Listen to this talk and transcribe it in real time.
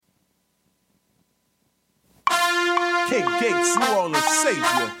Kid Gates, New Orleans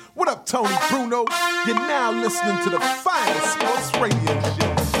savior. What up, Tony Bruno? You're now listening to the finest sports radio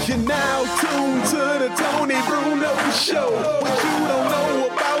show. You're now tuned to the Tony Bruno Show. What you don't know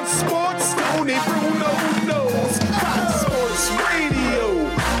about sports, Tony Bruno knows. Fox Sports Radio.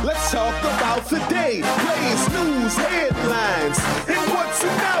 Let's talk about the day. Plays, news, headlines, and what's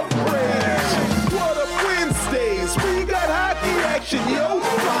an outrage. What up Wednesdays? We got hockey action, yo.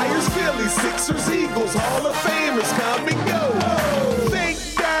 Flyers, Phillies, Sixers, Eagles, Hall of Famers come and go. Thank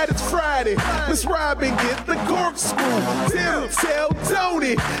God it's Friday. Miss Robin, get the corkscrew. Tim, tell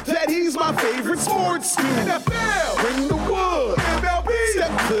Tony that he's my favorite sports dude. NFL, bring the wood. MLB,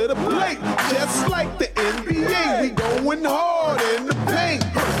 step to the plate. Just like the NBA, we going hard in the paint.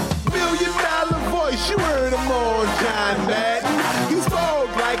 $1 million voice, you heard him on John Madden. He's bald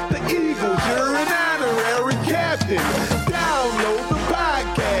like the Eagles, you're an honorary captain. Download the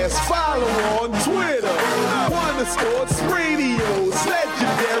podcast, follow on Twitter. One of Sports Radio's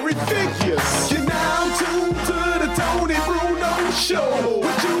legendary figures. You're now tuned to the Tony Bruno Show.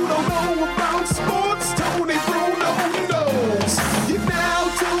 What you don't know about sports, Tony Bruno knows. You're now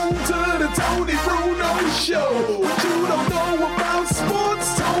tuned to the Tony Bruno Show. What you don't know about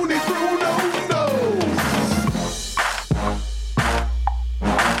sports, Tony Bruno knows.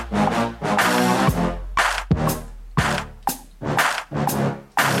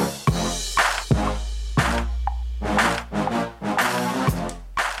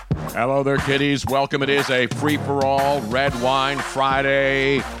 Hello there, kiddies. Welcome. It is a free-for-all Red Wine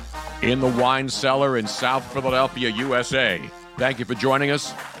Friday in the wine cellar in South Philadelphia, USA. Thank you for joining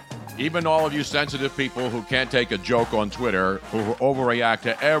us. Even all of you sensitive people who can't take a joke on Twitter, who overreact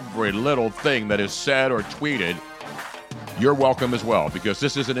to every little thing that is said or tweeted, you're welcome as well, because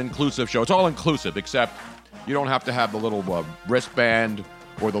this is an inclusive show. It's all inclusive, except you don't have to have the little wristband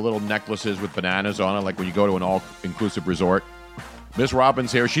or the little necklaces with bananas on it, like when you go to an all-inclusive resort. Miss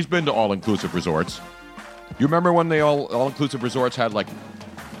Robbins here. She's been to all-inclusive resorts. You remember when they all-inclusive resorts had, like,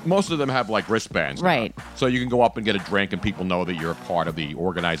 most of them have, like, wristbands. Right. Now. So you can go up and get a drink and people know that you're a part of the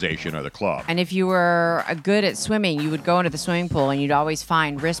organization or the club. And if you were good at swimming, you would go into the swimming pool and you'd always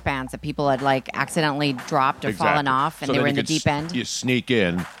find wristbands that people had, like, accidentally dropped or fallen off, and so they were in the deep end. You sneak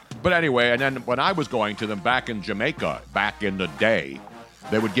in. But anyway, and then when I was going to them back in Jamaica, back in the day,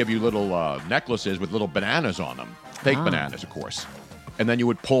 they would give you little necklaces with little bananas on them. Fake bananas, of course. And then you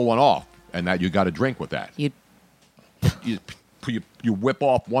would pull one off, and that you got a drink with that. You whip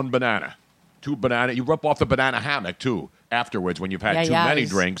off one banana, two banana. You rip off the banana hammock, too, afterwards when you've had too many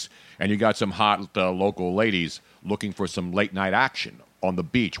drinks, and you got some hot local ladies looking for some late-night action on the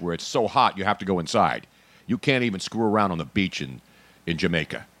beach where it's so hot you have to go inside. You can't even screw around on the beach in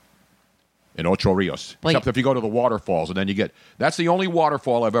Jamaica, in Ocho Rios. Except if you go to the waterfalls, and then you get... That's the only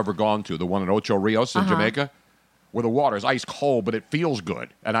waterfall I've ever gone to, the one in Ocho Rios in Jamaica, where the water is ice cold, but it feels good.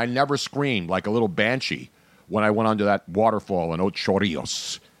 And I never screamed like a little banshee when I went under that waterfall in Ocho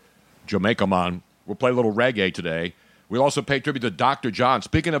Rios. Jamaica, man. We'll play a little reggae today. We'll also pay tribute to Dr. John.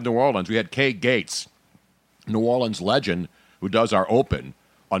 Speaking of New Orleans, we had Kay Gates, New Orleans legend, who does our open.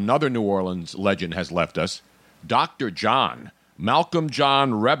 Another New Orleans legend has left us. Dr. John, Malcolm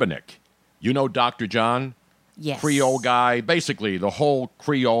John Rebenick. You know Dr. John? Yes. Creole guy. Basically, the whole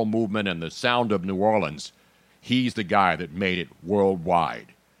Creole movement and the sound of New Orleans. He's the guy that made it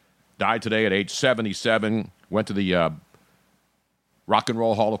worldwide. Died today at age 77. Went to the Rock and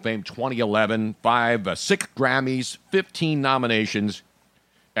Roll Hall of Fame 2011. 6 Grammys, 15 nominations.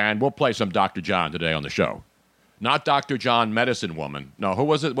 And we'll play some Dr. John today on the show. Not Dr. John, Medicine Woman. No, who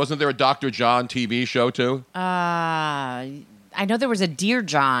was it? Wasn't there a Dr. John TV show, too? I know there was a Dear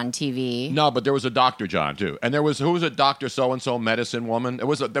John TV. No, but there was a Dr. John, too. And there was, who was it, Dr. So-and-so, Medicine Woman? There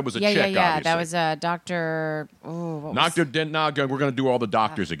was a chick, obviously. That was a Dr. We're going to do all the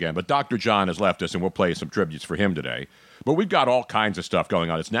doctors again. But Dr. John has left us, and we'll play some tributes for him today. But we've got all kinds of stuff going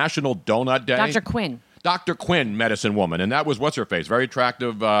on. It's National Donut Day. Dr. Quinn. Dr. Quinn, Medicine Woman. And that was, what's her face? Very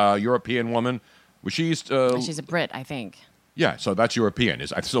attractive European woman. She's a Brit, I think. Yeah, so that's European.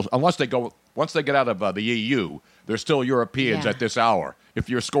 Once they get out of the EU, they're still Europeans at this hour, if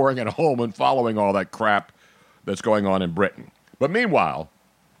you're scoring at home and following all that crap that's going on in Britain. But meanwhile,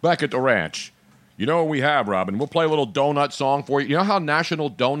 back at the ranch, you know what we have, Robin? We'll play a little donut song for you. You know how National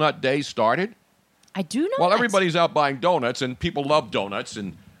Donut Day started? I do know. Well, everybody's out buying donuts, and people love donuts,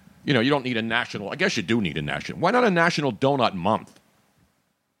 and, you know, you don't need a national... I guess you do need a national... Why not a National Donut Month?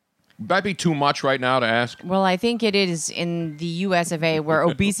 Would that be too much right now to ask? Well, I think it is in the U.S. of A. where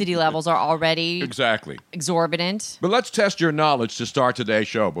obesity levels are already exorbitant. But let's test your knowledge to start today's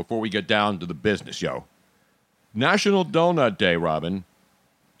show before we get down to the business, yo. National Donut Day, Robin,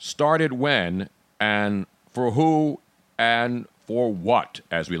 started when and for who and for what,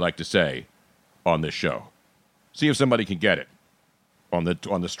 as we like to say on this show. See if somebody can get it on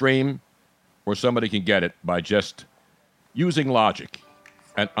the stream, or somebody can get it by just using logic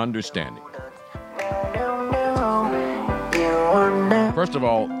and understanding. First of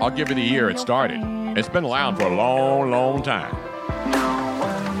all, I'll give you the year it started. It's been around for a long, long time.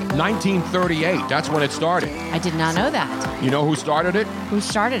 1938, that's when it started. I did not know that. You know who started it? Who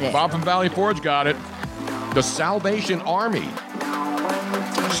started it? Bob from Valley Forge got it. The Salvation Army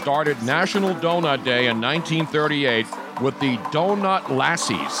started National Donut Day in 1938 with the Donut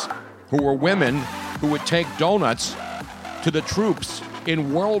Lassies, who were women who would take donuts to the troops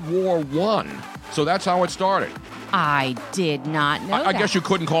in World War I. So that's how it started. I did not know I guess you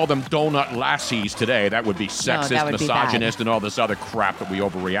couldn't call them donut lassies today. That would be sexist, that would misogynist, and all this other crap that we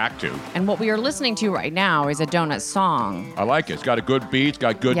overreact to. And what we are listening to right now is a donut song. I like it. It's got a good beat. It's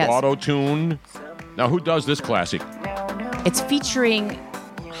got good auto-tune. Now, who does this classic? It's featuring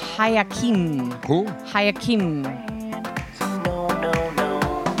Hayakim. Who? Hayakim.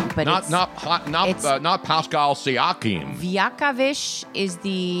 But not Pascal Siakam. Vyakovic is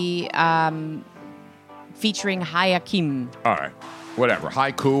the featuring Hayakim. All right, whatever.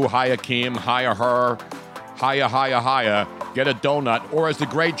 Haiku, Hayakim, Haya her, Haya. Get a donut, or as the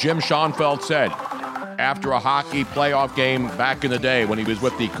great Jim Schoenfeld said, after a hockey playoff game back in the day when he was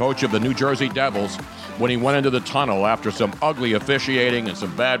with the coach of the New Jersey Devils, when he went into the tunnel after some ugly officiating and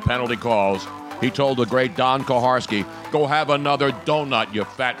some bad penalty calls, he told the great Don Koharski, "Go have another donut, you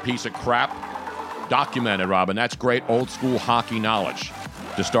fat piece of crap." Documented, Robin. That's great old school hockey knowledge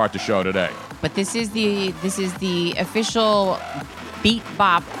to start the show today. But this is the official beat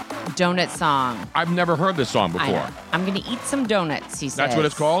bop donut song. I've never heard this song before. I'm going to eat some donuts, he says. That's what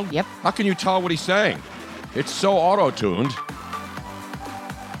it's called? Yep. How can you tell what he's saying? It's so auto-tuned.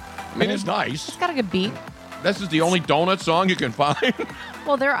 I mean, it's nice. It's got a good beat. This is the only donut song you can find?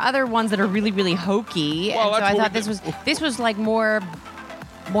 Well, there are other ones that are really, really hokey. Well, and so I thought this was like more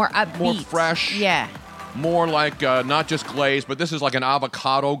upbeat. More fresh. Yeah. More like not just glazed, but this is like an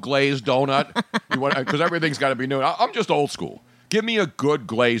avocado glazed donut. Because everything's got to be new. I'm just old school. Give me a good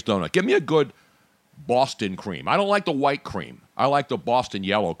glazed donut. Give me a good Boston cream. I don't like the white cream. I like the Boston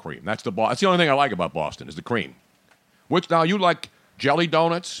yellow cream. That's the only thing I like about Boston is the cream. Which now you like jelly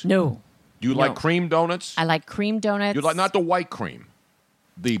donuts? No. Do you like cream donuts? I like cream donuts. You like not the white cream,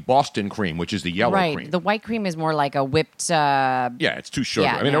 the Boston cream, which is the yellow cream. Right. The white cream is more like a whipped. Yeah, it's too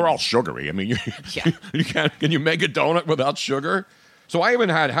sugary. Yeah, I mean, they're all sugary. I mean, you can't. Can you make a donut without sugar? So I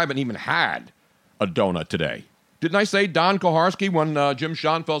haven't even had a donut today. Didn't I say Don Koharski when Jim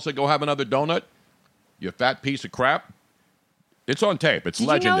Schoenfeld said, "Go have another donut"? You fat piece of crap. It's on tape. It's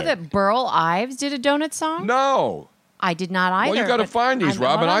legendary. Did you know that Burl Ives did a donut song? No. I did not either. Well, you got to find these,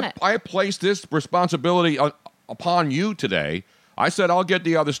 Rob. And I placed this responsibility upon you today. I said, I'll get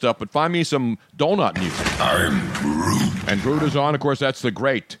the other stuff, but find me some donut music. I'm Groot. And Groot is on. Of course, that's the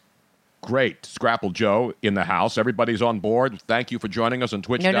great Scrapple Joe in the house. Everybody's on board. Thank you for joining us on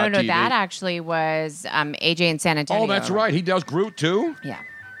Twitch.tv. No. That actually was AJ in San Antonio. Oh, that's right. He does Groot, too? Yeah.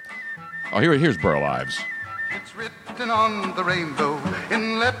 Oh, here's Burl Ives. It's written on the rainbow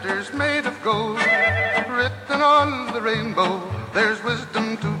in letters made of gold. Written on the rainbow, there's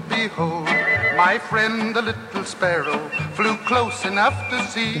wisdom to behold. My friend, the little sparrow, flew close enough to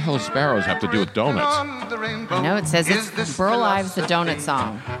see. What the hell does sparrows have to do with donuts? I know, it says it's Burl Ives, the donut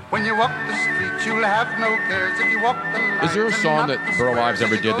song. When you walk the street, you'll have no cares if you walk the line. Is there a song that Burl Ives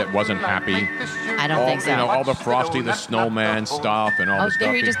ever did that wasn't happy? I don't think so. You know, all the Frosty the Snowman stuff and all the stuff.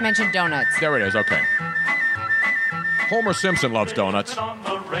 There he just mentioned donuts. There it is, okay. Homer Simpson loves donuts. On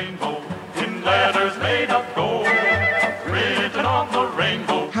the rainbow, in letters made of gold, written on the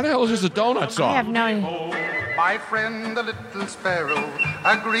rainbow. How the hell is this a donut song? I have no idea. My friend, the little sparrow,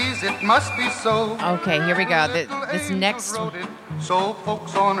 agrees it must be so. Okay, here we go. This next. So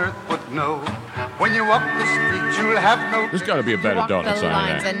folks on earth would know. When you walk the street, you'll have no. There's got to be a better walk donut the song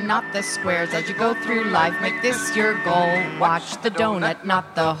lines than that. and not the squares. As you go through life, make this your goal. Watch the donut,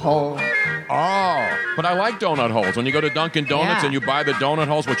 not the hole. Oh, but I like donut holes. When you go to Dunkin' Donuts and you buy the donut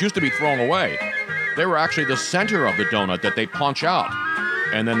holes, which used to be thrown away, they were actually the center of the donut that they punch out.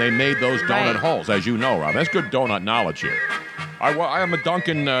 And then they made those donut holes, as you know, Rob. That's good donut knowledge here. I am a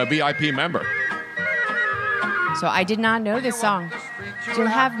Dunkin' VIP member. So I did not know this song. You'll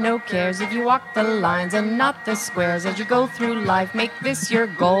have no cares if you walk the lines and not the squares. As you go through life, make this your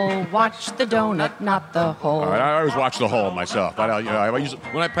goal. Watch the donut, not the hole. All right, I always watch the hole myself. When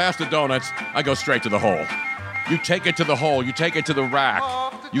I pass the donuts, I go straight to the hole. You take it to the hole. You take it to the rack.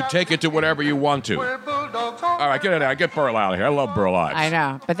 You take it to whatever you want to. All right, get it out. Get Burl out of here. I love Burl Ives. I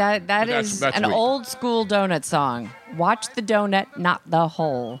know, but that is an sweet. old school donut song. Watch the donut, not the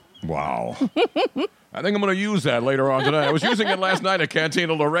hole. Wow. I think I'm going to use that later on tonight. I was using it last night at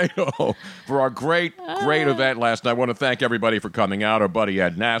Cantina Laredo for our great event last night. I want to thank everybody for coming out. Our buddy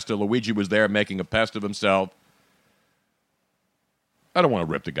Ed Nasta. Luigi was there making a pest of himself. I don't want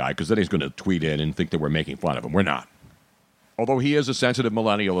to rip the guy because then he's going to tweet in and think that we're making fun of him. We're not. Although he is a sensitive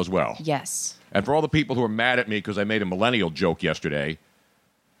millennial as well. Yes. And for all the people who are mad at me because I made a millennial joke yesterday,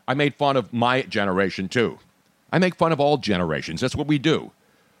 I made fun of my generation too. I make fun of all generations. That's what we do.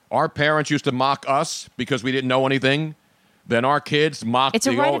 Our parents used to mock us because we didn't know anything. Then our kids mock. It's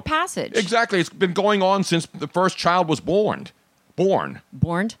a rite of passage. Exactly. It's been going on since the first child was born. Born.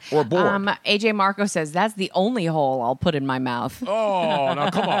 Or born. AJ Marco says, that's the only hole I'll put in my mouth. Oh, now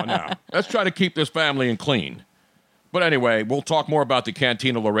come on now. Let's try to keep this family in clean. But anyway, we'll talk more about the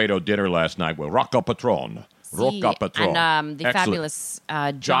Cantina Laredo dinner last night with Rocca Patron. Rocca Patron. And the Excellent. fabulous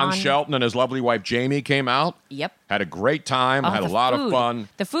John Shelton and his lovely wife Jamie came out. Yep. Had a great time. Had a lot of fun.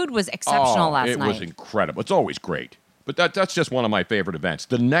 The food was exceptional last night. It was incredible. It's always great. But that's just one of my favorite events.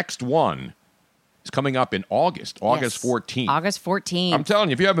 The next one is coming up in August 14th. August 14th. I'm telling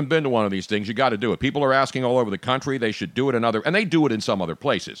you, if you haven't been to one of these things, you got to do it. People are asking all over the country. They should do it and they do it in some other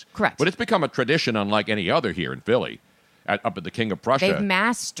places. Correct. But it's become a tradition unlike any other here in Philly. Up at the King of Prussia. They've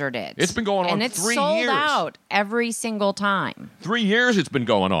mastered it. It's been going on 3 years. And it's sold out every single time. 3 years it's been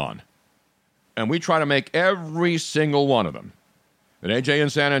going on. And we try to make every single one of them. And AJ in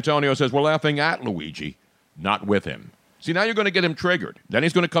San Antonio says, we're laughing at Luigi, not with him. See, now you're going to get him triggered. Then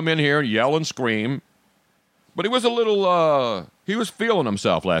he's going to come in here and yell and scream. But he was a little, he was feeling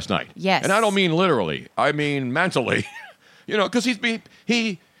himself last night. Yes. And I don't mean literally. I mean mentally. Because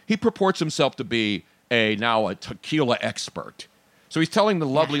he purports himself to be now a tequila expert. So he's telling the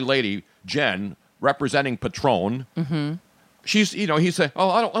lovely lady, Jen, representing Patron, she's, he said, oh,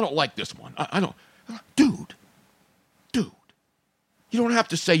 I don't like this one. I don't, dude, you don't have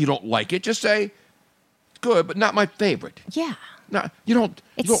to say you don't like it. Just say, it's good, but not my favorite. Yeah. No, you don't.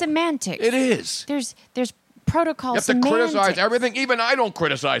 It's semantics. It is. There's protocol. You have semantics. to criticize everything. Even I don't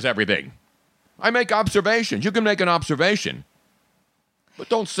criticize everything. I make observations. You can make an observation, but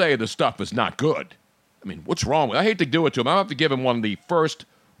don't say the stuff is not good. I mean, what's wrong with it? I hate to do it to him. I have to give him one of the first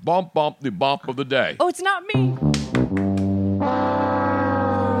bump of the day. Oh, it's not me.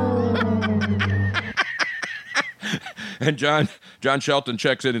 And John Shelton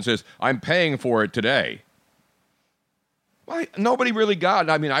checks in and says, I'm paying for it today. Why? Nobody really got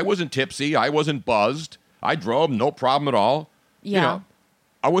it. I mean, I wasn't tipsy. I wasn't buzzed. I drove, no problem at all. Yeah.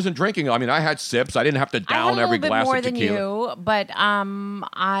 I wasn't drinking. I mean, I had sips. I didn't have to down every glass of tequila. I had a little bit more than you, but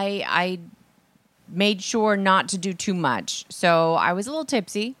I made sure not to do too much. So I was a little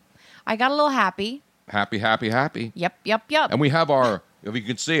tipsy. I got a little happy. Happy. Yep. And we have if you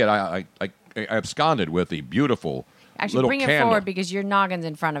can see it, I absconded with the beautiful little bring candle. it forward because your noggin's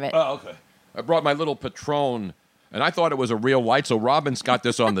in front of it. Oh, okay. I brought my little Patron, and I thought it was a real light, so Robin's got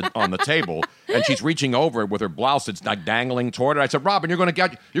this on the table, and she's reaching over it with her blouse. It's like dangling toward it. I said, Robin, you're going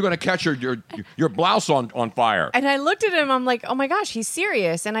to catch your blouse on fire. And I looked at him. I'm like, oh my gosh, he's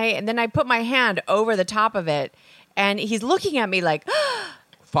serious. And then I put my hand over the top of it, and he's looking at me like,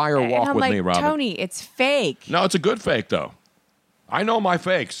 fire walk and I'm with like, me, Robin. Tony, it's fake. No, it's a good fake though. I know my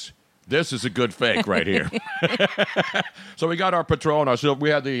fakes. This is a good fake right here. So we got our Patron. We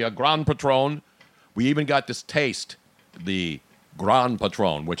had the Grand Patron. We even got this taste, the Grand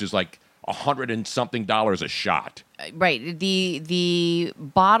Patron, which is like $100 and something a shot. Right. The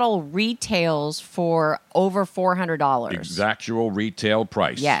bottle retails for over $400. The actual retail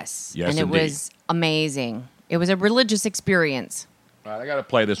price. Yes. And it indeed. was amazing. It was a religious experience. All right, I got to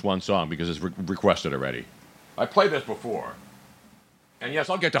play this one song because it's requested already. I played this before. And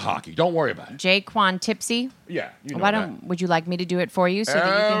yes, I'll get to hockey. Don't worry about it. Jaquan Tipsy. Yeah, you know Would you like me to do it for you? So that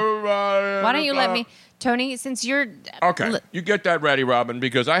you can, why don't you let me, Tony? Since you're okay, you get that ready, Robin,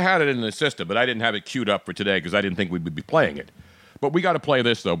 because I had it in the system, but I didn't have it queued up for today because I didn't think we'd be playing it. But we got to play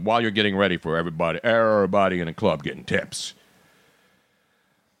this though while you're getting ready for everybody in a club getting tips.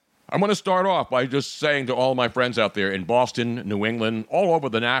 I'm going to start off by just saying to all my friends out there in Boston, New England, all over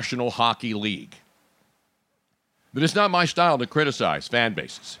the National Hockey League, that it's not my style to criticize fan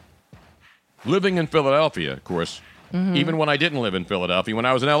bases. Living in Philadelphia, of course, even when I didn't live in Philadelphia, when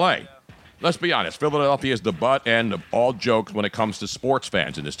I was in L.A., let's be honest, Philadelphia is the butt end of all jokes when it comes to sports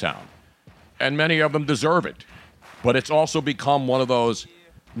fans in this town. And many of them deserve it. But it's also become one of those,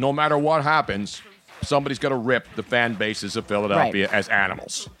 no matter what happens, somebody's going to rip the fan bases of Philadelphia as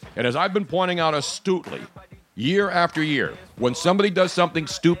animals. And as I've been pointing out astutely, year after year, when somebody does something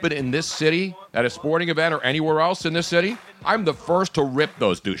stupid in this city, at a sporting event or anywhere else in this city, I'm the first to rip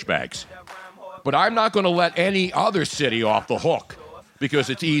those douchebags. But I'm not going to let any other city off the hook because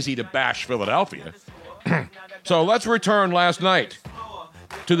it's easy to bash Philadelphia. So let's return last night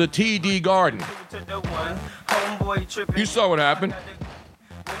to the TD Garden. You saw what happened.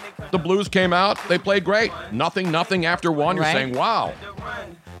 The Blues came out. They played great. Nothing after one. You're saying, wow.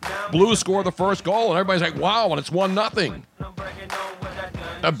 Blues score the first goal, and everybody's like, wow, and it's 1-0.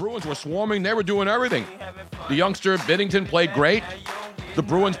 The Bruins were swarming. They were doing everything. The youngster Binnington played great. The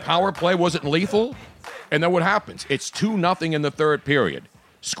Bruins' power play wasn't lethal. And then what happens? It's 2-0 in the third period.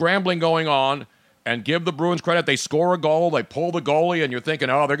 Scrambling going on. And give the Bruins credit. They score a goal. They pull the goalie. And you're thinking,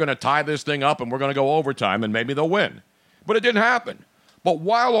 oh, they're going to tie this thing up and we're going to go overtime and maybe they'll win. But it didn't happen. But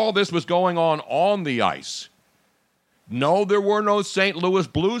while all this was going on the ice, no, there were no St. Louis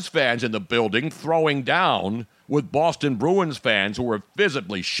Blues fans in the building throwing down with Boston Bruins fans who were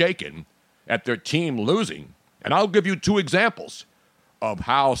visibly shaken at their team losing. And I'll give you 2 examples of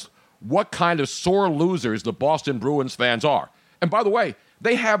what kind of sore losers the Boston Bruins fans are. And by the way,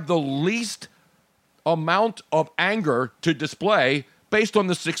 they have the least amount of anger to display based on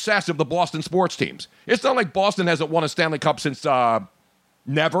the success of the Boston sports teams. It's not like Boston hasn't won a Stanley Cup since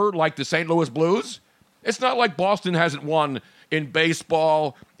never, like the St. Louis Blues. It's not like Boston hasn't won in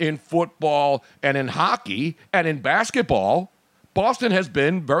baseball, in football, and in hockey, and in basketball. Boston has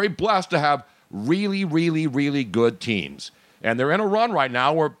been very blessed to have really, really, really good teams. And they're in a run right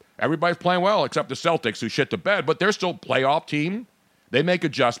now where everybody's playing well, except the Celtics, who shit the bed, but they're still a playoff team. They make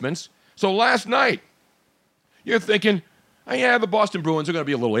adjustments. So last night, you're thinking, oh, yeah, the Boston Bruins are going to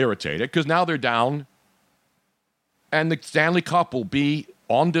be a little irritated because now they're down, and the Stanley Cup will be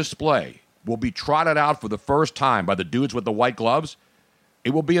on display, will be trotted out for the first time by the dudes with the white gloves.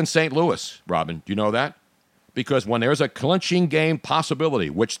 It will be in St. Louis, Robin. Do you know that? Because when there's a clinching game possibility,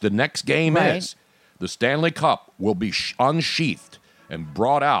 which the next game is, the Stanley Cup will be unsheathed and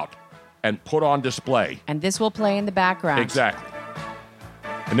brought out and put on display. And this will play in the background. Exactly.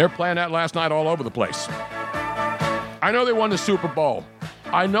 And they're playing that last night all over the place. I know they won the Super Bowl.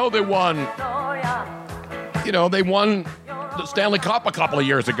 I know they won, they won the Stanley Cup a couple of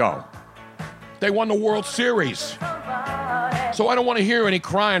years ago. They won the World Series. So I don't want to hear any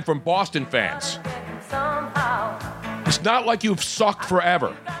crying from Boston fans. It's not like you've sucked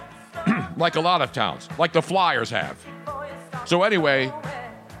forever, like a lot of towns, like the Flyers have. So anyway,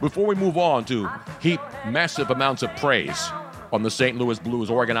 before we move on to heap massive amounts of praise on the St. Louis Blues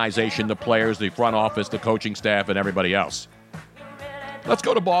organization, the players, the front office, the coaching staff, and everybody else. Let's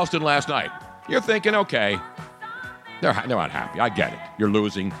go to Boston last night. You're thinking, okay, they're not happy. I get it. You're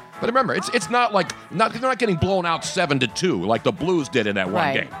losing. But remember, it's not like they're not getting blown out 7-2 like the Blues did in that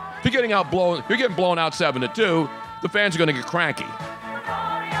one game. If you're getting blown out 7-2, the fans are going to get cranky.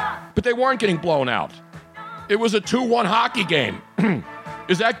 But they weren't getting blown out. It was a 2-1 hockey game.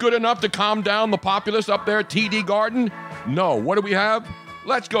 Is that good enough to calm down the populace up there at TD Garden? No. What do we have?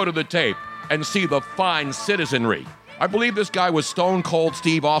 Let's go to the tape and see the fine citizenry. I believe this guy was Stone Cold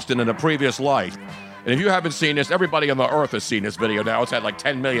Steve Austin in a previous life. And if you haven't seen this, everybody on the earth has seen this video now. It's had like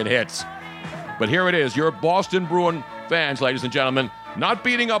 10 million hits. But here it is. Your Boston Bruin fans, ladies and gentlemen, not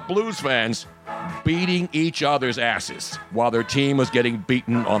beating up Blues fans, beating each other's asses while their team was getting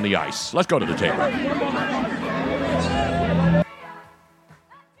beaten on the ice. Let's go to the tape.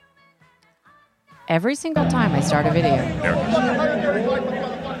 Every single time I start a video. There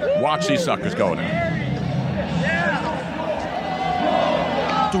it is. Watch these suckers go now.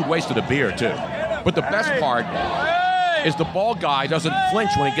 Dude wasted a beer, too. But the best part is the ball guy doesn't flinch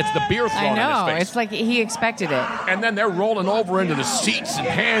when he gets the beer thrown in his face. I know. It's like he expected it. And then they're rolling over into the seats and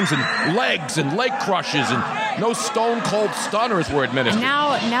hands and leg crushes, and no Stone Cold stunners were administered.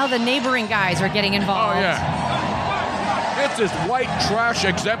 Now the neighboring guys are getting involved. Oh, yeah. This is white trash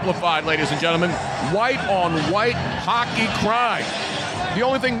exemplified, ladies and gentlemen. White on white hockey crime. The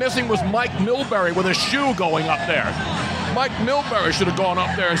only thing missing was Mike Milbury with a shoe going up there. Mike Milbury should have gone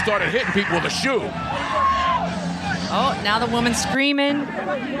up there and started hitting people with a shoe. Oh, now the woman's screaming.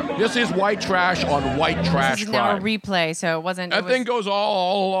 This is white trash on white trash This is crime. now a replay, so it wasn't... That thing goes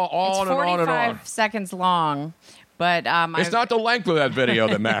all on and on and on. It's 45 seconds long, but... it's not the length of that video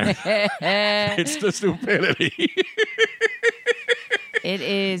that matters. It's the stupidity. It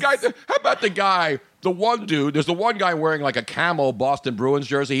is... Guys, how about the guy, the one dude, there's the one guy wearing like a camo Boston Bruins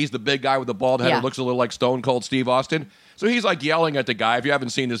jersey. He's the big guy with the bald head who looks a little like Stone Cold Steve Austin. So he's like yelling at the guy. If you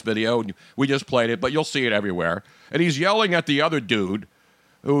haven't seen this video, we just played it, but you'll see it everywhere. And he's yelling at the other dude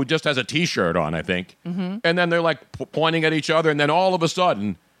who just has a T-shirt on, I think. Mm-hmm. And then they're like pointing at each other. And then all of a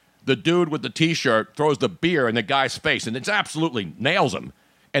sudden, the dude with the T-shirt throws the beer in the guy's face. And it absolutely nails him.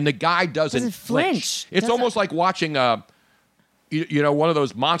 And the guy doesn't flinch. It's almost like watching one of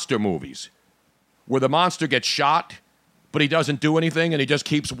those monster movies. where the monster gets shot, but he doesn't do anything and he just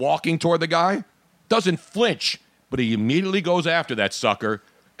keeps walking toward the guy? Doesn't flinch, but he immediately goes after that sucker,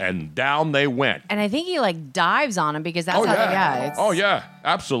 and down they went. And I think he like dives on him because that's Oh, yeah,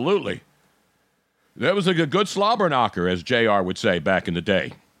 absolutely. That was a good slobber knocker, as JR would say back in the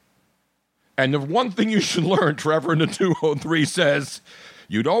day. And the one thing you should learn, Trevor in the 203 says,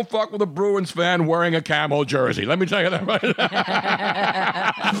 you don't fuck with a Bruins fan wearing a camo jersey. Let me tell you that right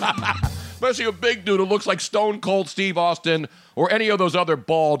now. Especially a big dude who looks like Stone Cold Steve Austin or any of those other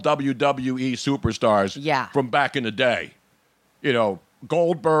bald WWE superstars from back in the day. You know,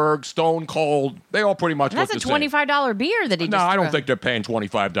 Goldberg, Stone Cold, they all pretty much look the same. That's a $25 beer that he just No, I don't think they're paying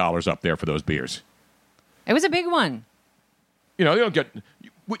 $25 up there for those beers. It was a big one. You know, you don't get...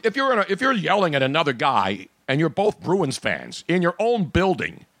 If you're yelling at another guy and you're both Bruins fans in your own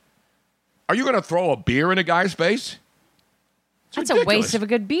building, are you going to throw a beer in a guy's face? That's ridiculous. A waste of a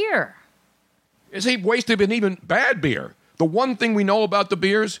good beer. Is he wasted an even bad beer? The one thing we know about the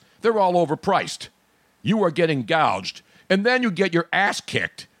beers, they're all overpriced. You are getting gouged, and then you get your ass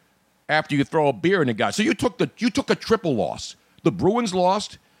kicked after you throw a beer in a guy. So you took a triple loss. The Bruins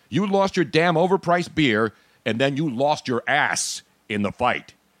lost, you lost your damn overpriced beer, and then you lost your ass in the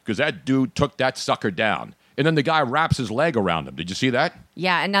fight because that dude took that sucker down. And then the guy wraps his leg around him. Did you see that?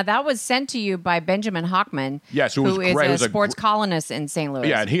 Yeah, and now that was sent to you by Benjamin Hockman, yes, who is a sports columnist in St. Louis.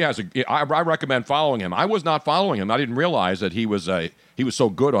 Yeah, and he has I recommend following him. I was not following him. I didn't realize that he was so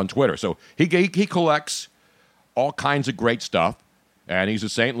good on Twitter. So he collects all kinds of great stuff, and he's a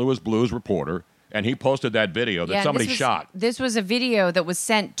St. Louis Blues reporter. And he posted that video that somebody shot. This was a video that was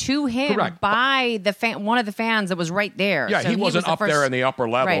sent to him by one of the fans that was right there. Yeah, so he wasn't up there in the upper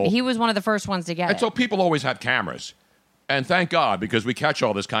level. Right, he was one of the first ones to get it. And so people always have cameras. And thank God, because we catch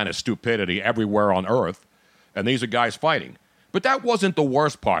all this kind of stupidity everywhere on Earth. And these are guys fighting. But that wasn't the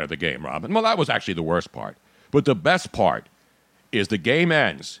worst part of the game, Robin. Well, that was actually the worst part. But the best part is the game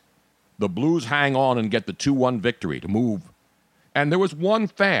ends. The Blues hang on and get the 2-1 victory to move. And there was one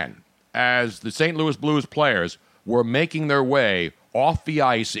fan, as the St. Louis Blues players were making their way off the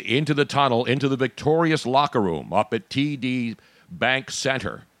ice into the tunnel, into the victorious locker room up at TD Bank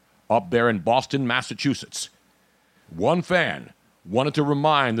Center, up there in Boston, Massachusetts. One fan wanted to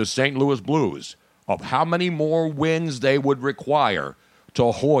remind the St. Louis Blues of how many more wins they would require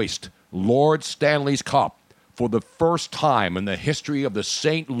to hoist Lord Stanley's Cup for the first time in the history of the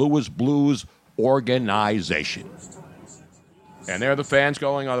St. Louis Blues organization. And there are the players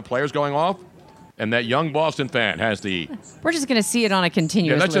going off, and that young Boston fan has the... We're just going to see it on a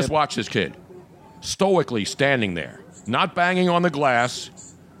continuous let's just watch this kid. Stoically standing there, not banging on the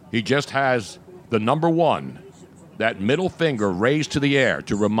glass. He just has the number 1, that middle finger raised to the air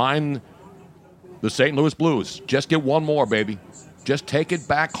to remind the St. Louis Blues, just get one more, baby. Just take it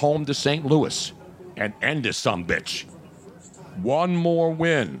back home to St. Louis and end this sumbitch. One more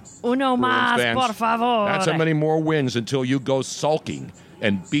win. Uno más, por favor. That's how many more wins until you go sulking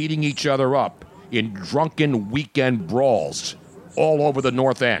and beating each other up in drunken weekend brawls all over the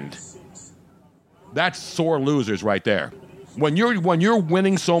North End. That's sore losers right there. When you're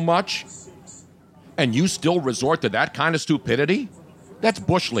winning so much and you still resort to that kind of stupidity, that's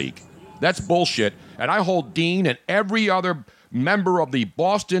Bush League. That's bullshit. And I hold Dean and every other member of the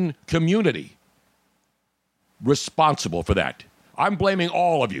Boston community responsible for that. I'm blaming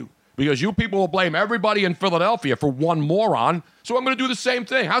all of you because you people will blame everybody in Philadelphia for one moron, so I'm going to do the same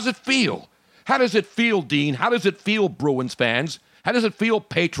thing. How's it feel? How does it feel, Dean? How does it feel, Bruins fans? How does it feel,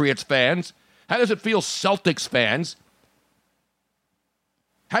 Patriots fans? How does it feel, Celtics fans?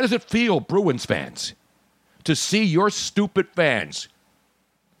 How does it feel, Bruins fans, to see your stupid fans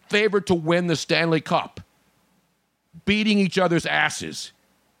favored to win the Stanley Cup, beating each other's asses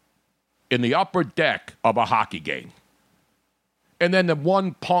in the upper deck of a hockey game? And then the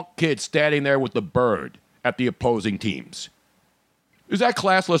one punk kid standing there with the bird at the opposing teams. Is that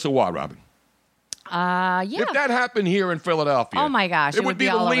classless or what, Robin? Yeah. If that happened here in Philadelphia, oh my gosh, it would be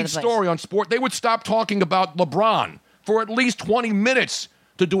the lead story on sport. They would stop talking about LeBron for at least 20 minutes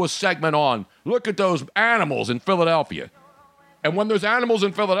to do a segment on, look at those animals in Philadelphia. And when there's animals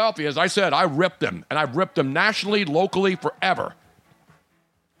in Philadelphia, as I said, I ripped them. And I've ripped them nationally, locally, forever.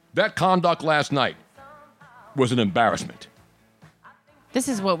 That conduct last night was an embarrassment. This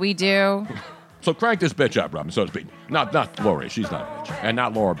is what we do. So crank this bitch up, Robin, so to speak. Not Lori, she's not a bitch. And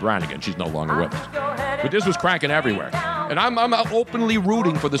not Laura Branigan, she's no longer with us. But this was cranking everywhere. And I'm openly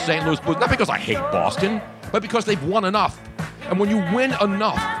rooting for the St. Louis Blues, not because I hate Boston, but because they've won enough. And when you win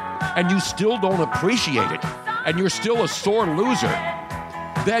enough and you still don't appreciate it, and you're still a sore loser,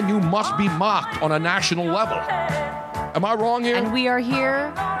 then you must be mocked on a national level. Am I wrong here? And we are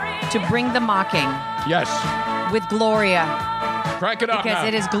here to Bring the Mocking. Yes. With Gloria. Crank it up because now.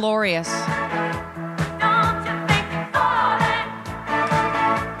 it is glorious.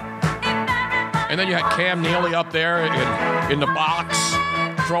 And then you had Cam Neely up there in the box,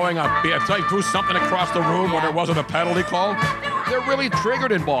 throwing threw something across the room when there wasn't a penalty call. They're really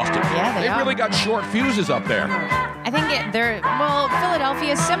triggered in Boston. Yeah, they are. really got short fuses up there. I think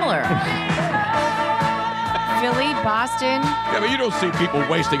Philadelphia is similar. Philly, Boston. Yeah, but you don't see people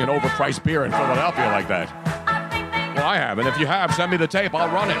wasting an overpriced beer in Philadelphia like that. Well, I haven't. If you have, send me the tape. I'll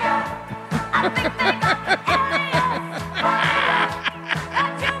run it.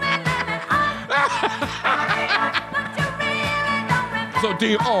 So,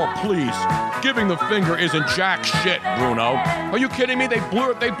 Dean, please. Giving the finger isn't jack shit, Bruno. Are you kidding me? They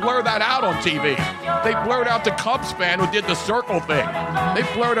blur that out on TV. They blurred out the Cubs fan who did the circle thing. They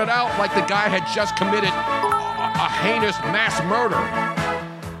blurred it out like the guy had just committed a heinous mass murder.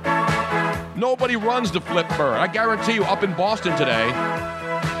 Nobody runs the flip bird. I guarantee you, up in Boston today,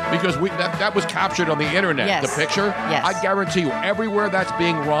 because that was captured on the internet, yes. The picture. Yes. I guarantee you, everywhere that's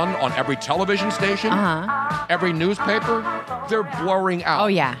being run on every television station, every newspaper, they're blurring out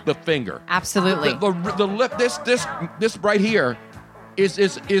the finger. Absolutely. The lip, this right here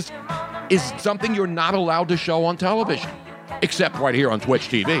is something you're not allowed to show on television, except right here on Twitch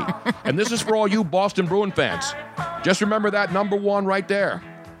TV. And this is for all you Boston Bruin fans. Just remember that number one right there.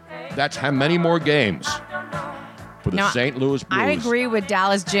 That's how many more games for the St. Louis Blues. I agree with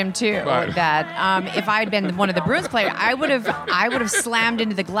Dallas Jim too. Right. That if I had been one of the Bruins players, I would have slammed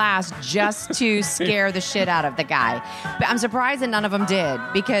into the glass just to scare the shit out of the guy. But I'm surprised that none of them did,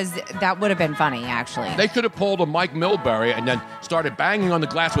 because that would have been funny, actually. They could have pulled a Mike Milbury and then started banging on the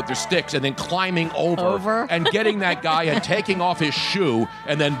glass with their sticks and then climbing over and getting that guy and taking off his shoe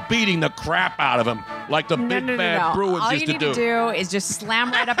and then beating the crap out of him like the big bad Bruins All used you need to do is just slam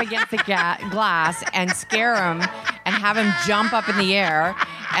right up against the glass and scare him and have him jump up in the air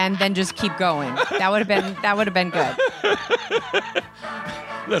and then just keep going. That would have been good.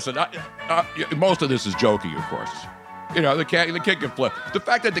 Listen, most of this is jokey, of course. You know, the kid can flip. The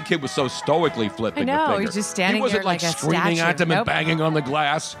fact that the kid was so stoically flipping the finger. He's just standing there. He wasn't like a screaming statue. at them and banging on the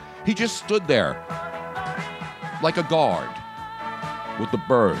glass. He just stood there like a guard with the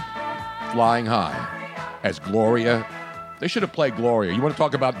bird flying high as Gloria. They should have played Gloria. You want to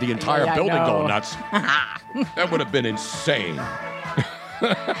talk about the entire building going nuts? That would have been insane.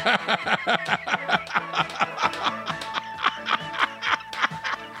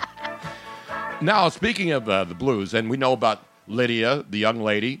 Now, speaking of the Blues, and we know about Lydia, the young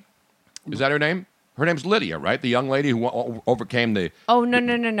lady. Is that her name? Her name's Lydia, right? The young lady who overcame the... Oh,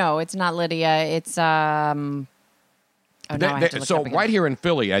 no. It's not Lydia. It's... so right here in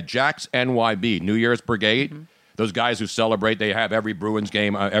Philly at Jack's NYB, New Year's Brigade, those guys who celebrate, they have every Bruins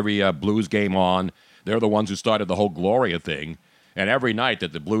game, every Blues game on. They're the ones who started the whole Gloria thing. And every night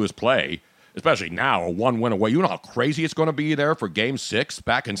that the Blues play, especially now, a one win away, you know how crazy it's going to be there for Game 6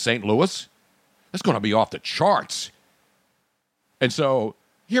 back in St. Louis? It's going to be off the charts. And so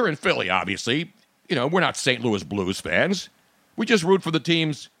here in Philly, obviously, you know, we're not St. Louis Blues fans. We just root for the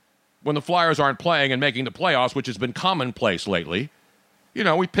teams when the Flyers aren't playing and making the playoffs, which has been commonplace lately. You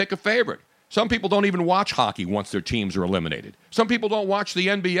know, we pick a favorite. Some people don't even watch hockey once their teams are eliminated. Some people don't watch the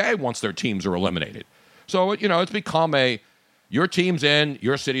NBA once their teams are eliminated. So, you know, it's become your team's in,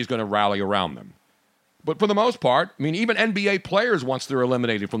 your city's going to rally around them. But for the most part, I mean, even NBA players, once they're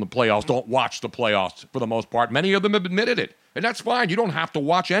eliminated from the playoffs, don't watch the playoffs for the most part. Many of them have admitted it. And that's fine. You don't have to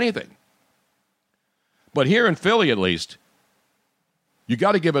watch anything. But here in Philly, at least, you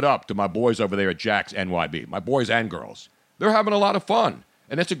got to give it up to my boys over there at Jack's NYB, my boys and girls. They're having a lot of fun,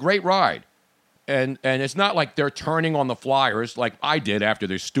 and it's a great ride. And it's not like they're turning on the Flyers like I did after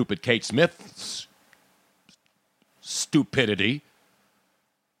their stupid Kate Smith's stupidity.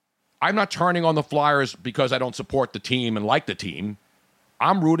 I'm not turning on the Flyers because I don't support the team and like the team.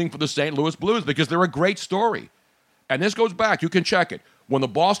 I'm rooting for the St. Louis Blues because they're a great story. And this goes back, you can check it. When the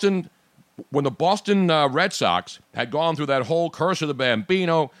Boston Red Sox had gone through that whole curse of the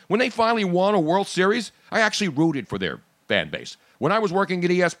Bambino, when they finally won a World Series, I actually rooted for their fan base. When I was working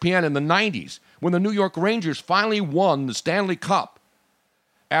at ESPN in the 90s, when the New York Rangers finally won the Stanley Cup,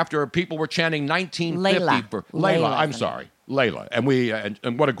 after people were chanting 1950 for Layla. I'm sorry, Layla.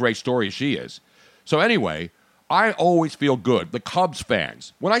 And what a great story she is. So anyway, I always feel good. The Cubs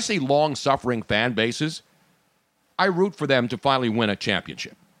fans, when I see long-suffering fan bases, I root for them to finally win a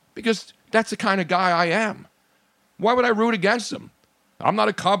championship because that's the kind of guy I am. Why would I root against them? I'm not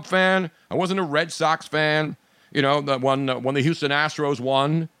a Cub fan. I wasn't a Red Sox fan. You know, when the Houston Astros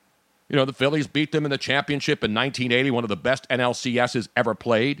won, you know, the Phillies beat them in the championship in 1980, one of the best NLCSs ever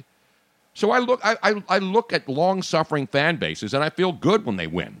played. So I look at long-suffering fan bases, and I feel good when they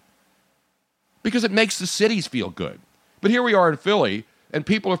win because it makes the cities feel good. But here we are in Philly, and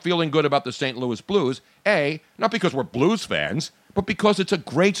people are feeling good about the St. Louis Blues, not because we're Blues fans, but because it's a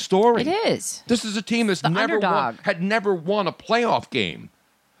great story. It is. This is a team that's had never won a playoff game,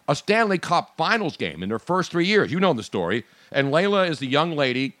 a Stanley Cup Finals game in their first 3 years. You know the story. And Layla is the young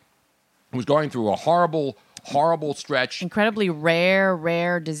lady who's going through a horrible stretch. Incredibly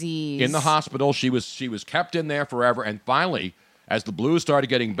rare disease. In the hospital. She was kept in there forever. And finally, as the Blues started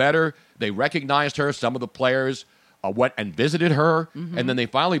getting better, they recognized her. Some of the players went and visited her. Mm-hmm. And then they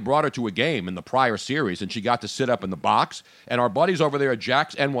finally brought her to a game in the prior series. And she got to sit up in the box. And our buddies over there at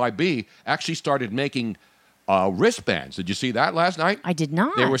Jack's NYB actually started making wristbands. Did you see that last night? I did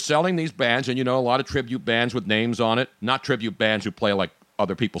not. They were selling these bands. And, a lot of tribute bands with names on it. Not tribute bands who play like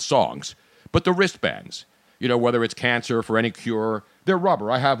other people's songs. But the wristbands. Whether it's cancer for any cure. They're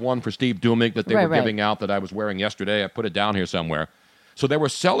rubber. I have one for Steve Dumig that they were giving out that I was wearing yesterday. I put it down here somewhere. So they were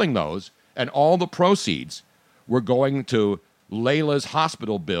selling those, and all the proceeds were going to Layla's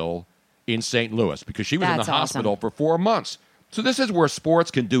hospital bill in St. Louis because she was in the hospital for 4 months. So this is where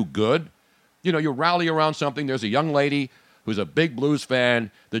sports can do good. You rally around something. There's a young lady who's a big Blues fan.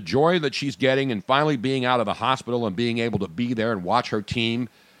 The joy that she's getting and finally being out of the hospital and being able to be there and watch her team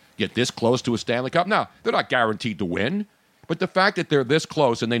get this close to a Stanley Cup. Now, they're not guaranteed to win, but the fact that they're this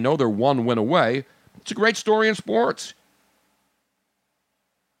close and they know they're one win away, it's a great story in sports.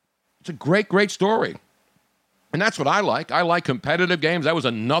 It's a great, great story. And that's what I like. I like competitive games. That was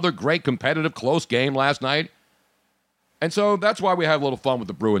another great competitive close game last night. And so that's why we have a little fun with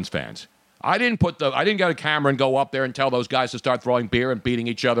the Bruins fans. I didn't get a camera and go up there and tell those guys to start throwing beer and beating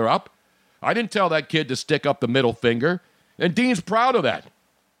each other up. I didn't tell that kid to stick up the middle finger. And Dean's proud of that.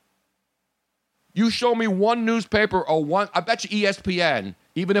 You show me one newspaper or one, I bet you ESPN,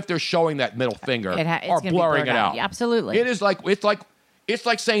 even if they're showing that middle finger, are blurring it out. Yeah, absolutely. It is it's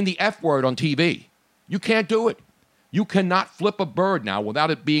like saying the F word on TV. You can't do it. You cannot flip a bird now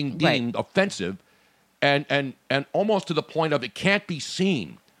without it being deemed offensive and almost to the point of it can't be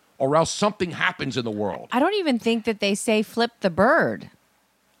seen or else something happens in the world. I don't even think that they say flip the bird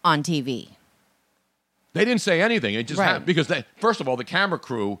on TV. They didn't say anything. It just happened because first of all, the camera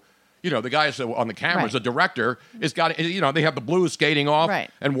crew, the guys on the cameras, the director, is got, they have the Blues skating off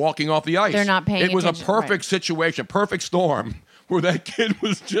and walking off the ice. They're not paying attention. It was a perfect situation, perfect storm, where that kid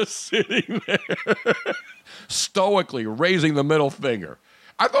was just sitting there, stoically raising the middle finger.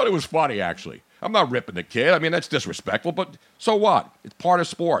 I thought it was funny, actually. I'm not ripping the kid. I mean, that's disrespectful, but so what? It's part of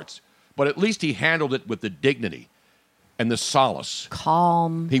sports. But at least he handled it with the dignity and the solace.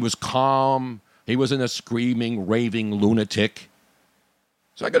 Calm. He was calm. He wasn't a screaming, raving lunatic.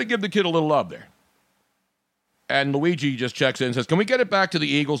 So I got to give the kid a little love there. And Luigi just checks in and says, can we get it back to the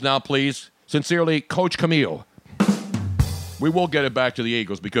Eagles now, please? Sincerely, Coach Camille. We will get it back to the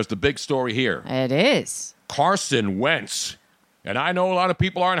Eagles because the big story here. It is. Carson Wentz. And I know a lot of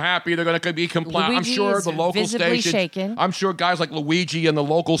people aren't happy. They're going to be complaining. I'm sure the local stations. Shaken. I'm sure guys like Luigi and the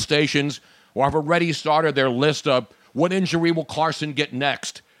local stations will have already started their list of what injury will Carson get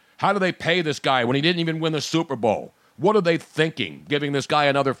next? How do they pay this guy when he didn't even win the Super Bowl? What are they thinking, giving this guy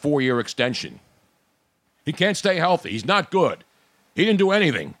another 4-year extension? He can't stay healthy. He's not good. He didn't do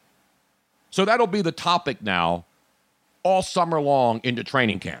anything. So that'll be the topic now all summer long into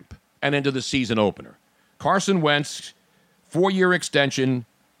training camp and into the season opener. Carson Wentz, 4-year extension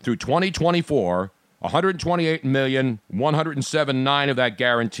through 2024, $128 million, $107.9 of that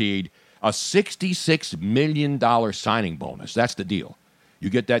guaranteed, a $66 million signing bonus. That's the deal. You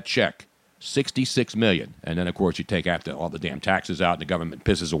get that check. $66 million. And then, of course, you take after all the damn taxes out and the government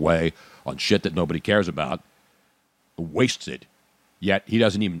pisses away on shit that nobody cares about, wastes it. Yet he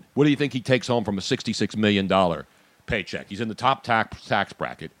doesn't even, what do you think he takes home from a $66 million paycheck? He's in the top tax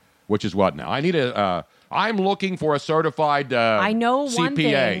bracket, which is what now? I'm looking for a certified I know CPA. One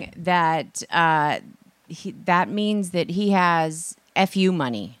thing that that means that he has FU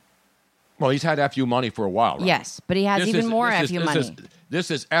money. Well, he's had FU money for a while, right? Yes, but he has more FU money. This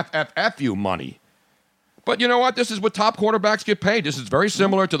is FFFU money. But you know what? This is what top quarterbacks get paid. This is very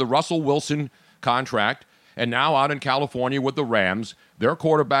similar to the Russell Wilson contract. And now out in California with the Rams, their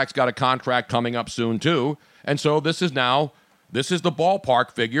quarterback's got a contract coming up soon too. And so this is the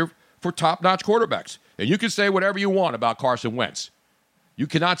ballpark figure for top-notch quarterbacks. And you can say whatever you want about Carson Wentz. You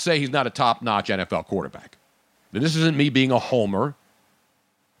cannot say he's not a top-notch NFL quarterback. This isn't me being a homer.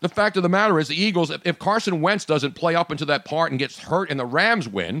 The fact of the matter is the Eagles, if Carson Wentz doesn't play up into that part and gets hurt and the Rams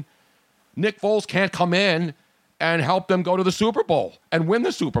win, Nick Foles can't come in and help them go to the Super Bowl and win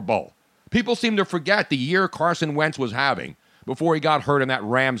the Super Bowl. People seem to forget the year Carson Wentz was having before he got hurt in that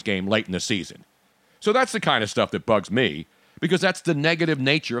Rams game late in the season. So that's the kind of stuff that bugs me, because that's the negative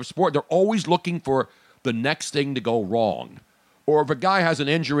nature of sport. They're always looking for the next thing to go wrong. Or if a guy has an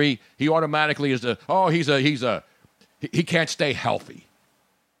injury, he automatically is he can't stay healthy.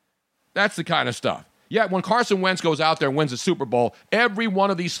 That's the kind of stuff. Yeah, when Carson Wentz goes out there and wins the Super Bowl, every one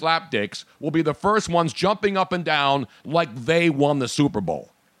of these slapdicks will be the first ones jumping up and down like they won the Super Bowl.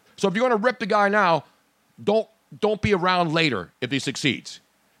 So if you're going to rip the guy now, don't be around later if he succeeds.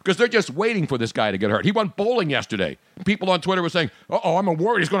 Because they're just waiting for this guy to get hurt. He went bowling yesterday. People on Twitter were saying, I'm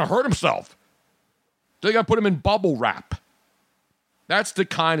worried he's going to hurt himself. So they got to put him in bubble wrap. That's the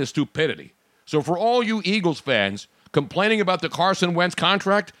kind of stupidity. So for all you Eagles fans complaining about the Carson Wentz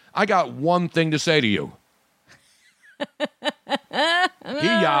contract, I got one thing to say to you.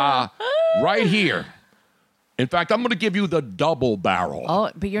 Right here. In fact, I'm going to give you the double barrel.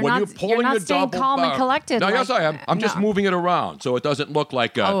 Oh, but you're not staying calm and collected. No, yes, I am. I'm just moving it around so it doesn't look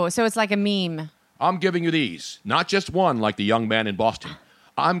like so it's like a meme. I'm giving you these. Not just one like the young man in Boston.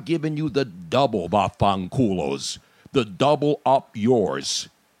 I'm giving you the double Vafanculos. The double up yours.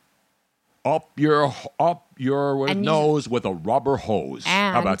 Up your nose with a rubber hose.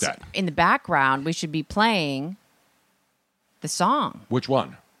 And how about that? In the background, we should be playing the song. Which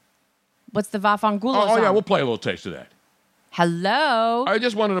one? What's the Vafanculo song? Oh, yeah, we'll play a little taste of that. Hello? I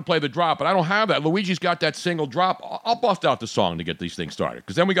just wanted to play the drop, but I don't have that. Luigi's got that single drop. I'll bust out the song to get these things started,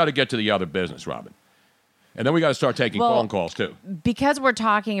 because then we got to get to the other business, Robin. And then we got to start taking phone calls, too. Because we're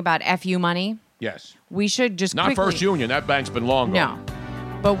talking about FU money. Yes. We should just Not First Union. That bank's been long gone. No.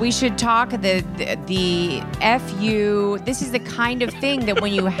 But we should talk the FU. This is the kind of thing that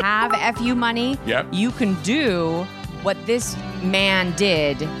when you have FU money, you can do what this man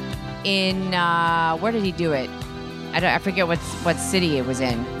did in, where did he do it? I forget what city it was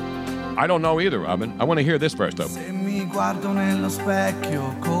in. I don't know either, Robin. I want to hear this first, though. Se mi guardo nello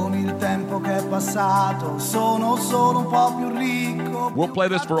specchio con il tempo che è passato, sono solo un po' più ricco. We'll play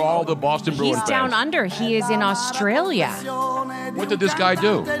this for all the Boston Bruins fans. He's down under. He is in Australia. What did this guy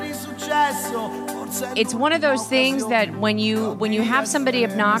do? It's one of those things that when you have somebody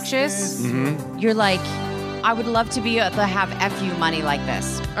obnoxious, you're like, I would love to be able to have FU money like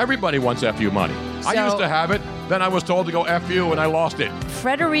this. Everybody wants FU money. I used to have it. Then I was told to go FU, and I lost it.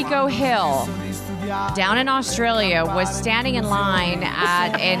 Frederico Hill, down in Australia, was standing in line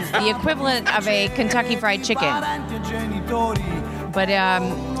at the equivalent of a Kentucky Fried Chicken. But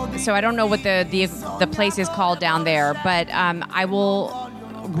so I don't know what the place is called down there. But I will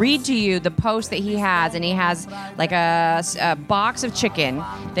read to you the post that he has, and he has like a box of chicken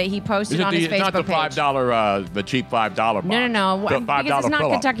that he posted on his Facebook page. It's not the $5, the cheap $5 box. No. The because it's not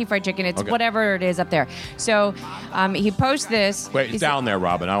fill-up. Kentucky Fried Chicken. It's whatever it is up there. So he posts this. Wait, it's down there,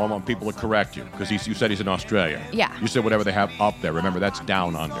 Robin. I don't want people to correct you, because you said he's in Australia. Yeah. You said whatever they have up there. Remember, that's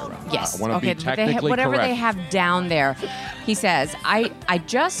down under. Robin. Yes. I want to be technically whatever correct. they have down there. He says, I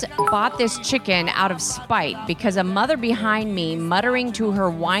just bought this chicken out of spite because a mother behind me muttering to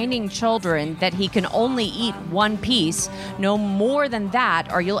her whining children that he can only eat one piece, no more than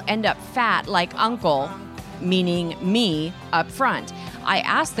that, or you'll end up fat like uncle, meaning me, up front. I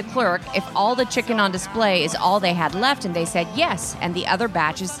asked the clerk if all the chicken on display is all they had left, and they said yes, and the other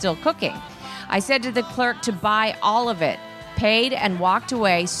batch is still cooking. I said to the clerk to buy all of it, paid, and walked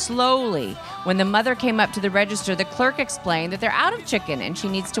away slowly. When the mother came up to the register, the clerk explained that they're out of chicken and she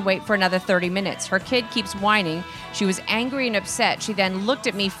needs to wait for another 30 minutes. Her kid keeps whining. She was angry and upset. She then looked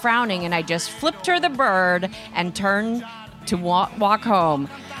at me frowning, and I just flipped her the bird and turned to walk home.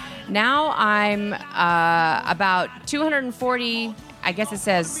 Now I'm about 240, I guess it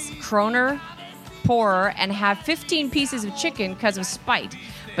says, kroner poorer, and have 15 pieces of chicken because of spite.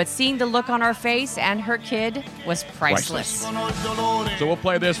 But seeing the look on her face and her kid was priceless. So we'll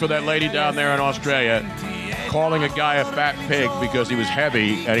play this for that lady down there in Australia, calling a guy a fat pig because he was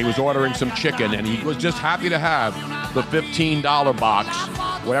heavy and he was ordering some chicken, and he was just happy to have the $15 box,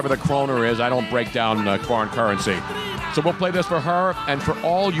 whatever the kroner is. I don't break down foreign currency. So we'll play this for her and for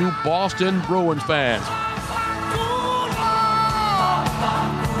all you Boston Bruins fans.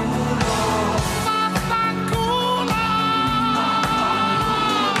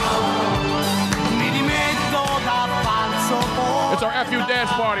 It's our FU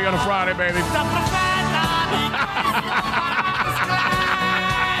dance party on a Friday, baby.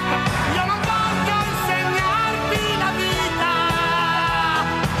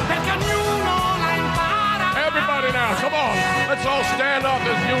 Everybody now, come on. Let's all stand up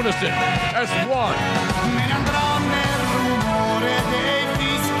as unison, as one.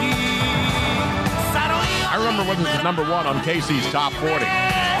 I remember when this was number one on Casey's Top 40.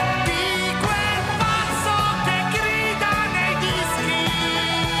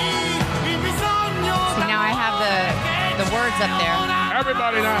 up there.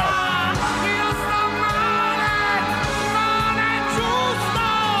 Everybody now.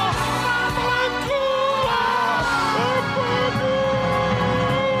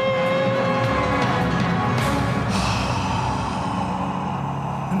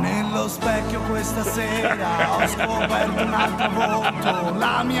 Nello specchio questa sera ho scoperto un altro volto.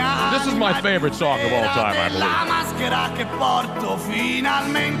 La mia This is my favorite song of all time, I la believe. maschera che porto,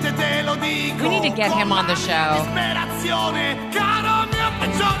 finalmente te lo dico. We need to get him on the show. Disperazione, caro mio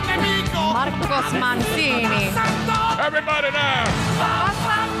peggior nemico. Marcos Mancini. Everybody now.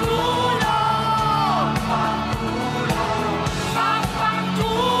 Vaffanculo,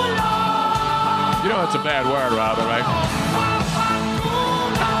 vaffanculo. You know it's a bad word, Robin, right?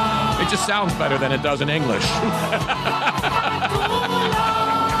 It just sounds better than it does in English.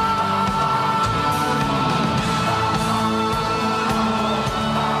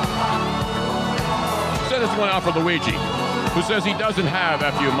 Send this one out for Luigi, who says he doesn't have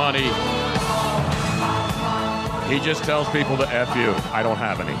FU money. He just tells people to F you. I don't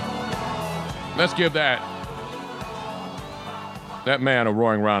have any. Let's give that man a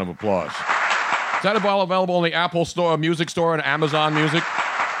roaring round of applause. Is that available in the Apple Store, Music Store, and Amazon Music?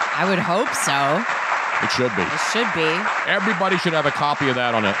 I would hope so. It should be. It should be. Everybody should have a copy of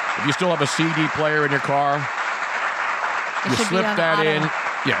that on it. If you still have a CD player in your car, you slip that in.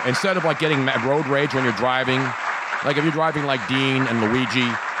 Yeah, instead of like getting road rage when you're driving, like if you're driving like Dean and Luigi,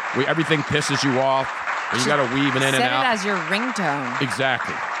 everything pisses you off, and you got to weave it in and out. Set it as your ringtone.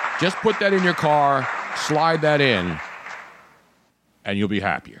 Exactly. Just put that in your car, slide that in, and you'll be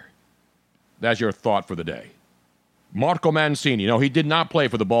happier. That's your thought for the day. Marco Mancini. No, he did not play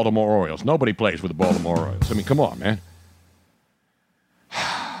for the Baltimore Orioles. Nobody plays for the Baltimore Orioles. I mean, come on, man.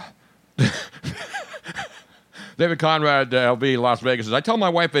 David Conrad, LV, Las Vegas says, I tell my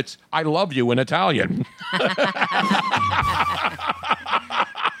wife it's I love you in Italian.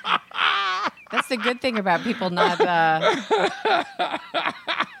 That's the good thing about people not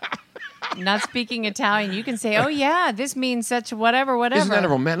speaking Italian. You can say, "Oh yeah, this means such whatever." Isn't that a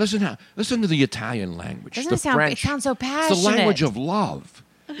romantic? Listen to the Italian language. Doesn't it sound? French. It sounds so passionate. It's the language of love.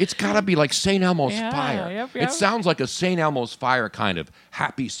 It's got to be like St. Elmo's Fire. Yep. It sounds like a St. Elmo's Fire kind of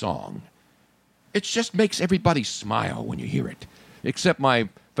happy song. It just makes everybody smile when you hear it. Except my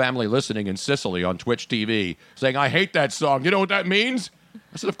family listening in Sicily on Twitch TV saying, I hate that song. You know what that means?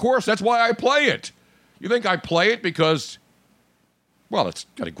 I said, of course, that's why I play it. You think I play it because, well, it's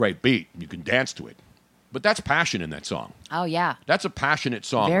got a great beat and you can dance to it. But that's passion in that song. Oh, yeah. That's a passionate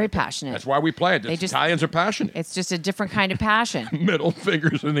song. Very passionate. That's why we play it. Italians are passionate. It's just a different kind of passion. Middle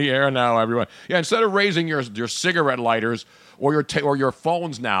fingers in the air now, everyone. Yeah, instead of raising your cigarette lighters or your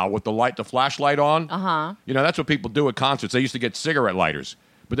phones now with the flashlight on. Uh-huh. You know, that's what people do at concerts. They used to get cigarette lighters,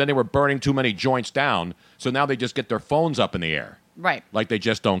 but then they were burning too many joints down, so now they just get their phones up in the air. Right. Like they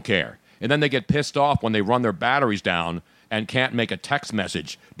just don't care. And then they get pissed off when they run their batteries down and can't make a text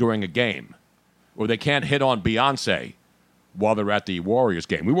message during a game. Or they can't hit on Beyonce while they're at the Warriors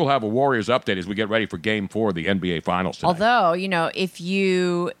game. We will have a Warriors update as we get ready for Game 4 of the NBA Finals tonight. Although, you know, if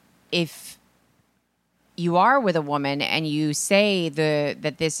you are with a woman and you say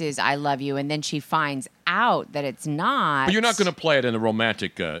that this is I love you, and then she finds out that it's not. But you're not going to play it in a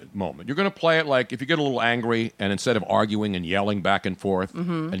romantic moment. You're going to play it like if you get a little angry and instead of arguing and yelling back and forth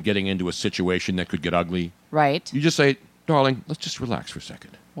and getting into a situation that could get ugly. Right. You just say, darling, let's just relax for a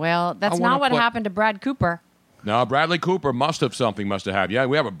second. Well, that's not what happened to Brad Cooper. No, Bradley Cooper must have had. Yeah,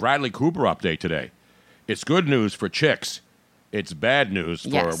 we have a Bradley Cooper update today. It's good news for chicks. It's bad news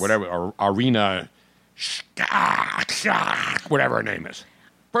for whatever, Arena, whatever her name is.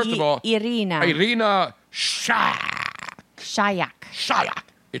 First of all, Irina Shayk.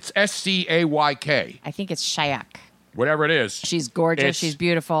 It's Sayk. I think it's Shayk. Whatever it is. She's gorgeous. She's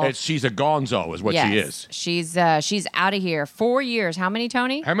beautiful. She's a gonzo is what she is. She's out of here. 4 years. How many,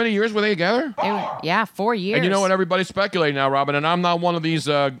 Tony? How many years were they together? 4 years. And you know what? Everybody's speculating now, Robin, and I'm not one of these,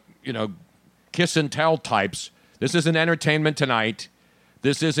 kiss and tell types. This isn't Entertainment Tonight.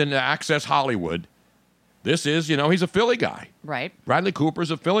 This isn't Access Hollywood. This is, he's a Philly guy. Right. Bradley Cooper's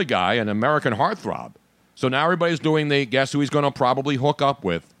a Philly guy, an American heartthrob. So now everybody's doing the guess who he's going to probably hook up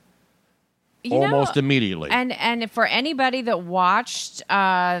with. Almost immediately. And for anybody that watched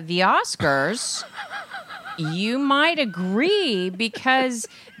the Oscars, you might agree because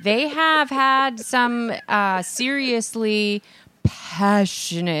they have had some seriously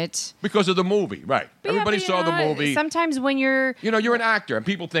passionate... Because of the movie, right. Everybody saw the movie. Sometimes when you're... you're an actor, and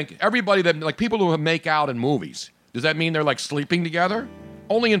people think... Everybody that... Like, people who make out in movies, does that mean they're, like, sleeping together?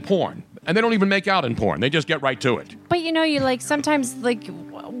 Only in porn. And they don't even make out in porn. They just get right to it. But you know, you like sometimes like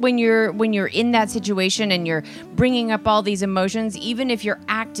when you're in that situation and you're bringing up all these emotions, even if you're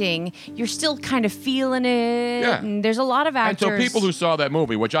acting, you're still kind of feeling it. Yeah. And there's a lot of actors. And so people who saw that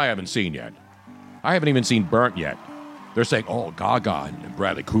movie, which I haven't seen yet, I haven't even seen Burnt yet. They're saying, "Oh, Gaga and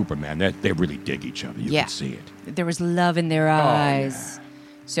Bradley Cooper, man, they really dig each other. You can see it. There was love in their eyes." Yeah.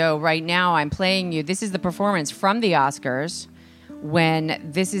 So right now, I'm playing you. This is the performance from the Oscars. When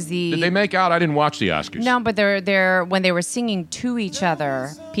this is the... Did they make out? I didn't watch the Oscars. No, but they're when they were singing to each other,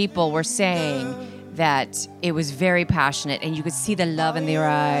 people were saying that it was very passionate and you could see the love in their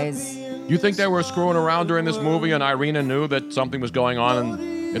eyes. You think they were screwing around during this movie and Irina knew that something was going on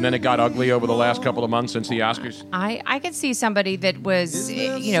and then it got ugly over the last couple of months since the Oscars? I could see somebody that was,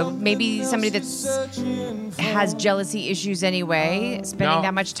 maybe somebody that has jealousy issues anyway, spending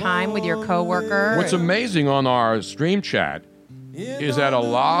that much time with your coworker. What's amazing on our stream chat is that a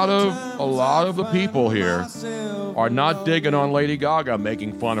lot of the people here are not digging on Lady Gaga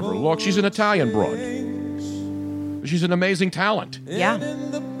making fun of her. Look, she's an Italian broad. She's an amazing talent. Yeah.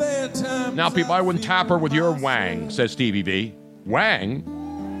 Now, people, I wouldn't tap her with your wang, says Stevie V.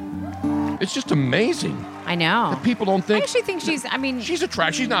 Wang? It's just amazing. I know. That people don't think... I actually think she's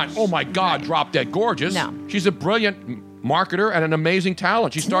attractive. She's not, oh my God, drop dead gorgeous. No. She's a brilliant marketer and an amazing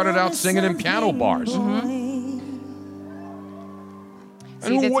talent. She started out singing in piano bars. Mm-hmm.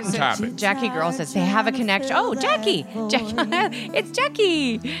 And who wouldn't tap it? Jackie Girl says they have a connection. Oh, Jackie. It's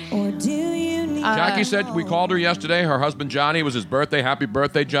Jackie. Jackie said we called her yesterday. Her husband, Johnny, it was his birthday. Happy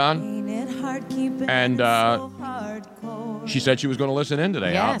birthday, John. And she said she was going to listen in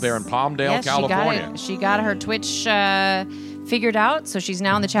today out there in Palmdale, California. She got her Twitch figured out, so she's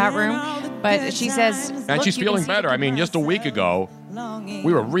now in the chat room. But she says... And she's feeling better. I mean, just a week ago,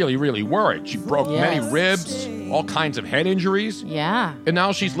 we were really, really worried. She broke many ribs, all kinds of head injuries. Yeah. And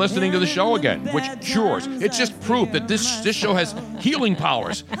now she's listening to the show again, which cures. It's just proof that this show has healing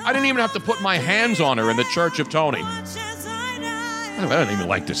powers. I didn't even have to put my hands on her in the Church of Tony. I don't even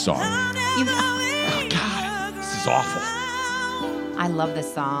like this song. Oh, God. This is awful. I love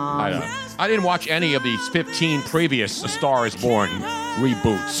this song. I know. I didn't watch any of these 15 previous A Star is Born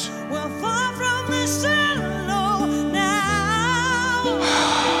reboots.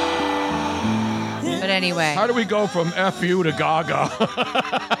 But anyway. How do we go from F.U. to Gaga?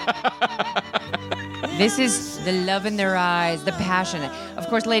 This is the love in their eyes, the passion. Of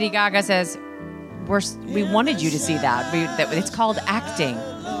course, Lady Gaga says, we wanted you to see that. It's called acting.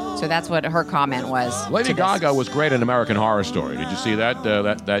 So that's what her comment was. Lady Gaga was great in American Horror Story. Did you see that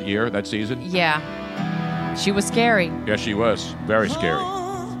that year, that season? Yeah. She was scary. Yes, she was. Very scary.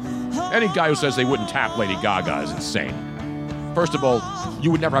 Any guy who says they wouldn't tap Lady Gaga is insane. First of all, you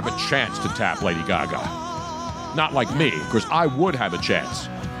would never have a chance to tap Lady Gaga. Not like me, because I would have a chance.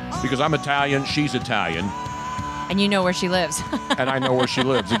 Because I'm Italian, she's Italian. And you know where she lives. And I know where she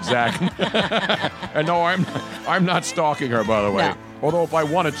lives, exactly. And no, I'm not stalking her, by the way. No. Although if I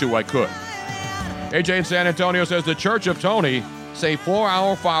wanted to, I could. AJ in San Antonio says, the Church of Tony, say 4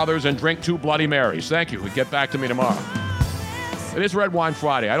 Our Fathers and drink 2 Bloody Marys. Thank you. Get back to me tomorrow. It is Red Wine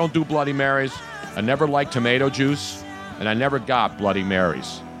Friday. I don't do Bloody Marys. I never liked tomato juice, and I never got Bloody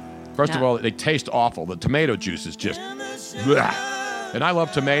Marys. First of all, they taste awful. The tomato juice is just... bleh. And I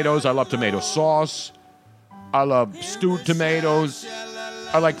love tomatoes. I love tomato sauce. I love stewed tomatoes.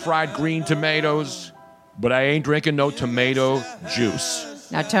 I like fried green tomatoes. But I ain't drinking no tomato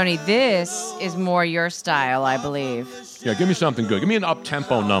juice. Now, Tony, this is more your style, I believe. Yeah, give me something good. Give me an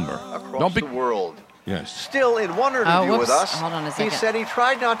up-tempo number. Across the world. Yes. Still in one interview with us, hold on a second. he said he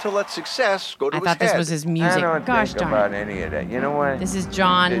tried not to let success go to his head. I thought this was his music. I don't Gosh think darn. about any of that. You know what? This is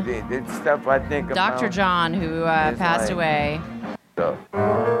John. The stuff I think about. Dr. John, who passed away.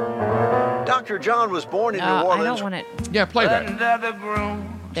 Dr. John was born in New Orleans. I don't want it. Yeah, play that.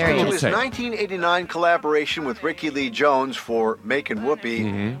 There he in is. his 1989 collaboration with Ricky Lee Jones for Makin'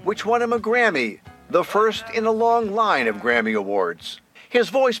 Whoopee, which won him a Grammy, the first in a long line of Grammy Awards. His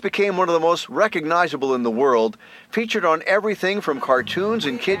voice became one of the most recognizable in the world, featured on everything from cartoons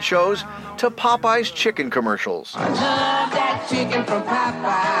and kid shows to Popeye's chicken commercials. I love that chicken from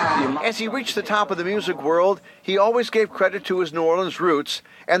Popeye. As he reached the top of the music world, he always gave credit to his New Orleans roots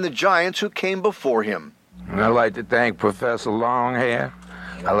and the giants who came before him. And I'd like to thank Professor Longhair.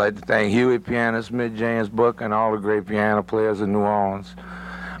 I'd like to thank Huey Piano, Smith James Book, and all the great piano players in New Orleans,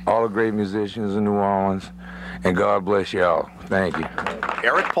 all the great musicians in New Orleans, and God bless y'all. Thank you.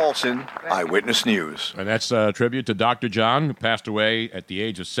 Eric Paulson, Eyewitness News. And that's a tribute to Dr. John, who passed away at the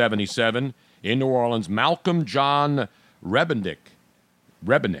age of 77 in New Orleans. Malcolm John Rebennick.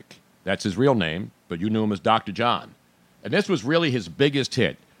 That's his real name, but you knew him as Dr. John. And this was really his biggest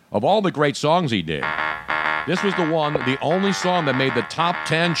hit. of all the great songs he did, this was the only song that made the top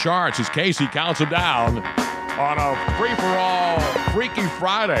 10 charts as Casey counts them down on a free-for-all Freaky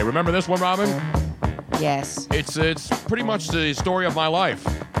Friday. Remember this one, Robin? Yes. It's pretty much the story of my life.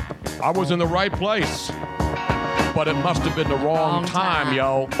 I was in the right place, but it must have been the wrong time,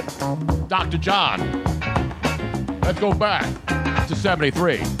 yo. Dr. John. Let's go back to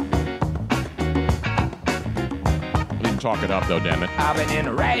 73. We can talk it up, though, damn it. I've been in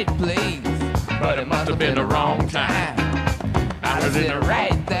the right place, but it must have been the wrong time. I was in the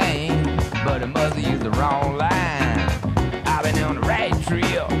right thing, but it must have used the wrong line. I've been on the right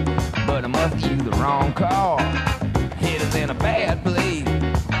trail, but I must have used the wrong car. Headed in a bad place,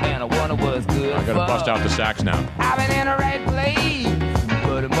 and I wonder what's good I gotta bust out the sax now. I've been in the right place,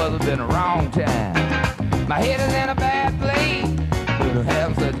 but it must have been the wrong time. My head is in a bad place, but I'm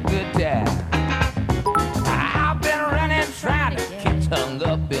having such a good time. I've been running, trying to keep tongue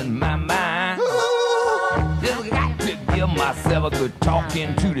up in my mind. Just got to give myself a good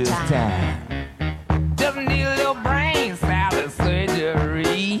talking to this time. Just need a little brain salad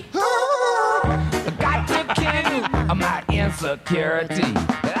surgery. Got to kill my insecurity.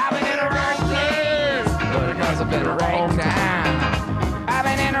 I've been in the right place, but it must have been the right time. I've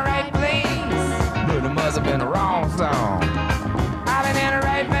been in the right place, but it must have been the wrong song. I've been in the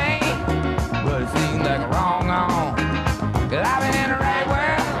right vein, but it seems like a wrong on. Cause I've been in the right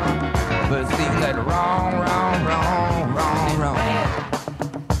world, but it seems like the wrong.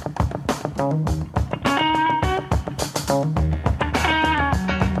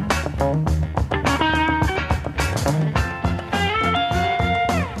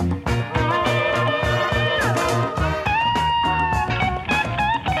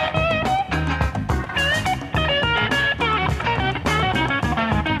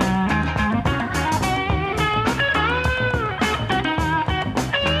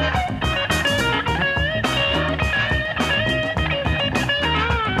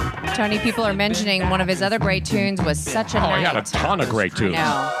 Tony, people are mentioning one of his other great tunes was Such a Night. Oh, he had a ton of great tunes. I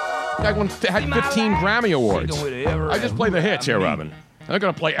know. That one had 15 Grammy Awards. I just play the hits here, Robin. I'm not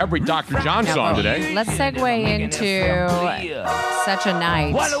going to play every Dr. John song today. Let's segue into Such a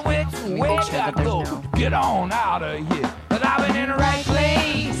Night. Get on out of here. Cause I've been in the right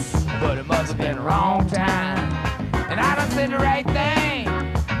place, but it must have been the wrong time. And I done said the right thing,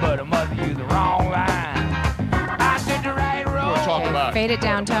 but it must have used the wrong line. I took the right road. Fade it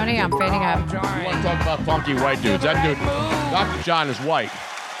down, Tony. I'm fading up. You want to talk about funky white dudes? That dude, Dr. John is white,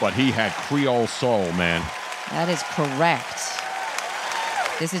 but he had Creole soul, man. That is correct.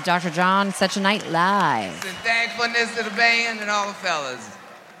 This is Dr. John, Such a Night Live. And thankfulness to the band and all the fellas.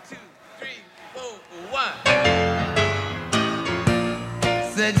 2, 3, 4, 1.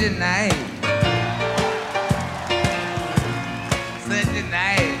 Such a night. Such a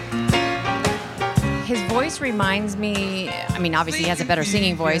night. His voice reminds me, I mean, obviously he has a better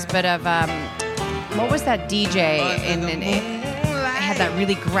singing voice, but of, what was that DJ? And it had that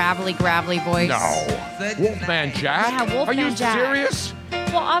really gravelly voice. No. Wolfman Jack? Yeah, Wolfman Are you Jack. serious?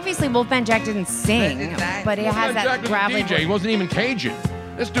 Well, obviously Wolfman Jack didn't sing, but it has that Jack was a gravelly DJ. voice. He wasn't even Cajun.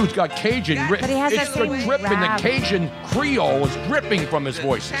 This dude's got Cajun. But he has it's that same the dripping, the gravel. Cajun Creole is dripping from his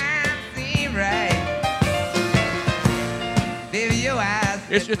voices.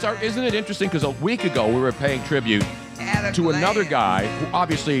 Isn't it interesting? Because a week ago we were paying tribute to another guy who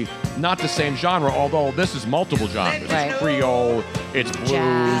obviously not the same genre, although this is multiple genres. Right. It's Creole, it's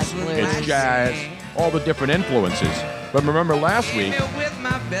blues, it's jazz, all the different influences. But remember last week,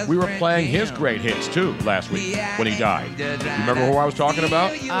 we were playing his great hits too last week when he died. You remember who I was talking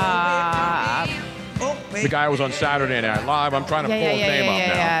about? The guy who was on Saturday Night Live. I'm trying to pull his name up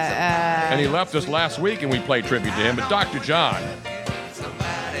now. And he left us last week and we played tribute to him. But Dr. John.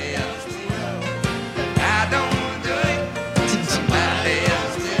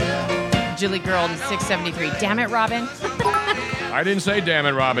 Julie Girl in 673. Damn it, Robin. I didn't say damn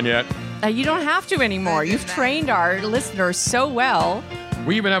it, Robin, yet. You don't have to anymore. You've trained our listeners so well.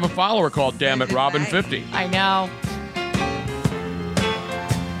 We even have a follower called Damn It Robin 50. I know.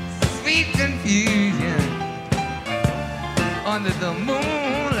 Sweet confusion under the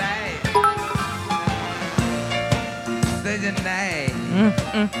moonlight. Such a night.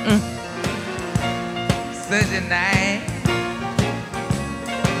 Such a night.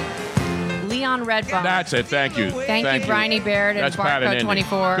 Leon Redbone. That's it. Thank you. Thank you, Bryony Baird and Barcode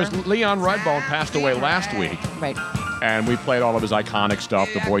 24. Because Leon Redbone passed away last week. Right. And we played all of his iconic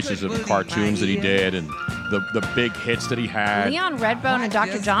stuff, the voices of the cartoons that he did and the big hits that he had. Leon Redbone and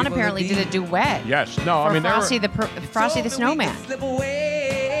Dr. John apparently did a duet. Yes. No, I mean, Frosty the Snowman.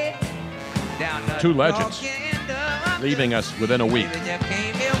 Two legends leaving us within a week.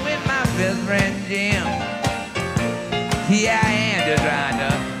 best friend Jim. Here I am just trying to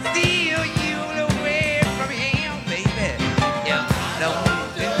steal you away from him, baby. If I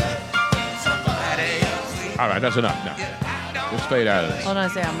don't do somebody else. All right, that's enough. No. Let's fade out of this. Hold on a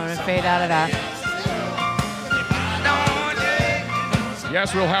second. I'm going to fade out of that.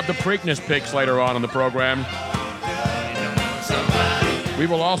 Yes, we'll have the Preakness picks later on in the program. We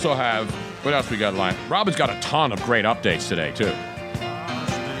will also have, what else we got lined? Robin's got a ton of great updates today, too.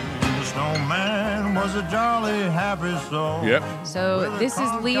 The snowman was a jolly happy soul. Yep. So this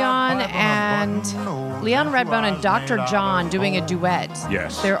is Leon Redbone and Dr. John doing a duet.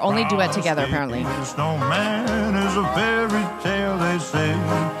 Yes. Their only duet together, apparently. The snowman is a fairy tale, they say.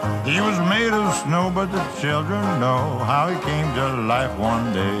 He was made of snow, but the children know how he came to life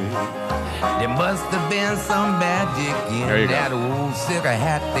one day. There must have been some magic in that old silk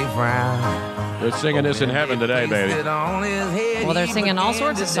hat they found. They're singing this in heaven today, baby. Well, they're singing all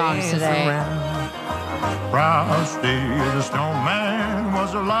sorts of songs today. Frosty the snowman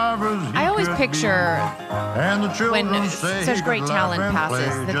was alive as he I always could picture and the when children say such he great could talent laugh and play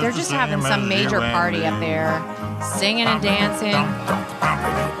passes that they're just the having same some as major you and party up me. there, singing and dancing.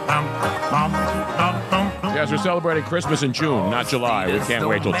 Yes, we're celebrating Christmas in June, not July. We can't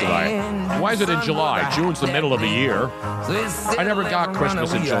wait till July. Why is it in July? June's the middle of the year. I never got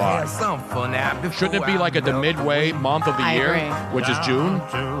Christmas in July. Shouldn't it be like at the midway month of the year, agree. which is June?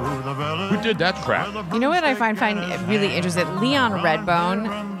 Who did that crap? You know what I find really interesting? Leon Redbone,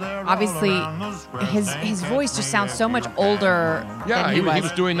 obviously, his voice just sounds so much older Yeah, than he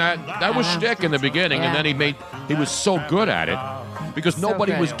was doing that. That was shtick in the beginning, and then he was so good at it because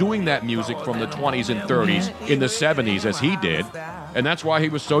nobody was doing that music from the 20s and 30s in the 70s as he did, and that's why he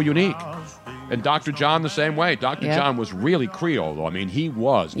was so unique. And Dr. John the same way. Dr. John was really Creole, though. I mean, he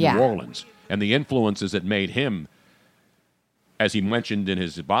was New Orleans, and the influences that made him, as he mentioned in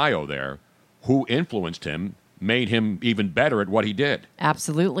his bio there, who influenced him, made him even better at what he did.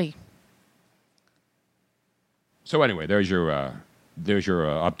 Absolutely. So anyway, there's your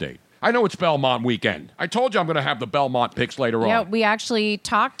update. I know it's Belmont weekend. I told you I'm going to have the Belmont picks later on. Yeah, we actually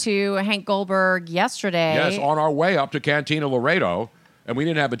talked to Hank Goldberg yesterday. Yes, on our way up to Cantina Laredo, and we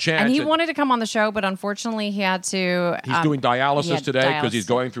didn't have a chance. And he wanted to come on the show, but unfortunately he had to... He's doing dialysis today because he's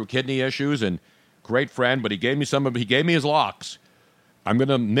going through kidney issues, and great friend, but he gave me his locks. I'm going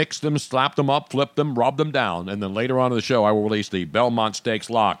to mix them, slap them up, flip them, rub them down, and then later on in the show I will release the Belmont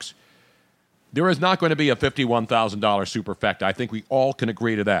Stakes locks. There is not going to be a $51,000 superfecta. I think we all can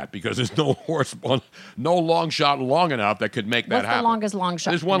agree to that because there's no no long shot long enough that could make that happen. What's the longest long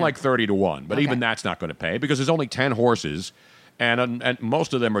shot? There's one like 30-1, but even that's not going to pay because there's only 10 horses, and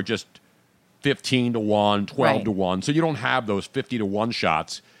most of them are just 15-1, 12-1. So you don't have those 50-1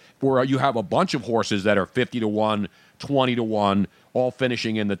 shots where you have a bunch of horses that are 50-1, 20-1, all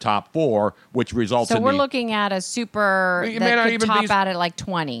finishing in the top four, which results in So we're looking at a super that could top out at like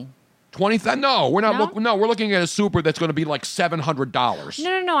 20. 20? No, we're not. No, we're looking at a super that's going to be like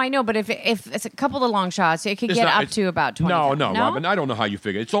 $700. No, I know, but if it's a couple of long shots, it could get up to about 20. No, Robin, I don't know how you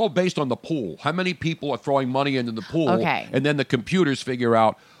figure. It's all based on the pool. How many people are throwing money into the pool? Okay. And then the computers figure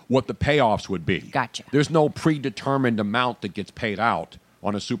out what the payoffs would be. Gotcha. There's no predetermined amount that gets paid out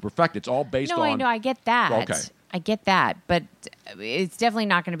on a superfecta. It's all based on... No, I know, I get that. Okay. I get that, but it's definitely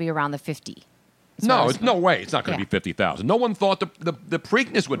not going to be around the 50. No, it's no way. It's not going to be 50,000. No one thought the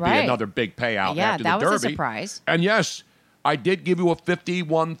Preakness would be another big payout after the Derby. Yeah, that was a surprise. And yes, I did give you a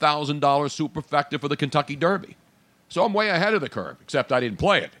 $51,000 superfecta for the Kentucky Derby. So I'm way ahead of the curve, except I didn't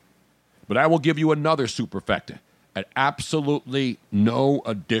play it. But I will give you another superfecta at absolutely no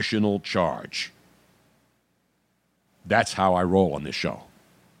additional charge. That's how I roll on this show.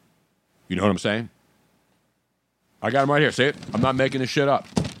 You know what I'm saying? I got them right here. See it? I'm not making this shit up.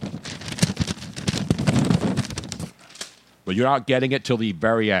 But you're not getting it till the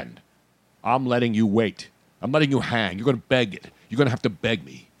very end. I'm letting you wait. I'm letting you hang. You're going to beg it. You're going to have to beg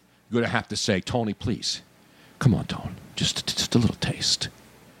me. You're going to have to say, Tony, please. Come on, Tone. Just a little taste.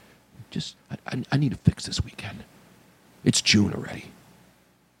 I need to fix this weekend. It's June already.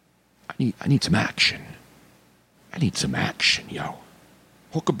 I need some action. I need some action, yo.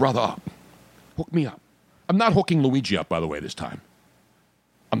 Hook a brother up. Hook me up. I'm not hooking Luigi up, by the way, this time.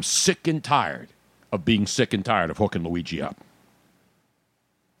 I'm sick and tired of being sick and tired of hooking Luigi up.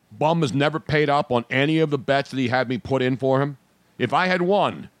 Bum has never paid up on any of the bets that he had me put in for him. If I had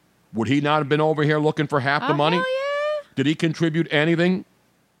won, would he not have been over here looking for half the money? Hell yeah. Did he contribute anything?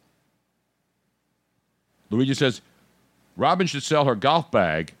 Luigi says, Robin should sell her golf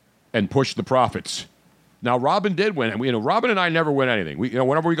bag and push the profits. Now, Robin did win. And Robin and I never win anything.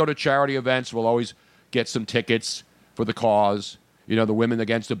 Whenever we go to charity events, we'll always get some tickets for the cause. the Women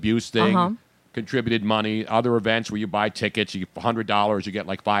Against Abuse thing. Contributed money. Other events where you buy tickets, you get $100, you get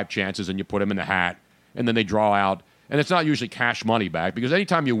like 5 chances, and you put them in the hat, and then they draw out. And it's not usually cash money back, because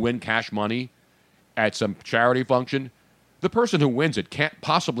anytime you win cash money at some charity function, the person who wins it can't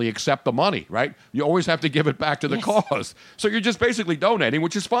possibly accept the money, right? You always have to give it back to the cause. So you're just basically donating,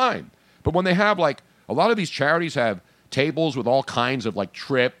 which is fine. But when they have like, a lot of these charities have tables with all kinds of like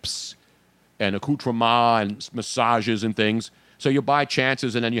trips and accoutrements and massages and things. So you buy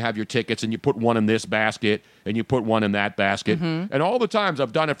chances, and then you have your tickets, and you put one in this basket, and you put one in that basket. And all the times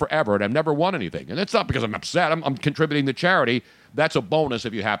I've done it forever, and I've never won anything. And it's not because I'm upset. I'm contributing to charity. That's a bonus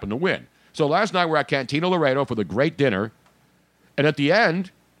if you happen to win. So last night we're at Cantina Laredo for the great dinner. And at the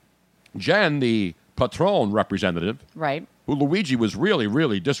end, Jen, the Patron representative, right, who Luigi was really,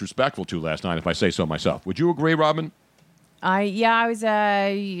 really disrespectful to last night, if I say so myself. Would you agree, Robin? I was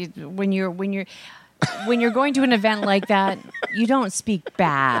when you're going to an event like that, you don't speak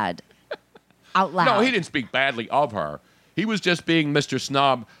bad out loud. No, he didn't speak badly of her. He was just being Mr.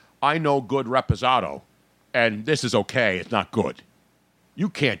 Snob. I know good reposado, and this is okay. It's not good. You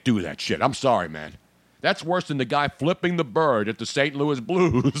can't do that shit. I'm sorry, man. That's worse than the guy flipping the bird at the St. Louis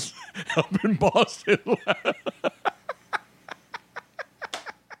Blues up in Boston.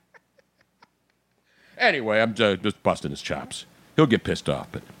 Anyway, I'm just busting his chops. He'll get pissed off,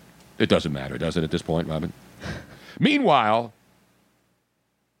 but it doesn't matter, does it, at this point, Robin? Meanwhile,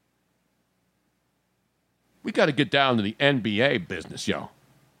 we got to get down to the NBA business, yo.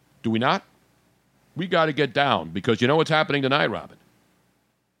 Do we not? We got to get down, because you know what's happening tonight, Robin?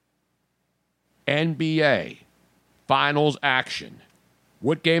 NBA Finals action.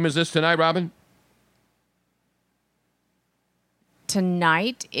 What game is this tonight, Robin?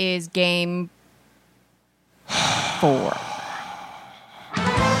 Tonight is game 4.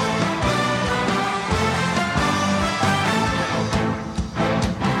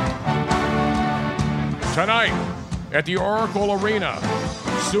 Tonight at the Oracle Arena,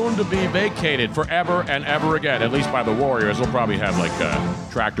 soon to be vacated forever and ever again, at least by the Warriors. They'll probably have like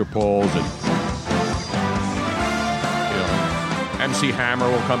tractor pulls, and MC Hammer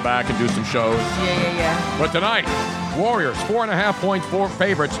will come back and do some shows. Yeah. But tonight, Warriors 4.5-point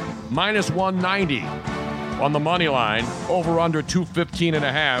favorites, minus 190 on the money line, over under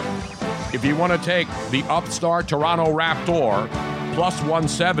 215.5. If you want to take the upstart Toronto Raptor, plus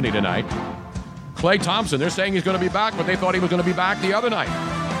 170 tonight. Klay Thompson, they're saying he's going to be back, but they thought he was going to be back the other night.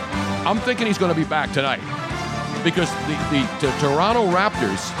 I'm thinking he's going to be back tonight, because the Toronto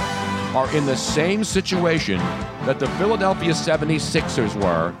Raptors are in the same situation that the Philadelphia 76ers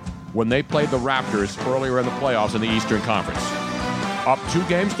were when they played the Raptors earlier in the playoffs in the Eastern Conference. Up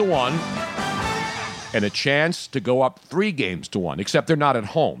 2-1, and a chance to go up 3-1, except they're not at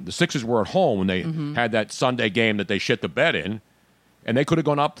home. The Sixers were at home when they had that Sunday game that they shit the bed in, and they could have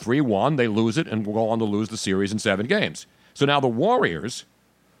gone up 3-1. They lose it and will go on to lose the series in 7 games. So now the Warriors,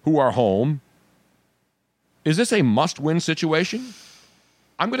 who are home, is this a must-win situation?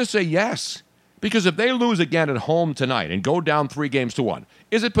 I'm going to say yes, because if they lose again at home tonight and go down 3-1,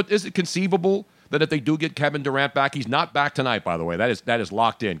 is it conceivable that if they do get Kevin Durant back, he's not back tonight, by the way. That is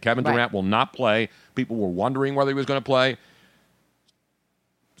locked in. Kevin Durant will not play. People were wondering whether he was going to play.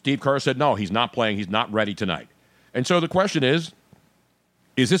 Steve Kerr said, no, he's not playing. He's not ready tonight. And so the question is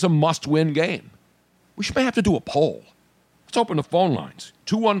this a must-win game? We may have to do a poll. Let's open the phone lines.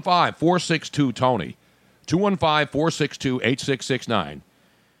 215-462-TONY. 215-462-8669.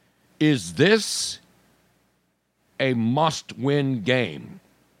 Is this a must-win game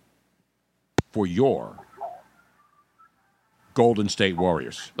for your Golden State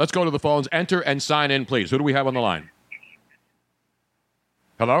Warriors? Let's go to the phones. Enter and sign in, please. Who do we have on the line?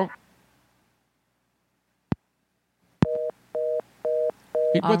 Hello?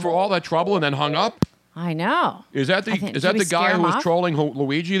 He went through all that trouble and then hung up? I know. Is that the guy who was trolling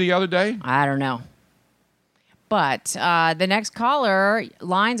Luigi the other day? I don't know. But the next caller,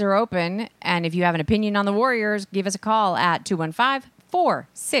 lines are open, and if you have an opinion on the Warriors, give us a call at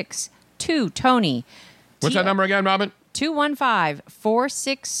 215-462-TONY. What's that number again, Robin?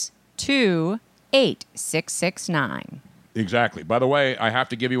 215-462-8669. Exactly. By the way, I have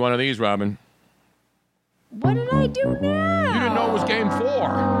to give you one of these, Robin. What did I do now? You didn't know it was game 4.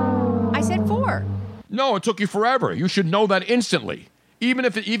 I said 4. No, it took you forever. You should know that instantly. Even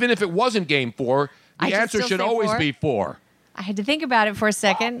if it wasn't game 4, the answer should always be 4. I had to think about it for a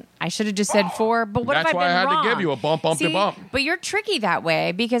second. I should have just said 4, but what if I've been wrong? That's why I had to give you a bump. But you're tricky that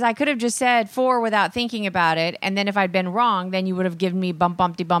way, because I could have just said 4 without thinking about it, and then if I'd been wrong, then you would have given me bump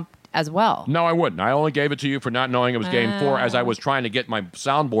as well. No, I wouldn't. I only gave it to you for not knowing it was Game 4 as I was trying to get my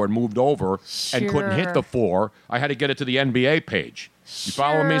soundboard moved over and couldn't hit the 4. I had to get it to the NBA page. You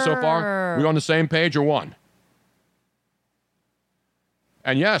following me so far? We on the same page or one?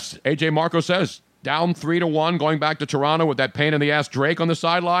 And yes, A.J. Marco says, down 3-1, going back to Toronto with that pain-in-the-ass Drake on the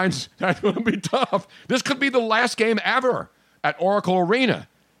sidelines. That's going to be tough. This could be the last game ever at Oracle Arena.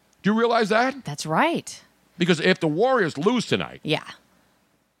 Do you realize that? That's right. Because if the Warriors lose tonight,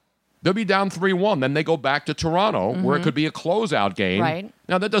 they'll be down 3-1. Then they go back to Toronto, where it could be a closeout game. Right.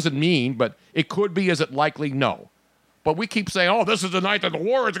 Now, that doesn't mean, but it could be. Is it likely? No. But we keep saying, oh, this is the night that the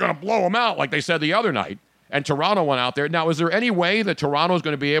Warriors are going to blow them out, like they said the other night. And Toronto went out there. Now, is there any way that Toronto is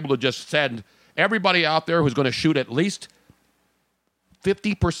going to be able to just send everybody out there who's going to shoot at least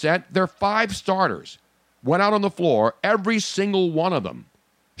 50%? Their 5 starters went out on the floor. Every single one of them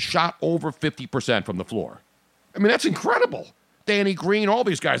shot over 50% from the floor. I mean, that's incredible. Danny Green, all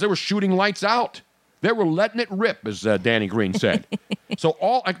these guys, they were shooting lights out. They were letting it rip, as Danny Green said. So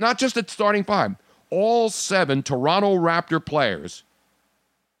all, like, not just at starting 5, all 7 Toronto Raptor players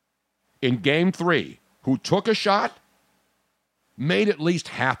in Game 3 who took a shot made at least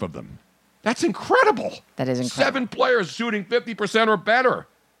half of them. That's incredible. That is incredible. 7 players shooting 50% or better.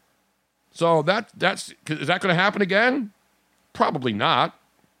 So is that going to happen again? Probably not.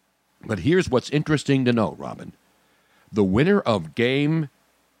 But here's what's interesting to know, Robin. The winner of Game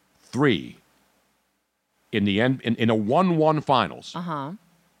 3 in the end in a 1-1 finals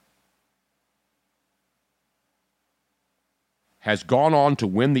has gone on to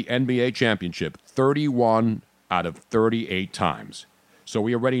win the NBA championship 31 out of 38 times. So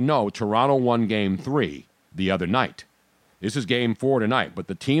we already know Toronto won Game 3 the other night. This is Game 4 tonight. But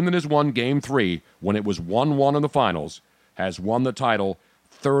the team that has won Game 3 when it was 1-1 in the finals has won the title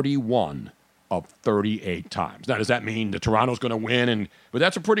 31 of 38 times. Now, does that mean that Toronto's going to win? But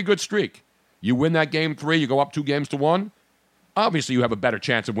that's a pretty good streak. You win that Game 3, you go up 2-1. Obviously, you have a better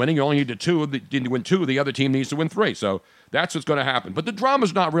chance of winning. You only need to win 2. The other team needs to win 3. So that's what's going to happen. But the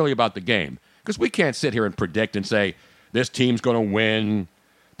drama's not really about the game, because we can't sit here and predict and say, this team's going to win.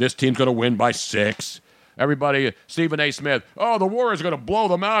 This team's going to win by 6. Everybody, Stephen A. Smith, the Warriors are going to blow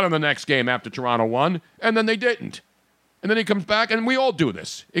them out in the next game after Toronto won. And then they didn't. And then he comes back, and we all do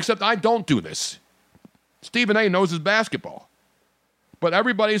this, except I don't do this. Stephen A. knows his basketball. But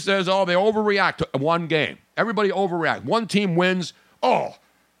everybody says, they overreact to one game. Everybody overreact. One team wins. That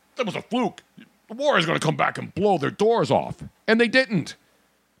was a fluke. The Warriors are going to come back and blow their doors off. And they didn't.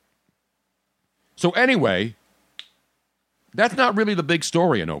 So anyway, that's not really the big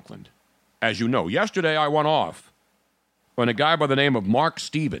story in Oakland. As you know, yesterday I went off on a guy by the name of Mark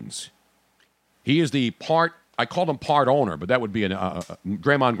Stevens. He is I called him part owner, but that would be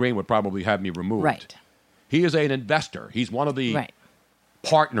Draymond Green would probably have me removed. Right. He is an investor. He's one of the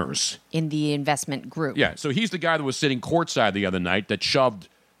partners in the investment group. Yeah, so he's the guy that was sitting courtside the other night that shoved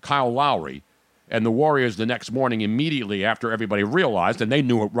Kyle Lowry, and the Warriors the next morning immediately after everybody realized, and they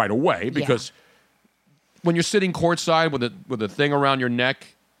knew it right away, because when you're sitting courtside with a thing around your neck.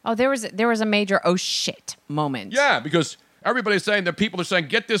 Oh, there was a major oh shit moment. Yeah, because everybody's saying that people are saying,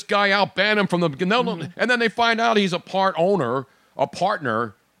 get this guy out, ban him from the... And then they find out he's a part owner, a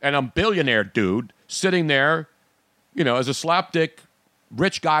partner, and a billionaire dude sitting there, as a slapdick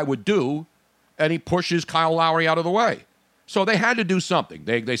rich guy would do, and he pushes Kyle Lowry out of the way. So they had to do something.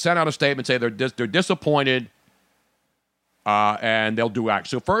 They sent out a statement saying they're disappointed, and they'll do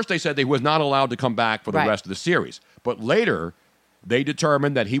action. So first they said he was not allowed to come back for the rest of the series. But later, they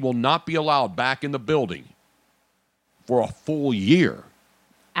determined that he will not be allowed back in the building for a full year.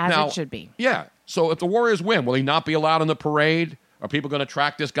 As it should be. Yeah. So if the Warriors win, will he not be allowed in the parade? Are people going to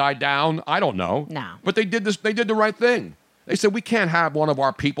track this guy down? I don't know. No. But they did the right thing. They said, we can't have one of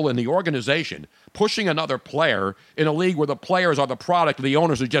our people in the organization pushing another player in a league where the players are the product of the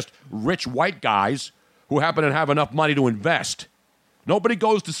owners are just rich white guys who happen to have enough money to invest. Nobody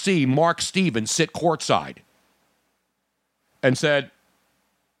goes to see Mark Stevens sit courtside and said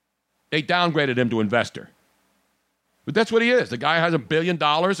they downgraded him to investor. But that's what he is. The guy has $1 billion.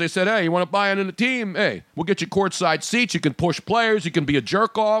 They said, hey, you want to buy into the team? Hey, we'll get you courtside seats. You can push players. You can be a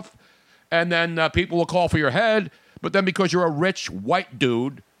jerk-off. And then people will call for your head. But then because you're a rich white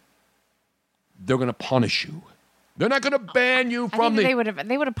dude, they're going to punish you. They're not going to ban you from They would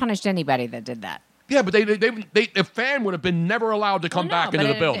have punished anybody that did that. Yeah, but a fan would have been never allowed to come back into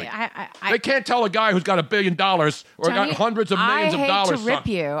the building. They can't tell a guy who's got $1 billion or Tony, got hundreds of millions of dollars.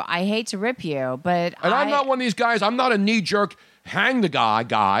 I hate to rip you, but I'm not one of these guys. I'm not a knee-jerk. hang the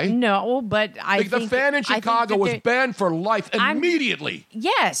guy. No, but I think the fan in Chicago was banned for life immediately.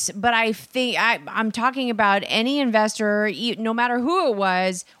 Yes, but I think I'm talking about any investor, no matter who it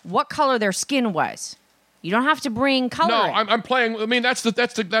was, what color their skin was. You don't have to bring color. No, in. I'm playing. I mean, that's the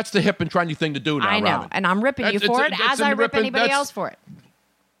hip and trendy thing to do now. I know, Robin. and I'm ripping you for it as I rip anybody else for it.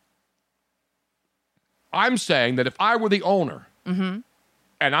 I'm saying that if I were the owner and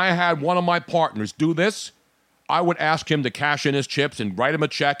I had one of my partners do this, I would ask him to cash in his chips and write him a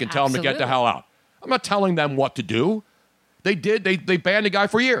check and tell him to get the hell out. I'm not telling them what to do. They did. They banned the guy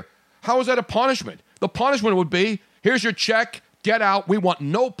for a year. How is that a punishment? The punishment would be, here's your check, get out. We want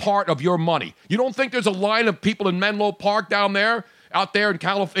no part of your money. You don't think there's a line of people in Menlo Park out there in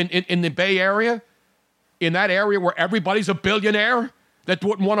California, in the Bay Area, in that area where everybody's a billionaire that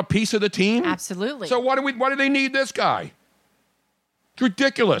wouldn't want a piece of the team? Absolutely. So why do they need this guy? It's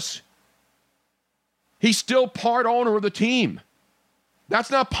ridiculous. He's still part owner of the team. That's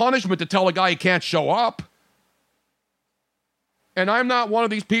not punishment to tell a guy he can't show up. And I'm not one of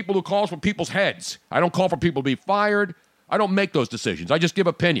these people who calls for people's heads. I don't call for people to be fired. I don't make those decisions. I just give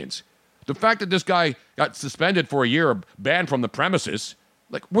opinions. The fact that this guy got suspended for a year, banned from the premises,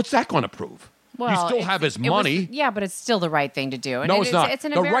 like, what's that going to prove? Well, you still have his money. But it's still the right thing to do. And no, it's not. It's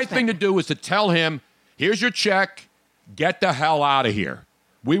an the right thing to do is to tell him, here's your check, get the hell out of here.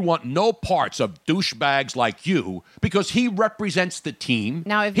 We want no parts of douchebags like you because he represents the team.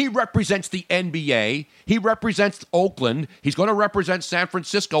 Now, he represents the NBA. He represents Oakland. He's going to represent San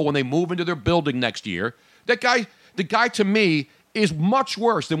Francisco when they move into their building next year. The guy to me is much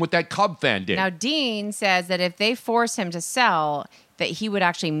worse than what that Cub fan did. Now, Dean says that if they force him to sell, that he would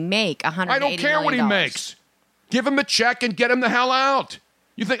actually make $180 million. I don't care what he makes. Give him a check and get him the hell out.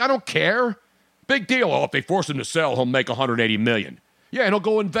 You think I don't care? Big deal. Oh, if they force him to sell, he'll make $180 million. Yeah, and he'll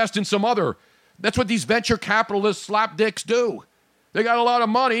go invest in some other. That's what these venture capitalist slapdicks do. They got a lot of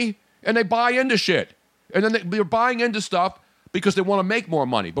money, and they buy into shit. And then they're buying into stuff because they want to make more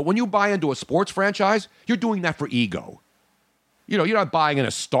money. But when you buy into a sports franchise, you're doing that for ego. You know, you're not buying in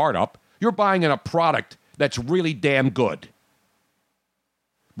a startup. You're buying in a product that's really damn good.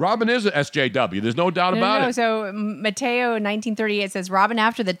 Robin is a SJW. There's no doubt about it. So Mateo 1938 says, Robin,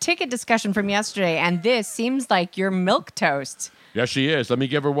 after the ticket discussion from yesterday, and this seems like your milk toast. Yes, she is. Let me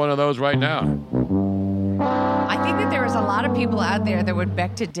give her one of those right now. I think that there is a lot of people out there that would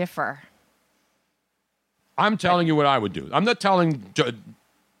beg to differ. I'm telling you what I would do. I'm not telling Joe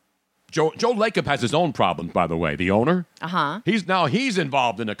Lacob has his own problems, by the way, the owner. Uh-huh. He's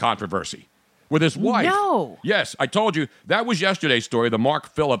involved in a controversy with his wife. No. Yes, I told you. That was yesterday's story, the Mark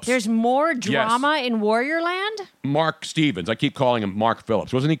Phillips. There's more drama in Warriorland? Mark Stevens. I keep calling him Mark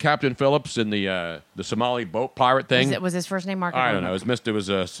Phillips. Wasn't he Captain Phillips in the Somali boat pirate thing? Was his first name Mark? I don't know. It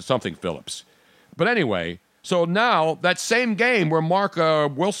was something Phillips. But anyway, so now that same game where Mark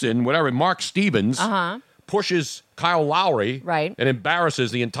Mark Stevens pushes Kyle Lowry and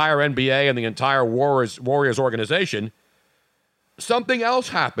embarrasses the entire NBA and the entire Warriors organization, something else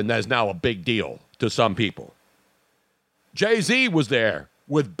happened that is now a big deal to some people. Jay-Z was there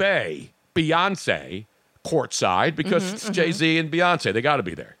with Beyonce, courtside, because it's Jay-Z and Beyonce. They got to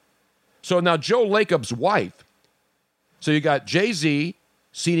be there. So now Joe Lacob's wife, so you got Jay-Z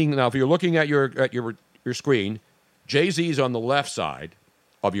seating, now if you're looking at your screen, Jay-Z's on the left side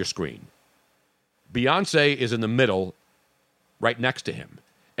of your screen. Beyonce is in the middle, right next to him.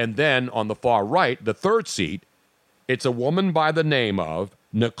 And then on the far right, the third seat, it's a woman by the name of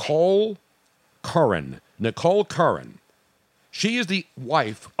Nicole Curran. Nicole Curran. She is the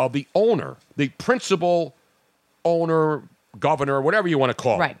wife of the owner, the principal owner, governor, whatever you want to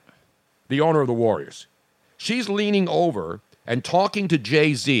call it. The owner of the Warriors. She's leaning over and talking to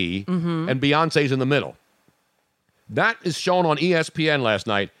Jay-Z, and Beyonce's in the middle. That is shown on ESPN last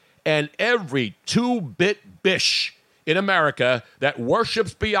night, and every two-bit bish in America that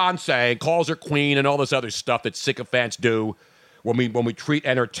worships Beyonce and calls her queen and all this other stuff that sycophants do when we treat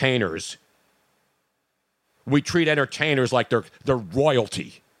entertainers. We treat entertainers like they're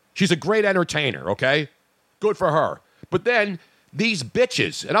royalty. She's a great entertainer, okay? Good for her. But then these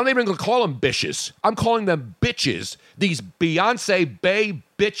bitches, and I'm not even going to call them bishes. I'm calling them bitches. These Beyonce bae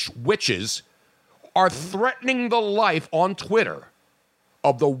bitch witches are threatening the life on Twitter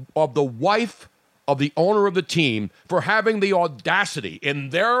of the wife of the owner of the team for having the audacity in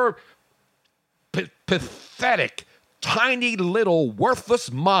their pathetic, tiny little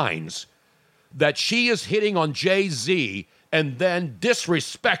worthless minds that she is hitting on Jay-Z and then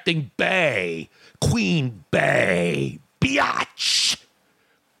disrespecting Bae, Queen Bae, biatch,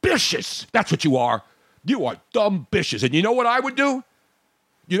 bitches. That's what you are. You are dumb bitches. And you know what I would do?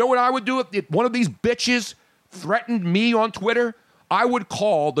 You know what I would do if one of these bitches threatened me on Twitter, I would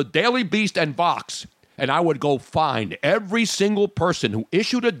call the Daily Beast and Vox, and I would go find every single person who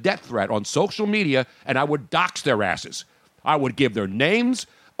issued a death threat on social media, and I would dox their asses. I would give their names,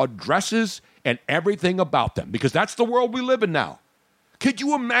 addresses, and everything about them, because that's the world we live in now. Could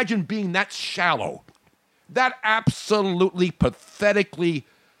you imagine being that shallow, that absolutely pathetically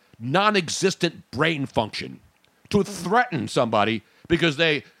non-existent brain function to threaten somebody because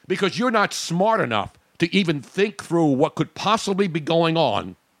you're not smart enough to even think through what could possibly be going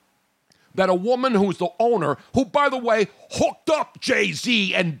on, that a woman who's the owner, who, by the way, hooked up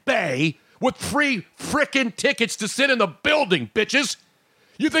Jay-Z and Bey with free frickin' tickets to sit in the building, bitches.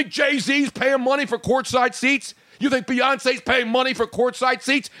 You think Jay-Z's paying money for courtside seats? You think Beyonce's paying money for courtside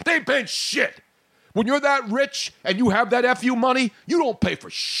seats? They ain't paying shit. When you're that rich and you have that FU money, you don't pay for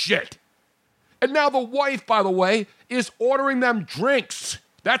shit. And now the wife, by the way, is ordering them drinks.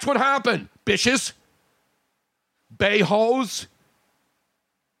 That's what happened, bitches. Bay-hoes.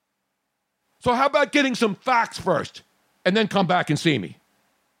 So how about getting some facts first and then come back and see me?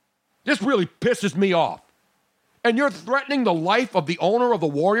 This really pisses me off. And you're threatening the life of the owner of the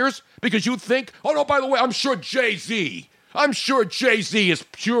Warriors because you think, oh no, by the way, I'm sure Jay-Z is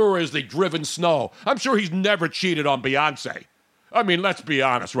pure as the driven snow. I'm sure he's never cheated on Beyonce. I mean, let's be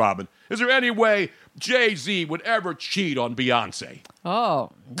honest, Robin. Is there any way Jay-Z would ever cheat on Beyonce?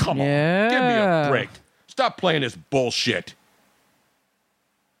 Oh, come on. Give me a break. Stop playing this bullshit.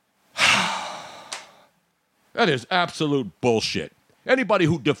 That is absolute bullshit. Anybody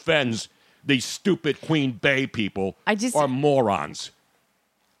who defends these stupid Queen Bey people are morons.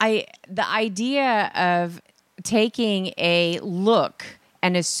 The idea of taking a look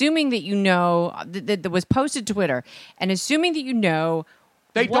and assuming that you know that was posted to Twitter and assuming that you know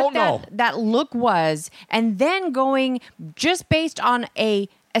they what don't know that look was, and then going just based on a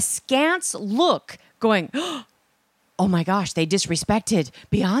askance look, going, oh my gosh, they disrespected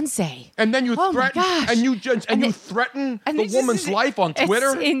Beyonce. And then you threaten, and you threaten the woman's life on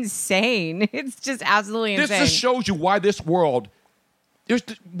Twitter. It's insane. It's just absolutely insane. This just shows you why this world,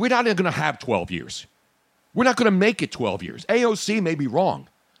 we're not going to have 12 years. We're not going to make it 12 years. AOC may be wrong.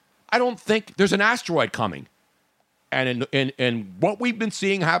 I don't think there's an asteroid coming. And in what we've been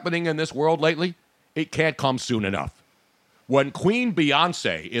seeing happening in this world lately, it can't come soon enough. When Queen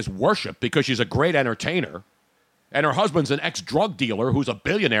Beyonce is worshipped because she's a great entertainer, and her husband's an ex-drug dealer who's a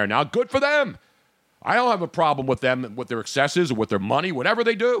billionaire now, good for them. I don't have a problem with them, with their excesses or with their money, whatever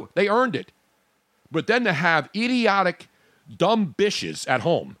they do. They earned it. But then to have idiotic, dumb bitches at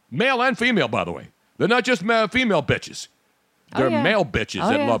home, male and female, by the way. They're not just female bitches. They're male bitches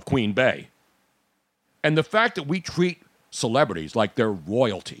that love Queen Bey. And the fact that we treat celebrities like they're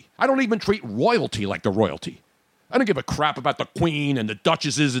royalty. I don't even treat royalty like they're royalty. I don't give a crap about the Queen and the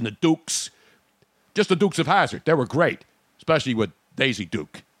Duchesses and the Dukes. Just the Dukes of Hazzard. They were great, especially with Daisy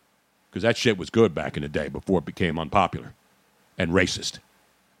Duke, because that shit was good back in the day before it became unpopular and racist.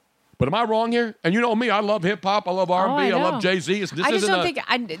 But am I wrong here? And you know me, I love hip-hop, I love R&B, I love Jay-Z. I just don't think,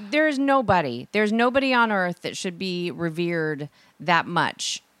 there's nobody on earth that should be revered that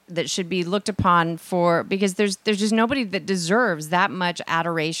much, that should be looked upon for, because there's just nobody that deserves that much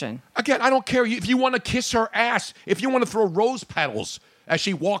adoration. Again, I don't care if you want to kiss her ass, if you want to throw rose petals as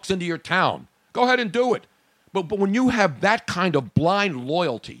she walks into your town. Go ahead and do it. But when you have that kind of blind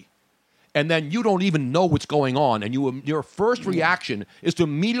loyalty, and then you don't even know what's going on, and your first reaction is to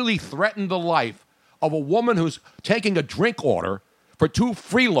immediately threaten the life of a woman who's taking a drink order for two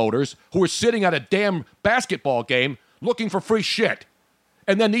freeloaders who are sitting at a damn basketball game looking for free shit.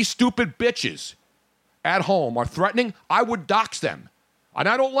 And then these stupid bitches at home are threatening, I would dox them. And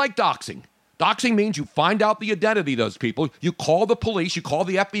I don't like doxing. Doxing means you find out the identity of those people, you call the police, you call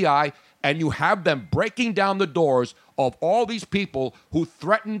the FBI, and you have them breaking down the doors of all these people who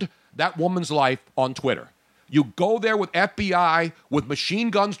threatened that woman's life on Twitter. You go there with FBI, with machine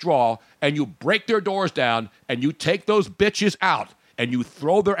guns draw, and you break their doors down, and you take those bitches out, and you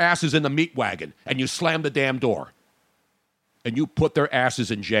throw their asses in the meat wagon, and you slam the damn door. And you put their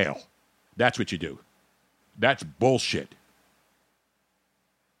asses in jail. That's what you do. That's bullshit.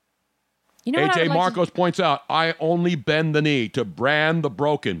 You know AJ Marcos points out, I only bend the knee to Bran the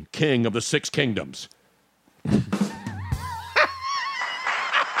Broken, king of the Six Kingdoms. You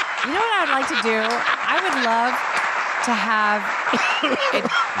know what I'd like to do? I would love to have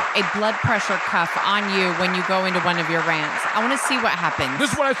a blood pressure cuff on you when you go into one of your rants. I want to see what happens.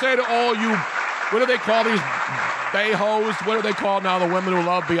 This is what I say to all you, what do they call these bay-hoes? What do they call now the women who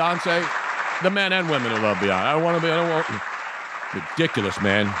love Beyonce? The men and women who love Beyonce. I don't want ridiculous,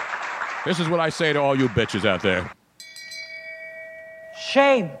 man. This is what I say to all you bitches out there.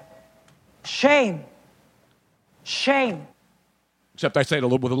 Shame. Shame. Shame. Except I say it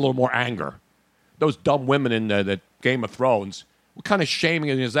with a little more anger. Those dumb women in the Game of Thrones, what kind of shaming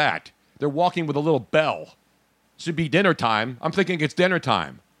is that? They're walking with a little bell. It should be dinner time. I'm thinking it's dinner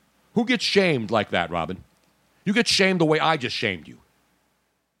time. Who gets shamed like that, Robin? You get shamed the way I just shamed you.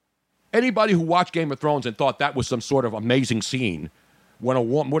 Anybody who watched Game of Thrones and thought that was some sort of amazing scene, when a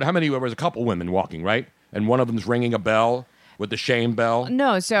woman, there was a couple women walking, right? And one of them's ringing a bell with the shame bell.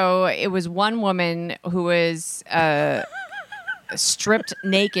 No, so it was one woman who was stripped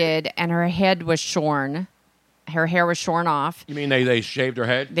naked and her head was shorn. Her hair was shorn off. You mean they shaved her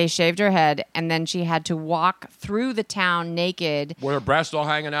head? They shaved her head, and then she had to walk through the town naked. Were her breasts all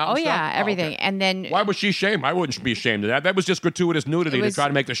hanging out? Oh, and yeah, stuff? everything. Oh, okay. And then... Why was she shamed? I wouldn't be ashamed of that. That was just gratuitous nudity to try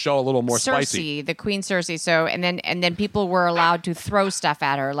to make the show a little more spicy. The Queen Cersei. So, and then people were allowed to throw stuff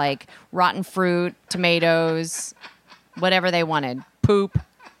at her, like rotten fruit, tomatoes, whatever they wanted. Poop.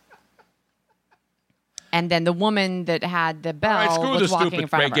 And then the woman that had the bell was walking in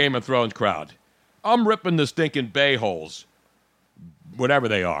front of her. Game of Thrones crowd. I'm ripping the stinking bay holes, whatever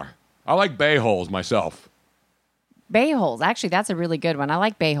they are. I like bay holes myself. Bay holes. Actually, that's a really good one. I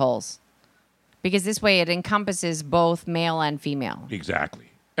like bay holes because this way it encompasses both male and female. Exactly.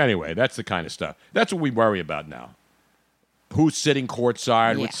 Anyway, that's the kind of stuff. That's what we worry about now. Who's sitting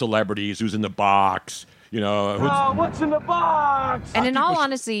courtside with celebrities? Who's in the box? You know, what's in the box? And in all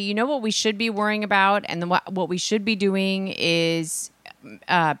honesty, you know what we should be worrying about, and what we should be doing is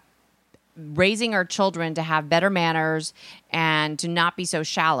raising our children to have better manners and to not be so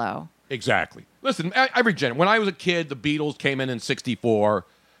shallow. Exactly. Listen, every generation. When I was a kid, the Beatles came in '64.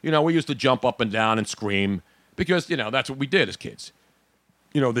 You know, we used to jump up and down and scream because, you know, that's what we did as kids.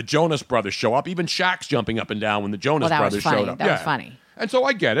 You know, the Jonas Brothers show up. Even Shaq's jumping up and down when the Jonas Brothers showed up. That was funny. And so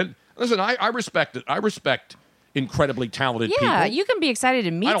I get it. Listen, I respect it. I respect incredibly talented people. Yeah, you can be excited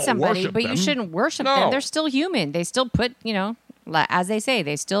to meet somebody, but you shouldn't worship them. They're still human. They still put, you know, as they say,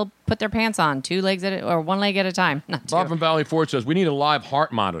 they still put their pants on one leg at a time. Bob from Valley Forge says, we need a live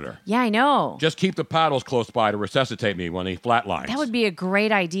heart monitor. Yeah, I know. Just keep the paddles close by to resuscitate me when he flatlines. That would be a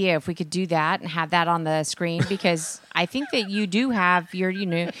great idea if we could do that and have that on the screen because I think that you do have your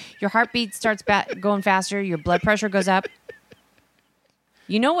heartbeat starts going faster, your blood pressure goes up.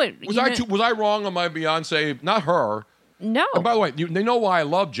 You know what? Was I wrong on my Beyonce? Not her. No. And by the way, they know why I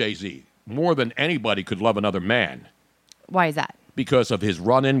love Jay-Z more than anybody could love another man. Why is that? Because of his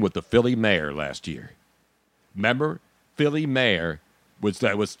run-in with the Philly mayor last year. Remember? Philly mayor was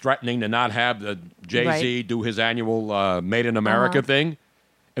threatening to not have the Jay-Z do his annual Made in America thing.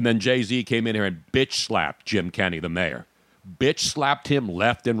 And then Jay-Z came in here and bitch-slapped Jim Kenney, the mayor. Bitch-slapped him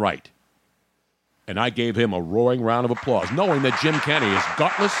left and right. And I gave him a roaring round of applause, knowing that Jim Kenney is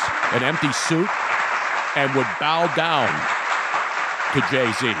gutless, an empty suit, and would bow down to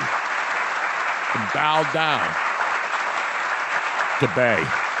Jay-Z. And bow down to Bay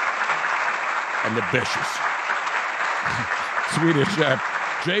and the Bishes. Swedish chef.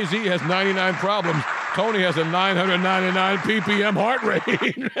 Jay-Z has 99 problems. Tony has a 999 ppm heart rate.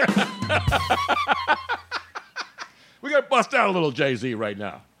 We got to bust out a little Jay-Z right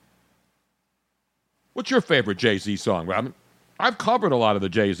now. What's your favorite Jay-Z song, Robin? I've covered a lot of the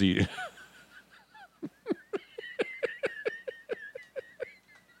Jay-Z.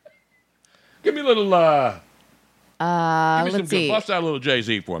 Give me a little, let's see. Bust out a little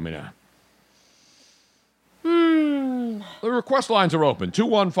Jay-Z for me now. The request lines are open.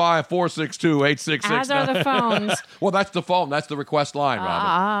 215-462-8669. As are the phones. Well, that's the phone. That's the request line,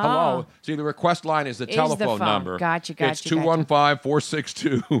 Robin. Hello. See, the request line is the telephone number. Gotcha. It's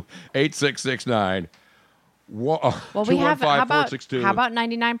 215-462-8669. Well, we have, how about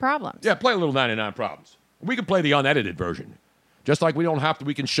 99 Problems? Yeah, play a little 99 Problems. We can play the unedited version. Just like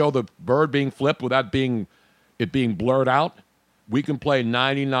we can show the bird being flipped without it being blurred out. We can play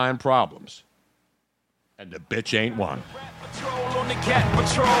 99 Problems. And the bitch ain't one. Patrol on the cat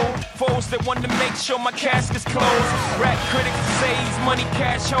patrol. Foes that want to make sure my casket's closed. Rap critics saves money,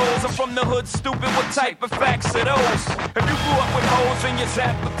 cash holes. I'm from the hood, stupid. What type of facts are those? If you grew up with holes in your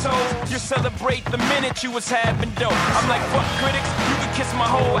zapper toes, you celebrate the minute you was having dope. I'm like, fuck critics, you can kiss my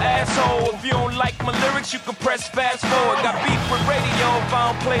whole asshole. If you don't like my lyrics, you can press fast forward. Got beef with radio if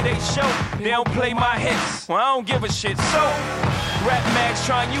I don't play they show. They don't play my hits, well, I don't give a shit. So, rap mags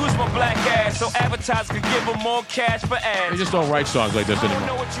try and use my black ass so advertisers could give them more cash for ads. They just don't write songs like this anymore. I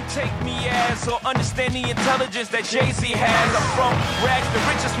don't know what you take me as or understand the intelligence that Jay-Z has. I'm from rags, the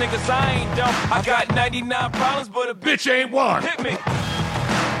richest niggas, I ain't dumb. I got 99 problems, but a bitch ain't one. Hit me.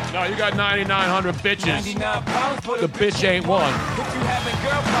 No, you got 9,900 bitches. 99 problems, but The bitch ain't one. If you having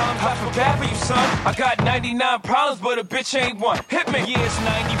girl problems, I feel bad for you, son. I got 99 problems, but a bitch ain't one. Hit me. Yeah, it's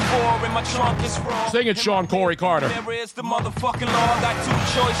 94 and my trunk is wrong. Sing it, Sean Corey Carter. Never is the motherfucking law. Got two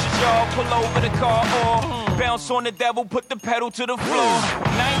choices, y'all. Pull over the car or bounce on the devil, put the pedal to the floor.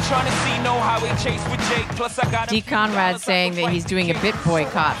 And I ain't trying to see no highway chase with Jake. Plus, I got D. Conrad saying that he's doing a bit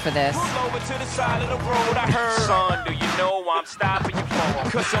boycott for this. Pull over to the side of the road. I heard, son, do you know why I'm stopping you for?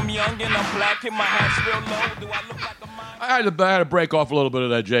 Cause I'm young and I'm black and my hat's real low. Do I look like a mind? I had to break off a little bit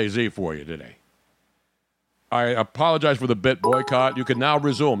of that Jay-Z for you today. I apologize for the bit boycott. You can now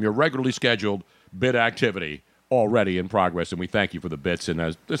resume your regularly scheduled bit activity already in progress, and we thank you for the bits. And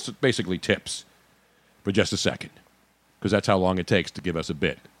this is basically tips for just a second, because that's how long it takes to give us a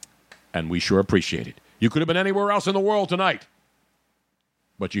bit, and we sure appreciate it. You could have been anywhere else in the world tonight,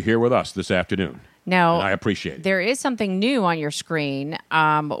 but you're here with us this afternoon. Now, and I appreciate it. There is something new on your screen.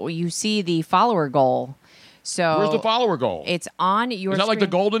 You see the follower goal. So where's the follower goal? It's on your Is that screen. like the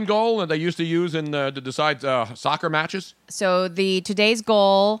golden goal that they used to use to decide soccer matches? So today's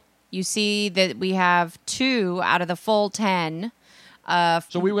goal, you see that we have 2 out of the full 10. So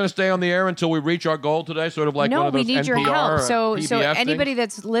we're going to stay on the air until we reach our goal today, sort of like one of those we need NPR your help. So PBS anybody things?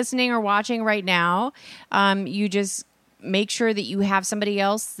 that's listening or watching right now, you just make sure that you have somebody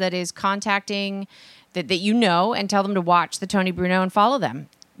else that is contacting that you know, and tell them to watch the Tony Bruno and follow them.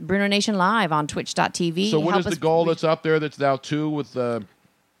 Bruno Nation Live on twitch.tv. So what is the goal that's up there that's now 2 with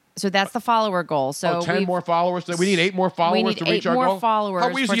So that's the follower goal. So 10 more followers? We need 8 more followers to reach our goal? We need 8 more followers.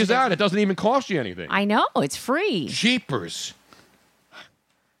 How easy is that? It doesn't even cost you anything. I know. It's free. Jeepers.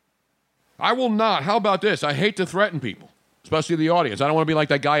 I will not. How about this? I hate to threaten people, especially the audience. I don't want to be like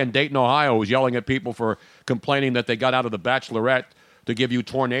that guy in Dayton, Ohio, who's yelling at people for complaining that they got out of the Bachelorette to give you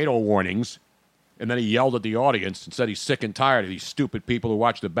tornado warnings. And then he yelled at the audience and said he's sick and tired of these stupid people who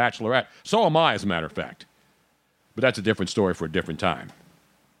watch The Bachelorette. So am I, as a matter of fact. But that's a different story for a different time.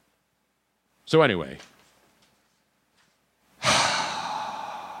 So anyway.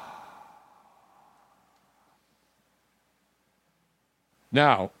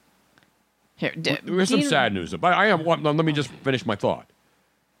 Now, here's some sad news. But let me just finish my thought.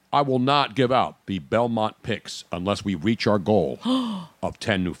 I will not give out the Belmont picks unless we reach our goal of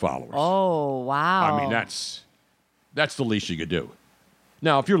 10 new followers. Oh, wow. I mean, that's the least you could do.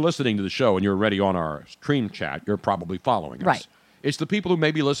 Now, if you're listening to the show and you're already on our stream chat, you're probably following us. Right. It's the people who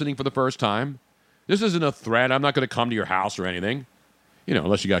may be listening for the first time. This isn't a threat. I'm not going to come to your house or anything. You know,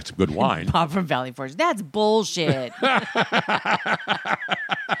 unless you got some good wine. Bob from Valley Forge. That's bullshit.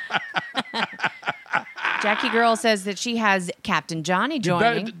 Jackie Girl says that she has Captain Johnny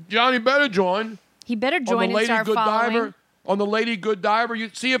joining. Johnny better join. He better join and start following. On the Lady Good Diver, you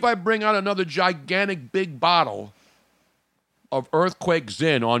see if I bring out another gigantic big bottle of Earthquake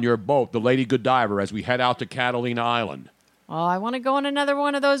Zin on your boat, the Lady Good Diver, as we head out to Catalina Island. Oh, I want to go on another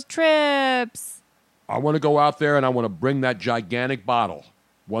one of those trips. I want to go out there and I want to bring that gigantic bottle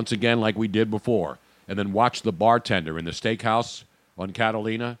once again like we did before, and then watch the bartender in the steakhouse on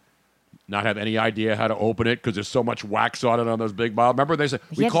Catalina not have any idea how to open it because there's so much wax on it on those big bottles. Remember, they said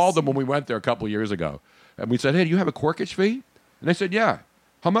we called them when we went there a couple of years ago, and we said, "Hey, do you have a corkage fee?" And they said, "Yeah."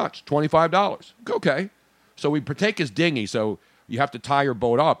 "How much?" $25. Okay. So we take his dinghy, so you have to tie your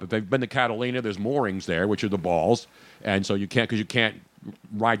boat up. If they've been to Catalina, there's moorings there, which are the balls, and so you can't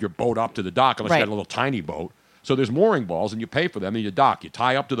ride your boat up to the dock unless you got a little tiny boat. So there's mooring balls, and you pay for them, and you dock. You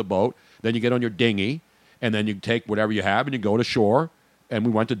tie up to the boat, then you get on your dinghy, and then you take whatever you have, and you go to shore. And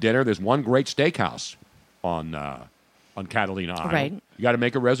we went to dinner. There's one great steakhouse on Catalina Island. Right. You got to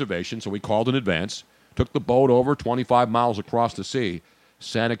make a reservation, so we called in advance, took the boat over 25 miles across the sea.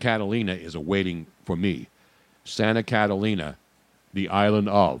 Santa Catalina is awaiting for me. Santa Catalina, the island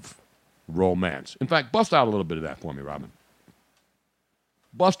of romance. In fact, bust out a little bit of that for me, Robin.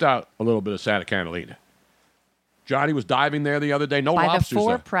 Bust out a little bit of Santa Catalina. Johnny was diving there the other day. No lobsters.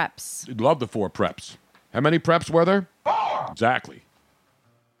 By the 4 preps. He'd love the 4 preps. How many preps were there? 4. Exactly.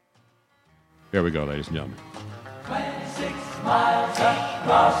 Here we go, ladies and gentlemen. 26 miles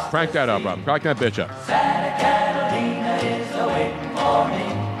across. Crank that up, Robin. Crank that bitch up. Santa Catalina is awaiting for me.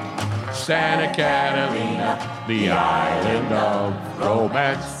 Santa Catalina, the island of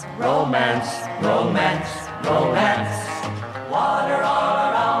romance, romance, romance, romance. Water all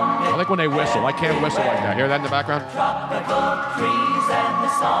around it. I like when they whistle. I can't whistle like that. Hear that in the background? Tropical trees and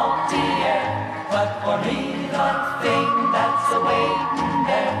the salty air. But for me, the thing that's awaiting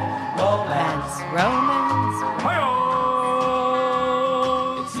there. Romance, romance.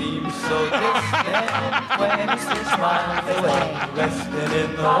 It seems so distant 26 miles away, resting in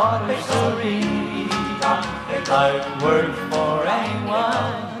the water serene. I've worked for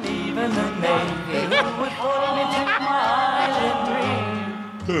anyone, in the Navy who would pull me to my island dream.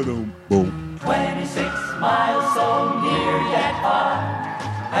 26 miles so near yet far.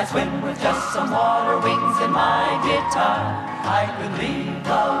 I swim with just some water wings and my guitar. I could leave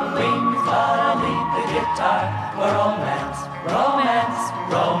the wings, but I'll leave the guitar for romance, romance,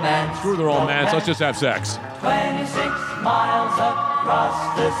 romance. Screw the romance. Let's just have sex. 26 miles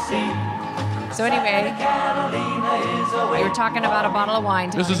across the sea. So anyway, you were talking about a bottle of wine.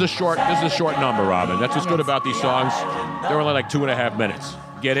 Tony. This is a short number, Robin. That's what's good about these songs. They're only like 2.5 minutes.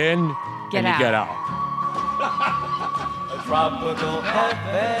 Get in, Get and out. you get out.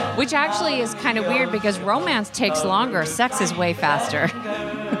 Which actually is kind of weird because romance takes longer. Sex is way faster.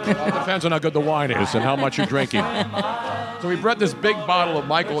 Well, it depends on how good the wine is and how much you're drinking. So we brought this big bottle of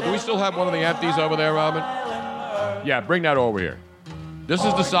Michael. Do we still have one of the empties over there, Robin? Yeah, bring that over here. This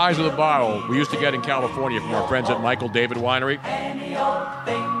is the size of the bottle we used to get in California from our friends at Michael David Winery.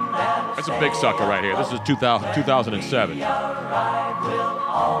 That's a big sucker right here. This is 2007.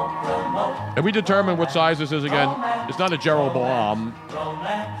 Have we determined what size this is again? It's not a Gerald Blum.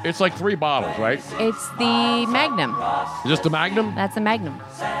 It's like 3 bottles, right? It's the Magnum. Is this the Magnum? That's the Magnum.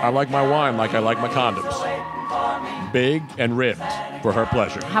 I like my wine like I like my condoms. Big and ribbed for her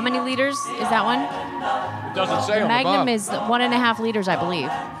pleasure. How many liters is that one? It doesn't say The on the Magnum bottle. is 1.5 liters, I believe.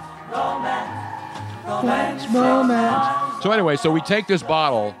 So anyway, so we take this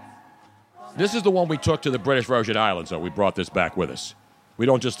bottle. This is the one we took to the British Virgin Islands, though. We brought this back with us. We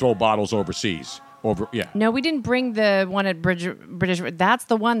don't just throw bottles overseas. No, we didn't bring the one at British. That's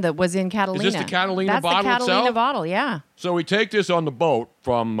the one that was in Catalina. Is this the Catalina That's bottle the Catalina itself? bottle, yeah. So we take this on the boat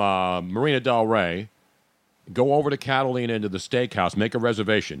from Marina del Rey, go over to Catalina into the steakhouse, make a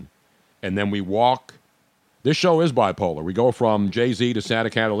reservation, and then we walk. This show is bipolar. We go from Jay-Z to Santa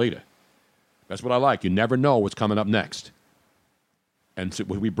Catalina. That's what I like. You never know what's coming up next. And so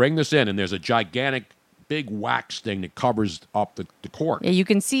we bring this in, and there's a gigantic, big wax thing that covers up the cork. Yeah, you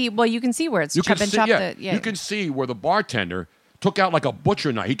can see. Well, you can see where it's You can been see, chopped. yeah, you can see where the bartender took out like a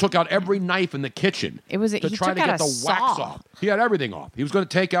butcher knife. He took out every knife in the kitchen It was. to He try took to out get a the saw. wax off. He had everything off. He was going to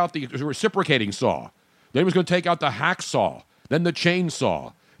take out the reciprocating saw. Then he was going to take out the hacksaw. Then the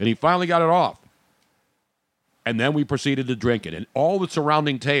chainsaw. And he finally got it off. And then we proceeded to drink it. And all the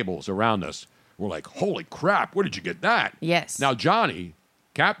surrounding tables around us were like, holy crap, where did you get that? Yes. Now, Johnny,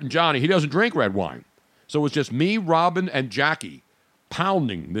 Captain Johnny, he doesn't drink red wine. So it was just me, Robin, and Jackie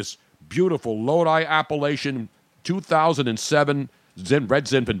pounding this beautiful Lodi Appellation 2007 Red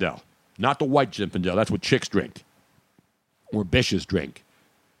Zinfandel. Not the white Zinfandel. That's what chicks drink. Or bitches drink.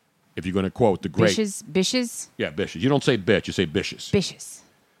 If you're going to quote the great... Bishes? Yeah, bitches. You don't say bitch, you say bitches. Bishes.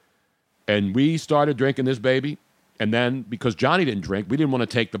 And we started drinking this baby. And then, because Johnny didn't drink, we didn't want to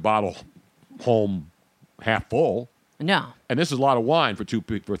take the bottle home half full. No. And this is a lot of wine for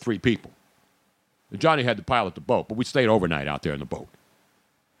 3 people. And Johnny had to pilot the boat, but we stayed overnight out there in the boat.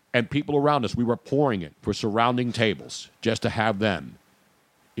 And people around us, we were pouring it for surrounding tables just to have them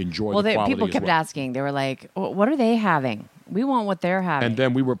enjoy the quality people as kept well. asking. They were like, what are they having? We want what they're having. And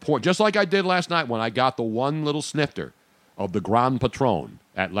then we were pouring, just like I did last night when I got the one little snifter of the Grand Patron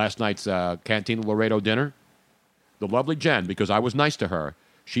at last night's Cantina Laredo dinner. The lovely Jen, because I was nice to her,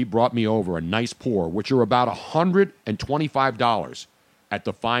 she brought me over a nice pour, which are about $125 at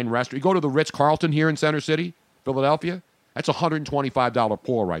the fine restaurant. You go to the Ritz-Carlton here in Center City, Philadelphia, that's a $125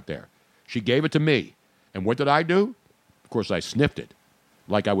 pour right there. She gave it to me. And what did I do? Of course, I sniffed it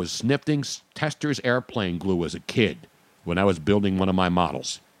like I was sniffing Tester's airplane glue as a kid when I was building one of my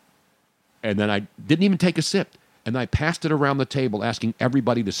models. And then I didn't even take a sip. And I passed it around the table asking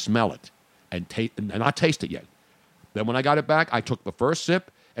everybody to smell it and not taste it yet. Then when I got it back, I took the first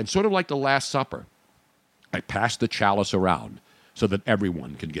sip, and sort of like the Last Supper, I passed the chalice around so that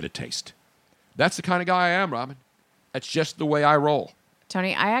everyone can get a taste. That's the kind of guy I am, Robin. That's just the way I roll.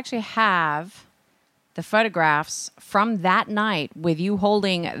 Tony, I actually have the photographs from that night with you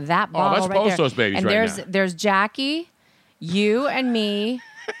holding that bottle let's right post there. those babies and right now. There's Jackie, you and me,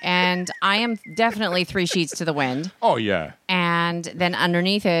 and I am definitely 3 sheets to the wind. Oh, yeah. And then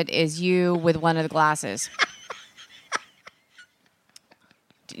underneath it is you with one of the glasses.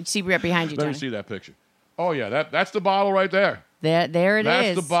 See right behind you, Let Tony. me see that picture. Oh, yeah, that's the bottle right there. There it is.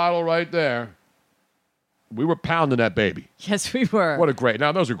 That's the bottle right there. We were pounding that baby. Yes, we were. What a great...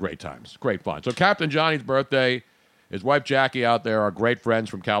 Now, those are great times. Great fun. So Captain Johnny's birthday, his wife Jackie out there, our great friends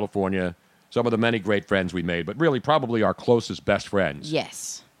from California, some of the many great friends we made, but really probably our closest best friends.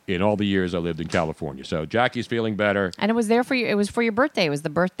 Yes. In all the years I lived in California. So Jackie's feeling better. And it was there for you. It was for your birthday. It was the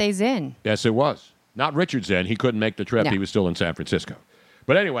birthday's in. Yes, it was. Not Richard's in. He couldn't make the trip. No. He was still in San Francisco.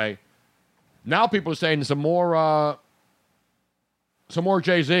 But anyway, now people are saying some more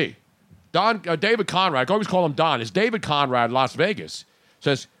Jay-Z. David Conrad, I always call him Don. It's David Conrad, Las Vegas.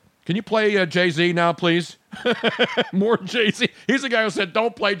 Says, can you play Jay-Z now, please? More Jay-Z. He's the guy who said,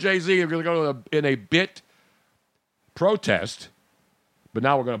 don't play Jay-Z. We're going to go in a bit protest. But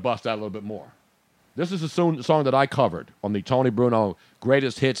now we're going to bust out a little bit more. This is a song that I covered on the Tony Bruno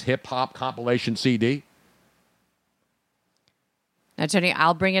Greatest Hits Hip Hop Compilation CD. Now, Tony,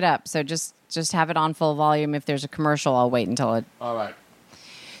 I'll bring it up. So just have it on full volume. If there's a commercial, I'll wait until it. All right.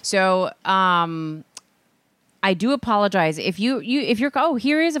 So, I do apologize if you're. Oh,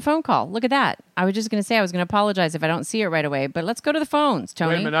 here is a phone call. Look at that. I was just going to say I was going to apologize if I don't see it right away. But let's go to the phones,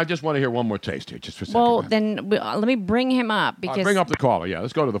 Tony. Wait a minute. I just want to hear one more taste here, just for a second. Well, then let me bring him up because bring up the caller. Yeah,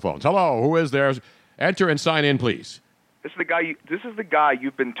 let's go to the phones. Hello, who is there? Enter and sign in, please. This is the guy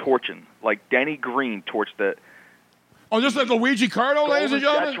you've been torching, like Denny Green torched the. Oh, this is like Luigi Curto, ladies and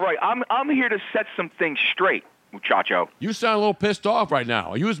gentlemen. That's right. I'm here to set some things straight, muchacho. You sound a little pissed off right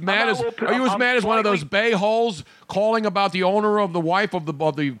now. Are you as mad as one of those bay-holes calling about the owner of the wife of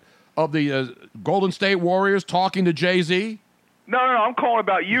the Golden State Warriors talking to Jay-Z? No, I'm calling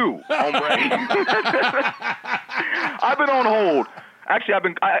about you, hombre. I've been on hold.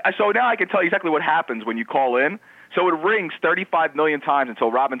 Actually, so now I can tell you exactly what happens when you call in. So it rings 35 million times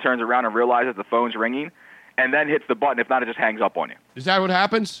until Robin turns around and realizes the phone's ringing, and then hits the button. If not, it just hangs up on you. Is that what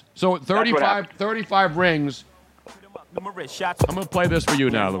happens? So 35 rings. I'm going to play this for you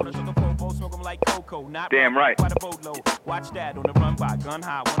now, Louis. Damn right. I've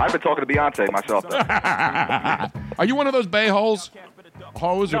been talking to Beyonce myself. Are you one of those bay-holes?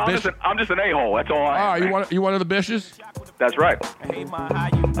 Hoes or bish? I'm just an a-hole. That's all I am. You one of the bishes? That's right.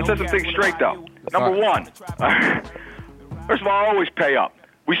 Let's set some things straight, though. Number one. First of all, I always pay up.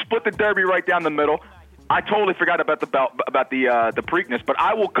 We split the Derby right down the middle. I totally forgot about the Preakness, but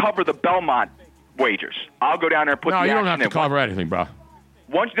I will cover the Belmont wagers. I'll go down there and put the action in. No, you don't have to cover anything, bro.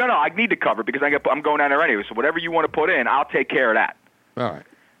 No, I need to cover because I'm going down there anyway. So whatever you want to put in, I'll take care of that. All right.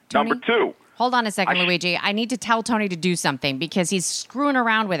 Tony, Number two. Hold on a second, Luigi. I need to tell Tony to do something because he's screwing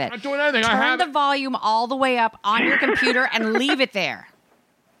around with it. I'm not doing anything. Turn the volume all the way up on your computer and leave it there.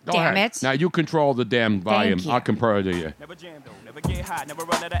 Damn it. Now you control the damn volume. I'll compare it to you.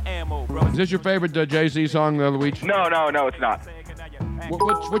 Is this your favorite Jay-Z song, Luigi? No, it's not.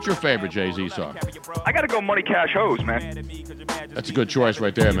 What's your favorite Jay-Z song? I got to go Money Cash Hose, man. That's a good choice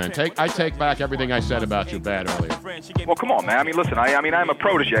right there, man. I take back everything I said about you bad earlier. Well, come on, man. I mean, listen, I'm a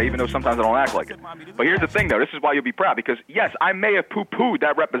protege, even though sometimes I don't act like it. But here's the thing, though. This is why you'll be proud, because, yes, I may have poo-pooed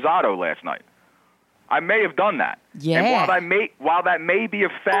that Reposado last night. I may have done that. Yeah. And while that may be a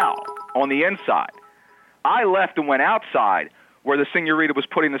foul on the inside, I left and went outside where the señorita was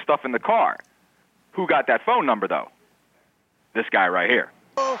putting the stuff in the car. Who got that phone number, though? This guy right here.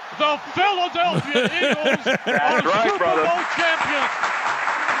 The Philadelphia Eagles are right, Super Bowl champions.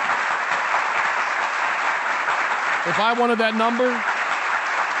 If I wanted that number,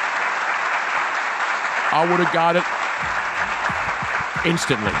 I would have got it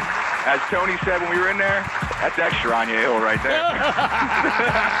instantly. As Tony said when we were in there, that's extra on your hill right there. All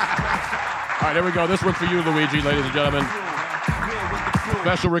right, there we go. This one's for you, Luigi, ladies and gentlemen.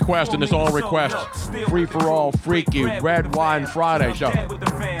 Special request in this all request free-for-all freaky Red Wine Friday show.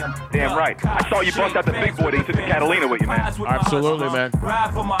 Damn right. I saw you bust out the big boy that you took the Catalina with you, man. Absolutely, man.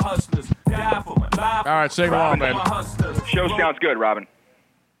 All right, sing along, man. Show sounds good, Robin.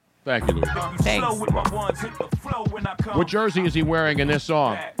 Thank you, Luigi. Thanks. What jersey is he wearing in this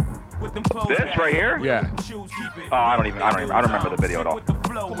song? This right here? Yeah. Oh, I don't remember the video at all.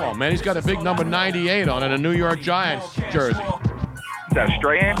 Come on, man. He's got a big number 98 on and a New York Giants jersey. Is that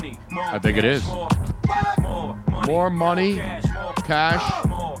Strahan? I think it is. More money, cash.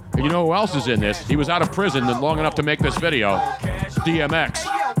 And you know who else is in this? He was out of prison long enough to make this video. DMX.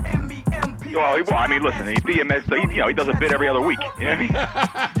 Well, I mean, listen, DMX, he does a bit every other week. You know what I mean?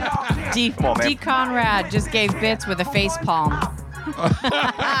 Come on, man. D. Conrad just gave bits with a face palm. He gave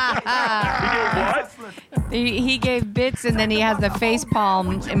what? He gave bits and then he has the face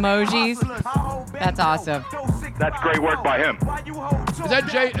palm emojis. That's awesome. That's great work by him. Is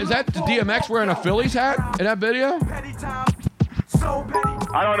that the DMX wearing a Phillies hat in that video?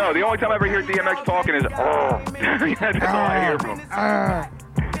 I don't know. The only time I ever hear DMX talking is, that's all I hear from him.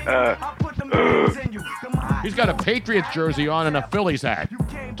 He's got a Patriots jersey on and a Phillies hat.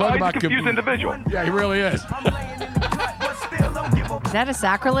 Talk about a confused individual. Yeah, he really is. Is that a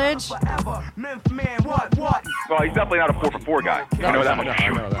sacrilege? Well, he's definitely not a 4-for-4 guy. I know that much. I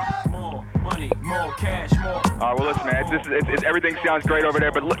know that. money, more cash, more. All right, well, listen, man. It's everything sounds great over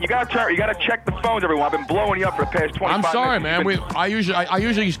there, but look, you gotta check the phones, everyone. I've been blowing you up for the past 25 minutes. I'm sorry, man. I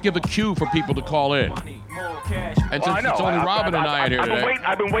usually give a cue for people to call in. And since it's only Robin and I here today.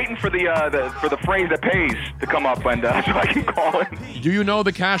 I've been waiting for the phrase that pays to come up, and so I can call in. Do you know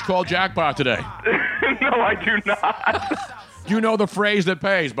the cash call jackpot today? No, I do not. You know the phrase that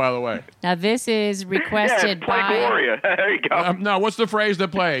pays, by the way. Now, this is requested by... Gloria. There you go. No, what's the phrase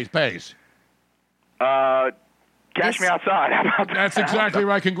that pays? Cash me outside. How about that? That's exactly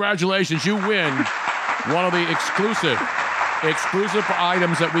right. Congratulations. You win one of the exclusive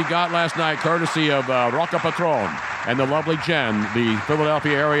items that we got last night, courtesy of Rocca Patron and the lovely Jen, the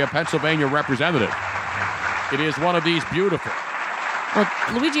Philadelphia area, Pennsylvania representative. It is one of these beautiful... Well,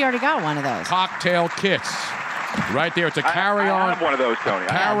 Luigi already got one of those. Cocktail kits. Right there. It's a carry-on. I have one of those, Tony.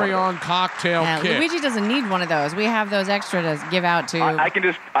 Carry-on cocktail kit. Luigi doesn't need one of those. We have those extra to give out to... I can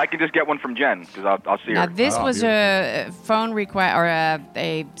just get one from Jen, because I'll see her. Now, this was a phone request, or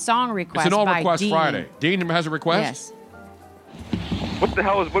a song request by Dean. It's an all-request Dean. Friday. Dean has a request? Yes. What the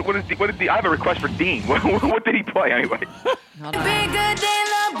hell is... What did I have a request for Dean. What did he play, anyway? Bigger than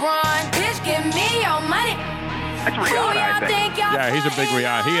LeBron, bitch, give me your money. That's Rihanna, I think. Yeah, he's a big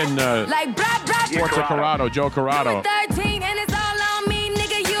Rihanna. He and Forza Corrado, Joe Corrado. 13 and it's all on me,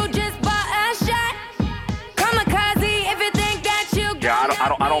 nigga. You just bought a shot. Kamikaze, if you think that you Yeah,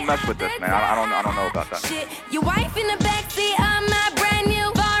 I don't mess with this, man. I don't know about that. shit. Your wife in the backseat of my brand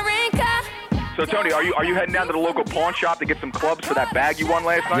new foreign car. So Tony, are you heading down to the local pawn shop to get some clubs for that bag you won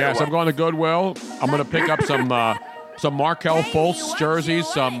last night? Yes, I'm going to Goodwill. I'm going to pick up some Markel Fultz jerseys,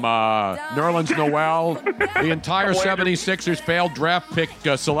 some Nerlens Noel. The entire 76ers failed draft pick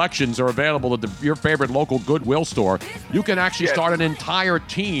selections are available at your favorite local Goodwill store. You can actually start an entire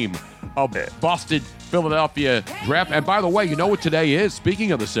team of busted Philadelphia draft. And by the way, you know what today is?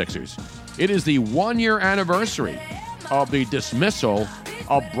 Speaking of the Sixers, it is the 1-year anniversary of the dismissal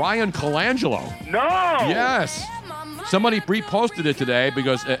of Brian Colangelo. No! Yes. Somebody reposted it today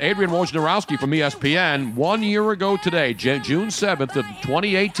because Adrian Wojnarowski from ESPN 1 year ago today, June 7th of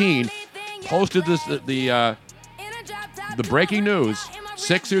 2018, posted this the breaking news.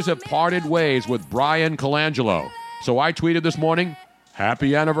 Sixers have parted ways with Brian Colangelo. So I tweeted this morning,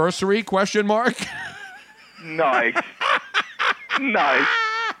 happy anniversary, ? Nice. Nice.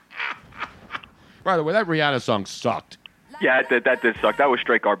 By the way, that Rihanna song sucked. Yeah, that did suck. That was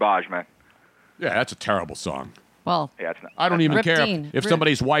straight garbage, man. Yeah, that's a terrible song. Well, yeah, it's not. I don't even Rip care Dean. if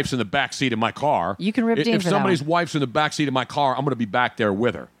somebody's wife's in the back seat of my car. You can rip Dean If for that somebody's one. wife's in the back seat of my car, I'm going to be back there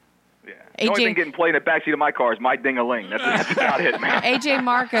with her. The only thing getting played in the backseat of my car is My Ding-a-Ling. That's about it, man. AJ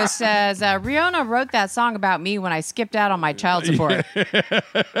Marcos says, Rihanna wrote that song about me when I skipped out on my child support.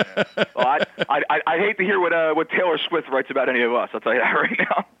 Well, I hate to hear what Taylor Swift writes about any of us. I'll tell you that right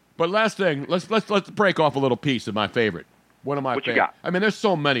now. But last thing, let's break off a little piece of my favorite. One of my What you favorite. got? I mean, there's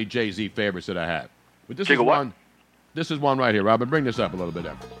so many Jay-Z favorites that I have. But this Jigga is what? one. This is one right here, Robin. Bring this up a little bit.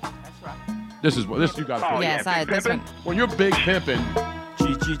 This you got to. Oh, yes, this one. When you're big pimping.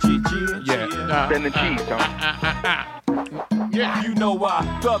 Yeah. Bend the cheese, Tony. Yeah. You know I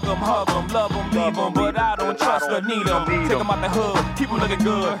thug 'em, hug 'em, love 'em, leave 'em, but I don't trust or need 'em. Take 'em out the hood, keep 'em looking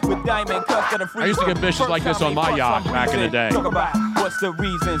good with diamond cuts that are free. I used to get bitches like this on my yacht back in the day. Talk about what's the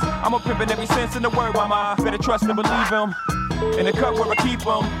reasons. I'm a pimpin' every sense in the word, mama. Better trust and believe him. In the cup where I keep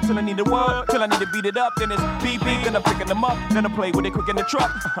 'em. Till I need the word, till I need to beat it up. Then it's beep beep, then I'm picking them up. Then I play with it quick in the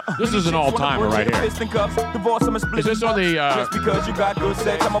truck. This is an all-timer right here. Is this on the? Just because you got good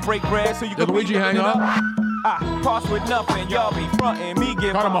sex, I'ma break bread so you Did can Luigi hang up? I pass with nothing, y'all be frontin', me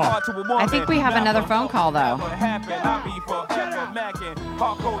give my heart to a woman. I think we have another phone call, though.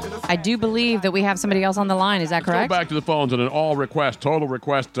 I do believe that we have somebody else on the line. Is that correct? Go back to the phones on an total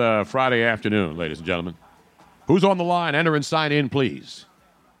request Friday afternoon, ladies and gentlemen. Who's on the line? Enter and sign in, please.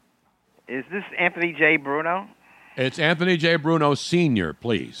 Is this Anthony J. Bruno? It's Anthony J. Bruno Sr.,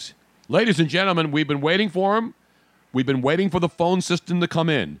 please. Ladies and gentlemen, we've been waiting for him. We've been waiting for the phone system to come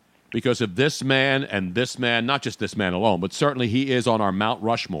in because of this man and this man, not just this man alone, but certainly he is on our Mount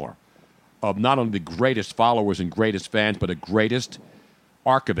Rushmore of not only the greatest followers and greatest fans, but the greatest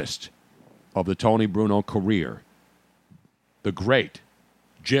archivist of the Tony Bruno career. The great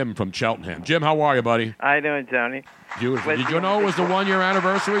Jim from Cheltenham. Jim, how are you, buddy? How you doing, Tony? Beautiful. Did you know it was the 1-year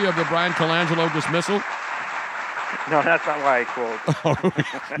anniversary of the Brian Colangelo dismissal? No, that's not why I called.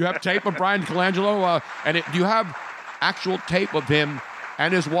 You have tape of Brian Colangelo? Do you have actual tape of him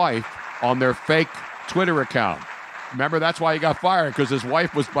and his wife on their fake Twitter account? Remember, that's why he got fired, because his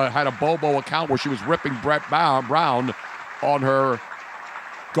wife had a Bobo account where she was ripping Brett Brown on her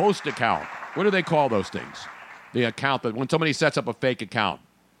ghost account. What do they call those things? The account that when somebody sets up a fake account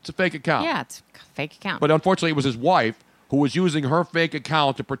It's a fake account. Yeah, it's a fake account. But unfortunately, it was his wife who was using her fake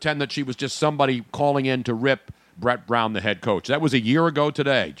account to pretend that she was just somebody calling in to rip Brett Brown, the head coach. That was a year ago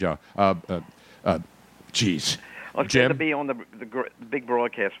today, Joe. Jeez. Well, it's good to be on the big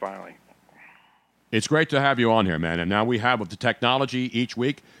broadcast finally. It's great to have you on here, man. And now we have with the technology each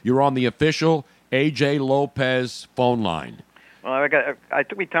week. You're on the official AJ Lopez phone line. Well, I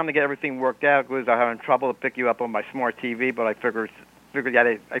took me time to get everything worked out because I was having trouble to pick you up on my smart TV, but I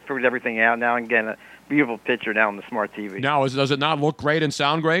figured everything out now and getting a beautiful picture now on the smart TV. Now, does it not look great and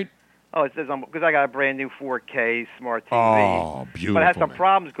sound great? Oh, it says because I got a brand new 4K smart TV. Oh, beautiful. But it has some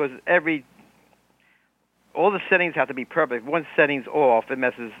problems because all the settings have to be perfect. If one setting's off, it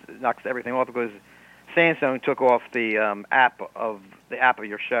knocks everything off because Samsung took off the app of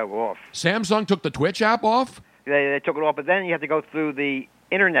your show off. Samsung took the Twitch app off? They took it off, but then you have to go through the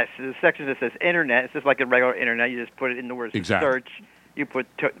internet. So the section that says internet, it's just like a regular internet. You just put it in the words search. You put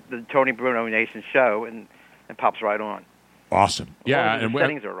the Tony Bruno Nation show, and it pops right on. Awesome. Yeah, and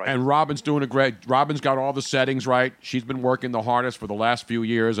settings are right. And Robin's doing Robin's got all the settings right. She's been working the hardest for the last few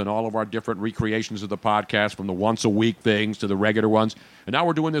years on all of our different recreations of the podcast, from the once-a-week things to the regular ones. And now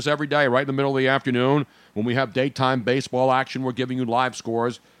we're doing this every day, right in the middle of the afternoon. When we have daytime baseball action, we're giving you live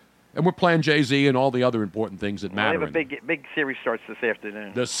scores. And we're playing Jay-Z and all the other important things that matter. We have a big series starts this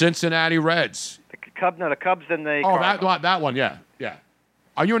afternoon. The Cincinnati Reds. The Cubs and the Cardinals. That one, yeah.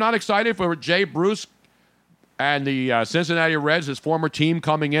 Are you not excited for Jay Bruce and the Cincinnati Reds, his former team,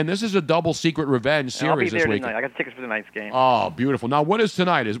 coming in? This is a double secret revenge series I'll be there this week. Tonight. I got tickets for tonight's game. Oh, beautiful. Now, what is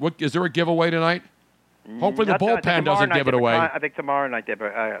tonight? Is there a giveaway tonight? Hopefully the bullpen doesn't give it away. I think tomorrow night they have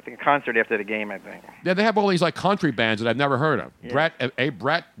I think a concert after the game, I think. Yeah, they have all these like country bands that I've never heard of. Yeah.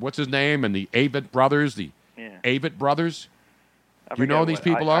 Brett, what's his name? And the Avett Brothers, Avett Brothers. Do you know who these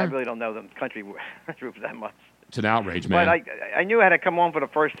people are? I really don't know them country groups that much. It's an outrage, man. But I knew I had to come on for the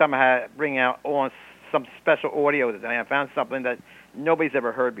first time. I had to bring out on some special audio that I found something that nobody's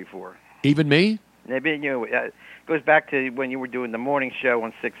ever heard before. Even me? Maybe it goes back to when you were doing the morning show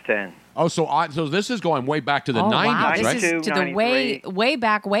on 610. Oh, so this is going way back to the 90s, wow. right? This is to the way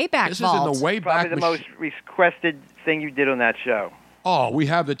back This vault. is in the way back. Probably the most requested thing you did on that show. Oh, we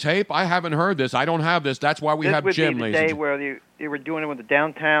have the tape? I haven't heard this. I don't have this. That's why we have Jim, ladies. ladies. This would be the day where you were doing it with the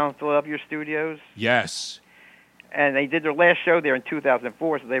downtown Philadelphia studios. Yes. And they did their last show there in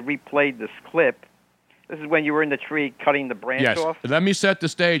 2004, so they replayed this clip. This is when you were in the tree cutting the branch off. Let me set the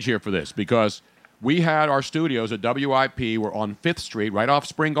stage here for this, because we had our studios at WIP. We're on 5th Street, right off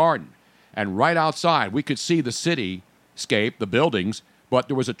Spring Garden. And right outside, we could see the cityscape, the buildings, but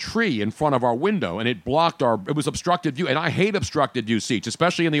there was a tree in front of our window, and it was obstructed view. And I hate obstructed view seats,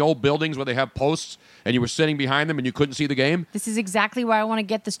 especially in the old buildings where they have posts, and you were sitting behind them and you couldn't see the game. This is exactly why I want to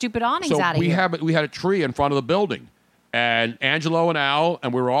get the stupid awnings out of here. We had a tree in front of the building. And Angelo and Al,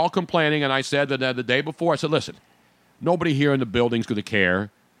 and we were all complaining, and I said that the day before, I said, listen, nobody here in the building's going to care.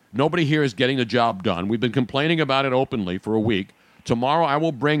 Nobody here is getting the job done. We've been complaining about it openly for a week. Tomorrow I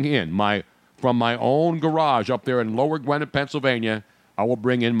will bring in from my own garage up there in Lower Gwinnett, Pennsylvania, I will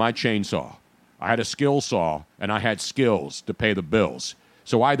bring in my chainsaw. I had a skill saw, and I had skills to pay the bills.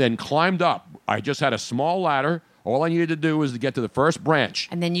 So I then climbed up. I just had a small ladder. All I needed to do was to get to the first branch.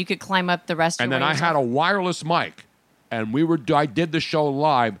 And then you could climb up the rest of the And then I had a wireless mic. And I did the show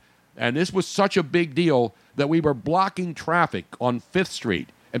live, and this was such a big deal that we were blocking traffic on 5th Street,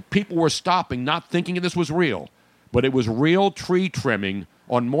 and people were stopping, not thinking this was real. But it was real tree trimming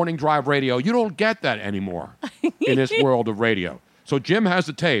on Morning Drive Radio. You don't get that anymore in this world of radio. So Jim has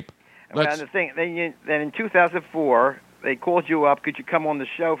the tape. And the thing, then in 2004, they called you up. Could you come on the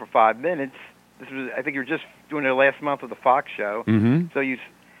show for 5 minutes? This was, I think you were just doing it last month with the Fox show. Mm-hmm. So you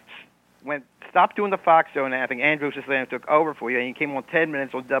stopped doing the Fox show, and I think Andrew Siciliano took over for you, and you came on 10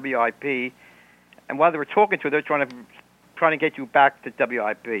 minutes on WIP. And while they were talking to you, they're trying to get you back to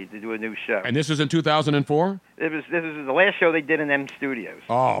WIP to do a new show. And this was in 2004? This is the last show they did in them studios.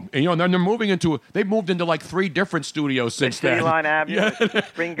 Oh, and they're moving they've moved into like 3 different studios since then. City Line Avenue,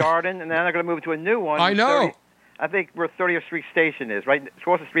 Spring Garden, and now they're going to move to a new one. I know. I think where 30th Street Station is, right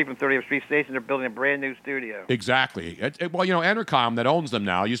across the street from 30th Street Station. They're building a brand new studio. Exactly. Well, Entercom that owns them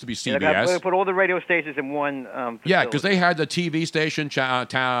now used to be CBS. They put all the radio stations in one facility. Yeah, because they had the TV station,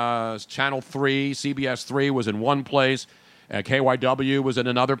 Channel 3, CBS 3 was in one place, KYW was in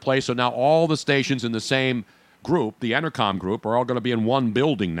another place. So now all the stations in the same group, the Entercom group, are all going to be in one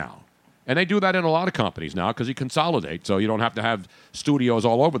building now. And they do that in a lot of companies now because you consolidate, so you don't have to have studios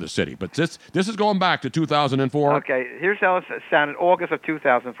all over the city. But this is going back to 2004. Okay, here's how it sounded August of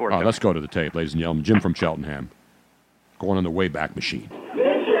 2004. Let's go to the tape, ladies and gentlemen. Jim from Cheltenham, going on the Wayback Machine.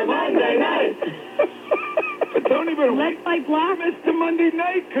 It's your Monday night. Tony Bruno. Led by Block. Mr. Monday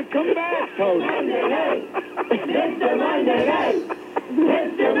Night could come back, Tony. Mr. Monday Night.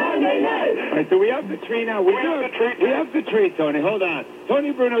 Mr. Monday Night. All right, so we have the tree now. We have the tree, Tony. Hold on.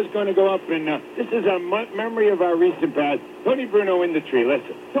 Tony Bruno's going to go up and this is a memory of our recent past. Tony Bruno in the tree.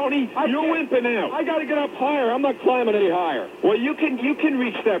 Listen. Tony, you're wimping out. I got to get up higher. I'm not climbing any higher. Well, you can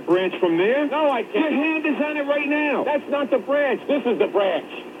reach that branch from there. No, I can't. Your hand is on it right now. That's not the branch. This is the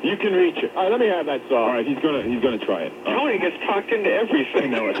branch. You can reach it. All right, let me have that saw. All right, he's gonna try it. Tony gets talked into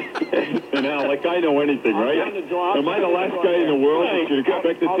everything now. And now, like I know anything, right? Am I the last guy in the world that you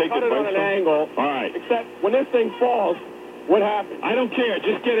expect to take advice from? I'll cut it on an angle. All right. Except when this thing falls, what happens? I don't care.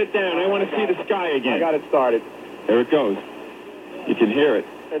 Just get it down. I want to see the sky again. I got it started. There it goes. You can hear it.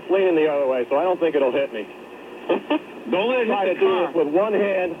 It's leaning the other way, so I don't think it'll hit me. Don't let it try to do this with one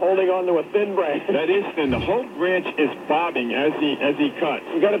hand holding onto a thin branch. That is thin. The whole branch is bobbing as he cuts.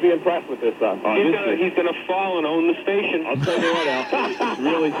 You got to be impressed with this stuff. He's gonna fall and own the station. I'll tell you what, Al. It's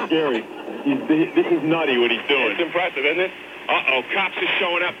really scary. This is nutty what he's doing. It's impressive, isn't it? Uh-oh, cops are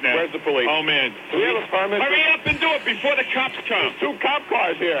showing up now. Where's the police? Oh, man. Do we have a permit? Hurry up and do it before the cops come. There's 2 cop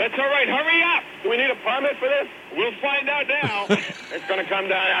cars here. That's all right. Hurry up. Do we need a permit for this? We'll find out now. It's going to come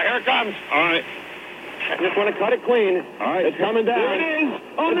down. Here it comes. All right. I just want to cut it clean. All right. It's coming down. There it is.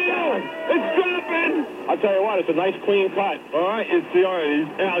 Oh, no. It's dropping. I'll tell you what, it's a nice clean cut. All right. All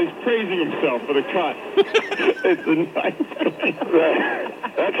right. He's praising himself for the cut. It's a nice clean cut.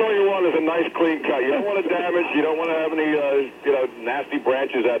 That's all you want is a nice clean cut. You don't want to damage. You don't want to have any, nasty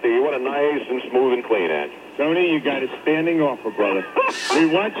branches out there. You want a nice and smooth and clean edge. Tony, you got a standing offer, brother. We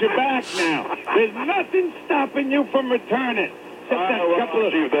want you back now. There's nothing stopping you from returning. The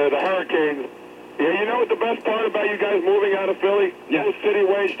Hurricanes. Yeah, you know what the best part about you guys moving out of Philly? Yeah. No city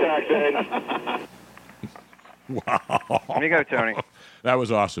wage tax, Ed. Wow. There you go, Tony. That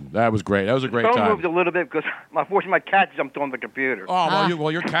was awesome. That was great. That was a great phone time. moved a little bit because unfortunately my cat jumped on the computer. Oh,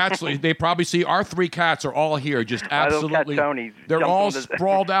 well, your cats, they probably see our 3 cats are all here, just absolutely. Cat Tony they're all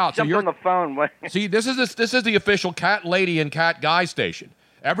sprawled out. Jumped on the phone. See, this is the official cat lady and cat guy station.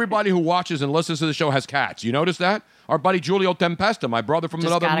 Everybody who watches and listens to the show has cats. You notice that? Our buddy Giulio Tempesta, my brother from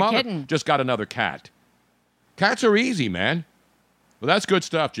another mother, kitten. just got another cat. Cats are easy, man. Well, that's good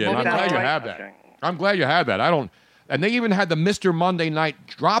stuff, Jim. I'm glad you have that. Okay. I'm glad you have that. And they even had the Mr. Monday Night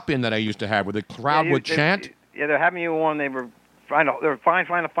drop-in that I used to have where the crowd would chant. Yeah, they're having you on. They were trying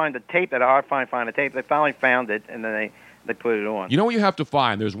to find the tape that I find the tape. They finally found it, and then they put it on. You know what you have to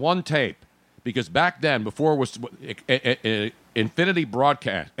find? There's one tape, because back then, before it was Infinity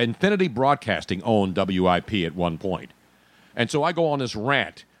Broadcasting owned WIP at one point. And so I go on this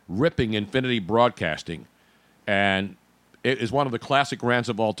rant, ripping Infinity Broadcasting, and it is one of the classic rants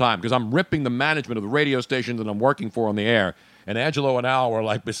of all time, because I'm ripping the management of the radio station that I'm working for on the air, and Angelo and Al were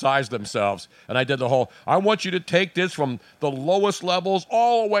like besides themselves, and I did the whole, I want you to take this from the lowest levels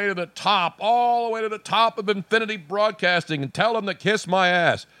all the way to the top of Infinity Broadcasting, and tell them to kiss my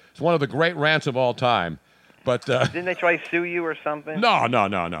ass. It's one of the great rants of all time. But didn't they try to sue you or something? No.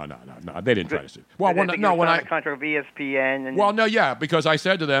 They didn't try to sue. Well, when I contract with ESPN. And well, no, yeah, because I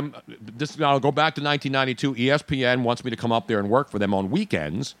said to them, I'll go back to 1992. ESPN wants me to come up there and work for them on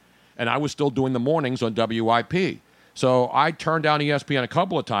weekends, and I was still doing the mornings on WIP. So I turned down ESPN a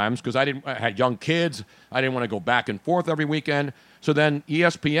couple of times because I had young kids. I didn't want to go back and forth every weekend. So then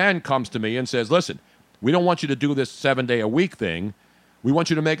ESPN comes to me and says, "Listen, we don't want you to do this 7-day-a-week thing. We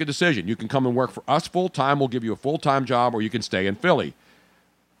want you to make a decision. You can come and work for us full-time. We'll give you a full-time job, or you can stay in Philly."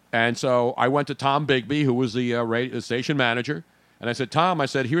 And so I went to Tom Bigby, who was the station manager, and I said, "Tom,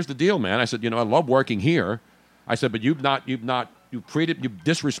 here's the deal, man. I said, I love working here. I said, but you've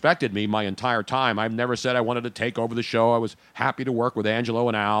disrespected me my entire time. I've never said I wanted to take over the show. I was happy to work with Angelo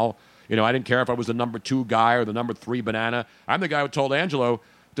and Al. I didn't care if I was the number 2 guy or the number 3 banana. I'm the guy who told Angelo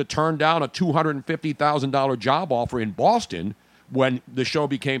to turn down a $250,000 job offer in Boston when the show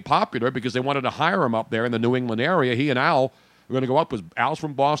became popular because they wanted to hire him up there in the New England area. He and Al were going to go up. Al's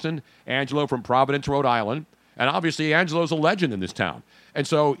from Boston, Angelo from Providence, Rhode Island, and obviously Angelo's a legend in this town. And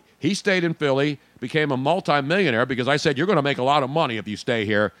so he stayed in Philly, became a multimillionaire because I said, you're going to make a lot of money if you stay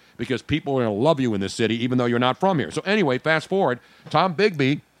here because people are going to love you in this city even though you're not from here. So anyway, fast forward, Tom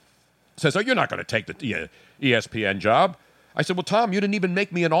Bigby says, "Oh, you're not going to take the ESPN job." I said, "Well, Tom, you didn't even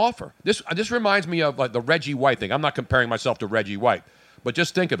make me an offer." This reminds me of like the Reggie White thing. I'm not comparing myself to Reggie White, but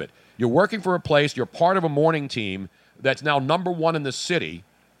just think of it. You're working for a place, you're part of a morning team that's now number 1 in the city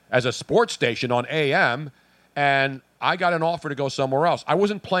as a sports station on AM, and I got an offer to go somewhere else. I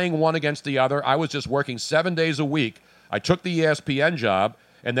wasn't playing one against the other. I was just working 7 days a week. I took the ESPN job,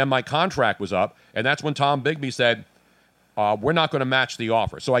 and then my contract was up, and that's when Tom Bigby said, we're not going to match the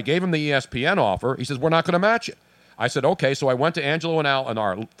offer. So I gave him the ESPN offer. He says, we're not going to match it. I said, okay. So I went to Angelo and Al in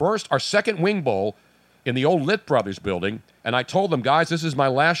our second wing bowl in the old Lit Brothers building, and I told them, guys, this is my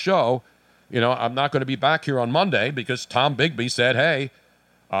last show. I'm not going to be back here on Monday because Tom Bigby said, hey,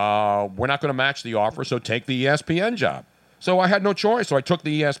 we're not going to match the offer, so take the ESPN job. So I had no choice. So I took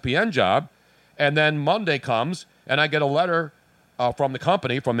the ESPN job, and then Monday comes, and I get a letter from the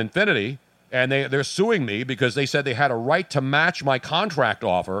company, from Infinity, and they're suing me because they said they had a right to match my contract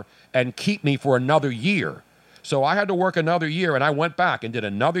offer and keep me for another year. So I had to work another year, and I went back and did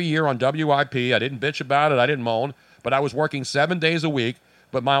another year on WIP. I didn't bitch about it. I didn't moan, but I was working 7 days a week.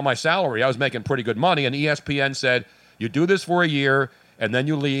 But on my salary, I was making pretty good money, and ESPN said, you do this for a year, and then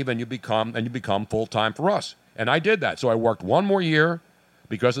you leave, and you become full-time for us. And I did that. So I worked one more year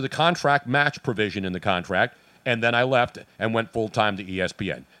because of the contract match provision in the contract, and then I left and went full-time to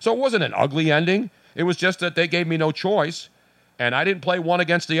ESPN. So it wasn't an ugly ending. It was just that they gave me no choice, and I didn't play one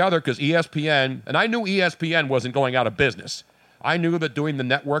against the other because ESPN, and I knew ESPN wasn't going out of business. I knew that doing the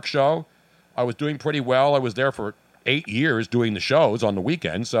network show, I was doing pretty well. I was there for 8 years doing the shows on the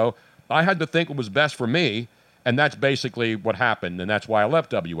weekend, so I had to think it was best for me, and that's basically what happened, and that's why I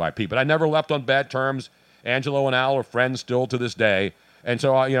left WIP. But I never left on bad terms. Angelo and Al are friends still to this day, and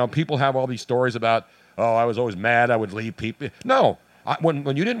so people have all these stories about, oh, I was always mad I would leave people. No,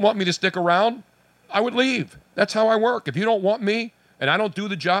 when you didn't want me to stick around, I would leave. That's how I work. If you don't want me and I don't do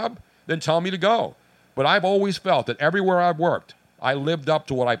the job, then tell me to go. But I've always felt that everywhere I've worked, I lived up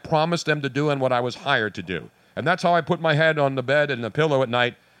to what I promised them to do and what I was hired to do. And that's how I put my head on the bed and the pillow at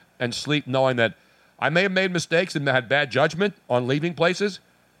night and sleep, knowing that I may have made mistakes and had bad judgment on leaving places,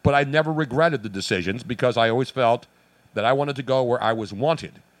 but I never regretted the decisions because I always felt that I wanted to go where I was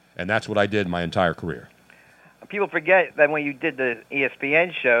wanted. And that's what I did my entire career. People forget that when you did the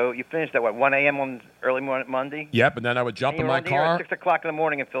ESPN show, you finished at, 1 a.m. on early morning Monday? Yep, and then I would jump in my car. At 6 o'clock in the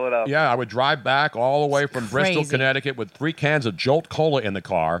morning in Philadelphia. Yeah, I would drive back all the way from Bristol, Connecticut with 3 cans of Jolt Cola in the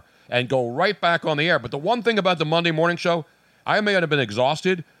car and go right back on the air. But the one thing about the Monday morning show, I may have been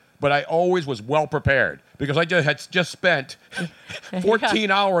exhausted, but I always was well prepared because I had just spent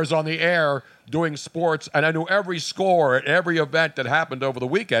 14 hours on the air doing sports, and I knew every score at every event that happened over the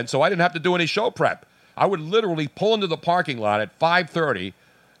weekend, so I didn't have to do any show prep. I would literally pull into the parking lot at 5:30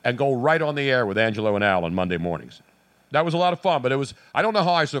 and go right on the air with Angelo and Al on Monday mornings. That was a lot of fun, but I don't know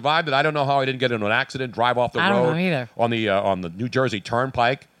how I survived it. I don't know how I didn't get into an accident, drive off the road. I don't know either. On the New Jersey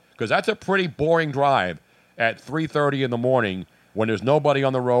Turnpike, because that's a pretty boring drive at 3:30 in the morning when there's nobody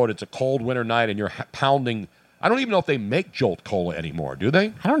on the road. It's a cold winter night, and you're pounding. I don't even know if they make Jolt Cola anymore, do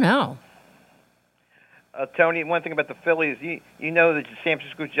they? I don't know. Tony, one thing about the Phillies, you know the San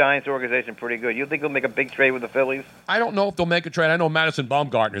Francisco Giants organization pretty good. You think they'll make a big trade with the Phillies? I don't know if they'll make a trade. I know Madison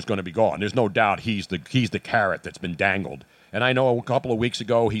Bumgarner is going to be gone. There's no doubt he's the carrot that's been dangled. And I know a couple of weeks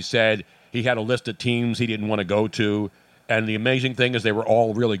ago he said he had a list of teams he didn't want to go to. And the amazing thing is they were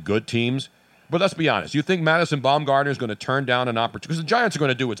all really good teams. But let's be honest. You think Madison Bumgarner is going to turn down an opportunity? Because the Giants are going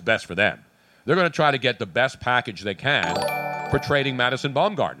to do what's best for them. They're going to try to get the best package they can for trading Madison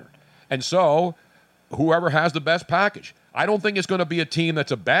Bumgarner. And so whoever has the best package. I don't think it's going to be a team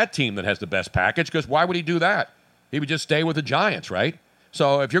that's a bad team that has the best package, because why would he do that? He would just stay with the Giants, right?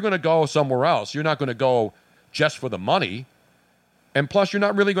 So if you're going to go somewhere else, you're not going to go just for the money. And plus, you're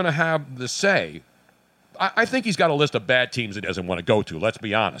not really going to have the say. I think he's got a list of bad teams he doesn't want to go to, let's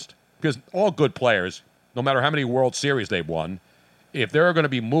be honest. Because all good players, no matter how many World Series they've won, if they're going to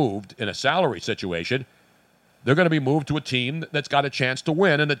be moved in a salary situation, they're going to be moved to a team that's got a chance to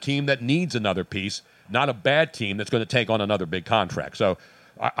win and a team that needs another piece, not a bad team that's going to take on another big contract. So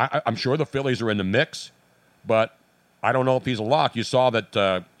I'm sure the Phillies are in the mix, but I don't know if he's a lock. You saw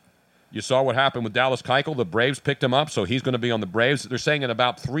that. You saw what happened with Dallas Keuchel. The Braves picked him up, so he's going to be on the Braves. They're saying in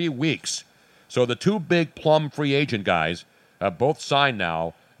about 3 weeks. So the 2 big plum free agent guys both signed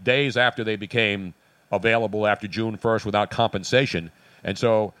now, days after they became available after June 1st without compensation. And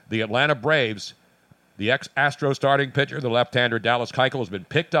so the Atlanta Braves, the ex-Astro starting pitcher, the left-hander Dallas Keuchel, has been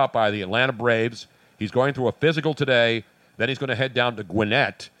picked up by the Atlanta Braves. He's going through a physical today. Then he's going to head down to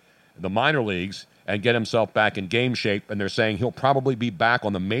Gwinnett, the minor leagues, and get himself back in game shape. And they're saying he'll probably be back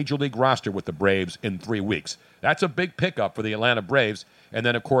on the Major League roster with the Braves in 3 weeks. That's a big pickup for the Atlanta Braves. And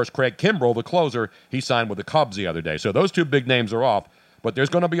then, of course, Craig Kimbrell, the closer, he signed with the Cubs the other day. So those 2 big names are off. But there's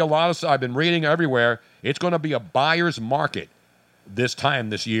going to be a lot of, I've been reading everywhere, it's going to be a buyer's market this time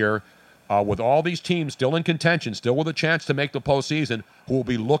this year, with all these teams still in contention, still with a chance to make the postseason, who will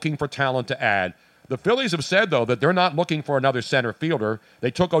be looking for talent to add. The Phillies have said, though, that they're not looking for another center fielder. They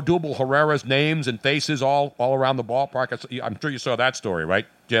took Odubel Herrera's names and faces all around the ballpark. I'm sure you saw that story, right,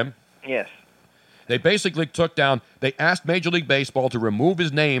 Jim? Yes. They basically they asked Major League Baseball to remove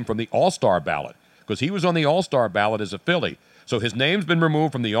his name from the All-Star ballot because he was on the All-Star ballot as a Philly. So his name's been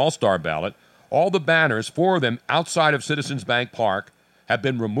removed from the All-Star ballot. All the banners, 4 of them outside of Citizens Bank Park, have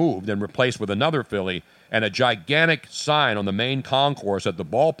been removed and replaced with another Philly, and a gigantic sign on the main concourse at the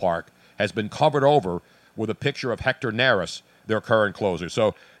ballpark has been covered over with a picture of Hector Neris, their current closer.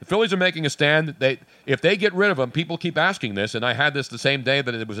 So the Phillies are making a stand. If they get rid of him, people keep asking this, and I had this the same day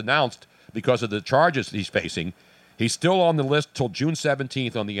that it was announced because of the charges he's facing. He's still on the list till June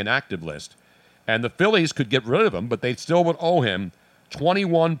 17th on the inactive list. And the Phillies could get rid of him, but they still would owe him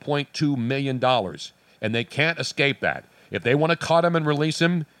 $21.2 million, and they can't escape that. If they want to cut him and release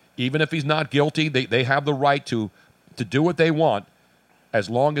him, even if he's not guilty, they have the right to do what they want as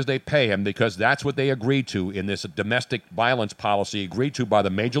long as they pay him, because that's what they agreed to in this domestic violence policy agreed to by the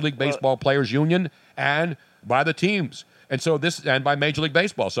Major League Baseball Players Union and by the teams. And by Major League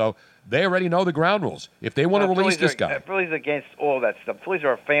Baseball. So they already know the ground rules. If they want to release this guy. Phillies are against all that stuff. Phillies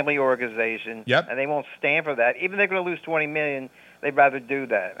are a family organization. Yep. And they won't stand for that. Even if they're going to lose $20 million, they'd rather do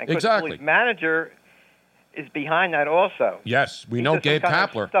that. And exactly. The Phillies manager is behind that also. Yes, we know Gabe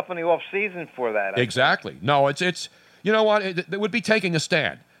Kapler. Stuff in the off season for that. Exactly. No, it's you know what? It would be taking a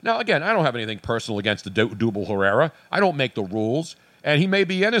stand. Now, again, I don't have anything personal against the Double Herrera. I don't make the rules, and he may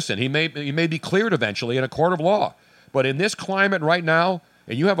be innocent. He may be cleared eventually in a court of law. But in this climate right now,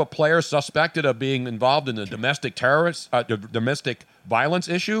 and you have a player suspected of being involved in a domestic violence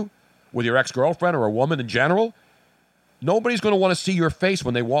issue with your ex-girlfriend or a woman in general, nobody's going to want to see your face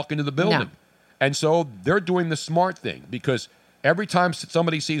when they walk into the building. No. And so they're doing the smart thing, because every time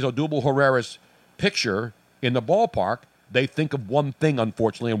somebody sees Odubel Herrera's picture in the ballpark, they think of one thing,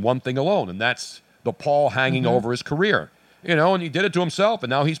 unfortunately, and one thing alone, and that's the pall hanging over his career. You know, and he did it to himself, and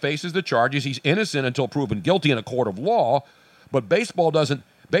now he faces the charges. He's innocent until proven guilty in a court of law, but baseball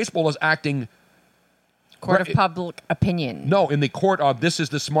is acting... Court of public opinion. No, in the court of this is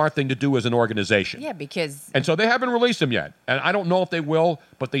the smart thing to do as an organization. Yeah, because... And so they haven't released him yet. And I don't know if they will,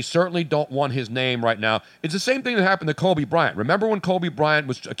 but they certainly don't want his name right now. It's the same thing that happened to Kobe Bryant. Remember when Kobe Bryant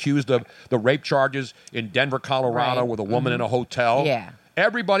was accused of the rape charges in Denver, Colorado, with a woman in a hotel? Yeah.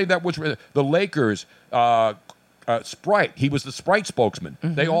 Everybody that was... The Lakers... Sprite. He was the Sprite spokesman.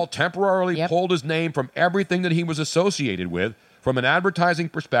 They all temporarily pulled his name from everything that he was associated with from an advertising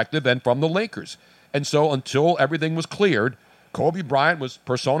perspective and from the Lakers. And so until everything was cleared, Kobe Bryant was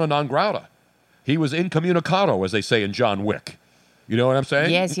persona non grata. He was incommunicado, as they say in John Wick. You know what I'm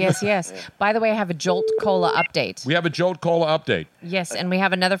saying? Yes. By the way, I have a Jolt Cola update. We have a Jolt Cola update. Yes, and we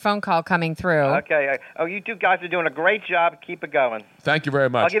have another phone call coming through. Okay. Oh, you two guys are doing a great job. Keep it going. Thank you very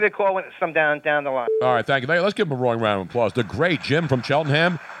much. I'll give you a call when it's down the line. All right, thank you. Let's give him a roaring round of applause. The great Jim from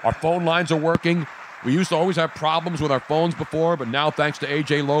Cheltenham. Our phone lines are working. We used to always have problems with our phones before, but now thanks to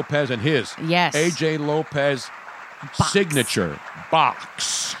A.J. Lopez and his A.J. Lopez signature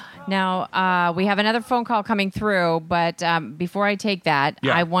box. Now, we have another phone call coming through, but before I take that,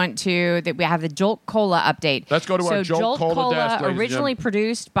 I want to... we have the Jolt Cola update. Let's go to our Jolt Cola desk, originally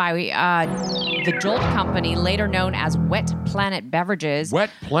produced by the Jolt Company, later known as Wet Planet Beverages. Wet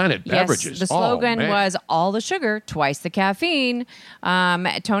Planet Beverages? Yes, the slogan was all the sugar, twice the caffeine.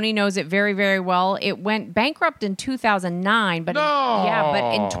 Tony knows it very, very well. It went bankrupt in 2009, but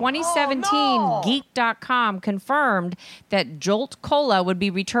but in 2017, Geek.com confirmed that Jolt Cola would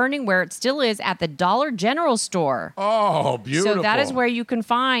be returning where it still is at the Dollar General store. Oh, beautiful. So that is where you can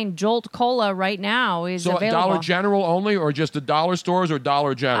find Jolt Cola right now. So available. Dollar General only, or just the dollar stores, or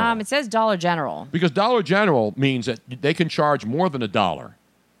Dollar General? It says Dollar General. Because Dollar General means that they can charge more than $1.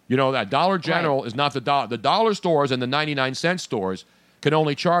 You know that Dollar General is not the dollar. The dollar stores and the 99-cent stores can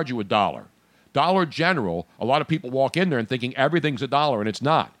only charge you $1. Dollar General, a lot of people walk in there and thinking everything's $1, and it's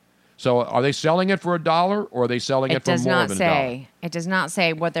not. So are they selling it for $1, or are they selling it for more than $1? It does not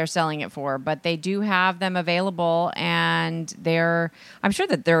say what they're selling it for, but they do have them available, and I'm sure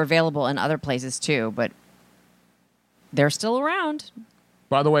that they're available in other places too, but they're still around.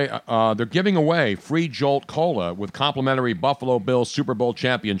 By the way, they're giving away free Jolt Cola with complimentary Buffalo Bills Super Bowl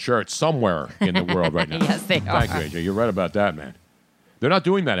champion shirts somewhere in the world right now. Yes, they are. Thank you, AJ. You're right about that, man. They're not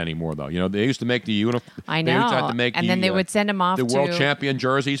doing that anymore, though. You know, they used to make the uniform. I know. They used to have to make then they would send them off the to world champion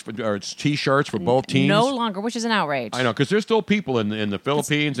jerseys or T-shirts for both teams. No longer, which is an outrage. I know, because there's still people in the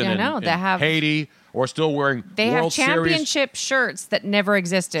Philippines and in Haiti or still wearing World Series. Championship shirts that never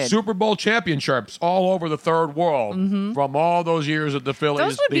existed. Super Bowl championships all over the third world from all those years that the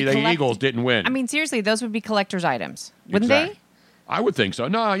Phillies, the Eagles didn't win. I mean, seriously, those would be collector's items, wouldn't they? I would think so.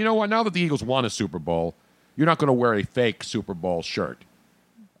 No, you know what? Now that the Eagles won a Super Bowl, you're not going to wear a fake Super Bowl shirt.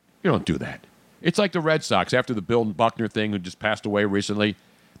 You don't do that. It's like the Red Sox after the Bill Buckner thing, who just passed away recently.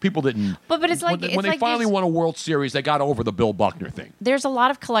 people didn't. But it's like when they finally won a World Series, they got over the Bill Buckner thing. There's a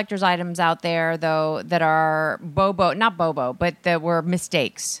lot of collector's items out there, though, that are not Bobo, but that were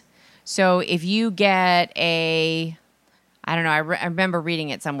mistakes. So if you get I don't know, I remember reading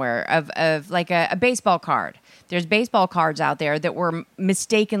it somewhere, of like a baseball card. There's baseball cards out there that were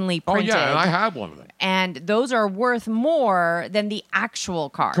mistakenly printed. Oh, yeah, and I have one of them. And those are worth more than the actual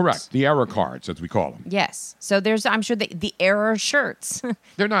cards. Correct. The error cards, as we call them. Yes. So I'm sure the error shirts.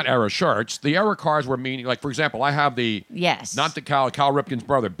 They're not error shirts. The error cards were meaning, like, for example, I have not the Cal Ripken's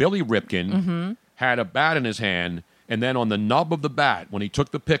brother, Billy Ripken, had a bat in his hand, and then on the nub of the bat, when he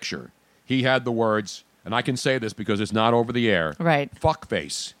took the picture, he had the words, and I can say this because it's not over the air, right?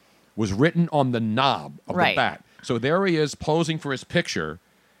 Fuckface was written on the knob of the bat. So there he is posing for his picture,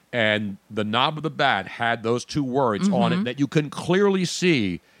 and the knob of the bat had those two words on it that you can clearly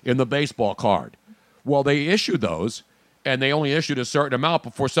see in the baseball card. Well, they issued those, and they only issued a certain amount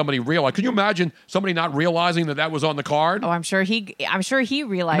before somebody realized. Can you imagine somebody not realizing that was on the card? Oh, I'm sure he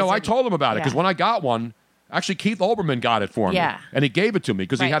realized. No, I told him about it because when I got one, actually Keith Olbermann got it for me. Yeah. And he gave it to me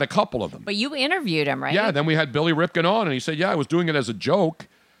because he had a couple of them. But you interviewed him, right? Yeah, then we had Billy Ripken on, and he said, I was doing it as a joke.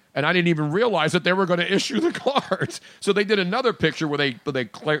 And I didn't even realize that they were going to issue the cards. So they did another picture where they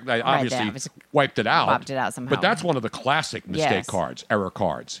obviously wiped it out. Popped it out somehow. But that's one of the classic mistake cards, error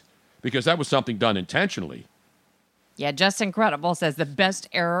cards, because that was something done intentionally. Yeah, Just Incredible says the best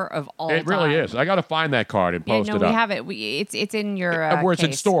error of all time. It really is. I got to find that card and post it up. We have it. It's in your where it's case.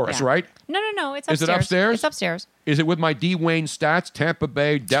 in stores, right? No. It's upstairs. Is it upstairs? It's upstairs. Is it with my D. Wayne stats, Tampa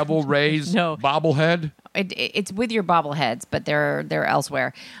Bay, Devil Rays, bobblehead? It's with your bobbleheads, but they're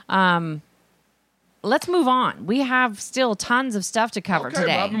elsewhere. Let's move on. We have still tons of stuff to cover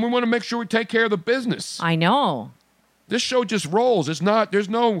today. Robin, we want to make sure we take care of the business. I know. This show just rolls. It's not. It's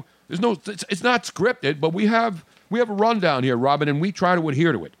not scripted, but we have a rundown here, Robin, and we try to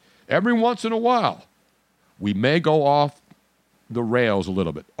adhere to it. Every once in a while, we may go off the rails a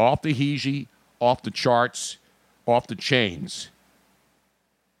little bit, off the heezy, off the charts, off the chains.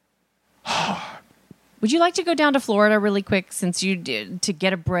 Would you like to go down to Florida really quick, since you did, to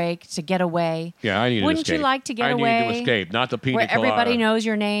get a break, to get away? Yeah, I need to escape. Wouldn't you like to get away? I need to escape, not the pina where colada. Everybody knows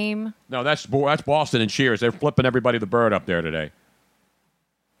your name. No, that's Boston and Cheers. They're flipping everybody the bird up there today.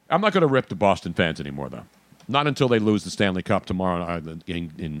 I'm not going to rip the Boston fans anymore, though. Not until they lose the Stanley Cup tomorrow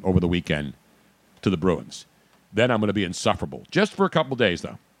over the weekend to the Bruins. Then I'm going to be insufferable. Just for a couple days,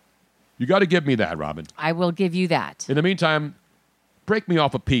 though. You got to give me that, Robin. I will give you that. In the meantime, break me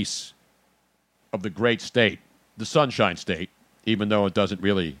off a piece of the great state, the Sunshine State, even though it doesn't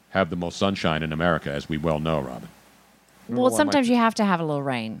really have the most sunshine in America, as we well know, Robin. Well, sometimes you have to have a little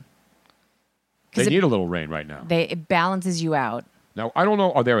rain. They need a little rain right now. It balances you out. Now, I don't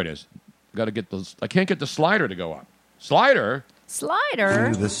know. Oh, there it is. Got to get those. I can't get the slider to go up. Slider?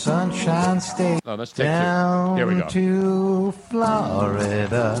 Slider? To the Sunshine State. Oh, let's take down two. Here we go. To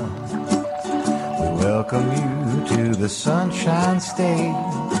Florida. We welcome you to the Sunshine State.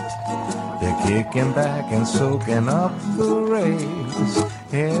 They're kicking back and soaking up the rays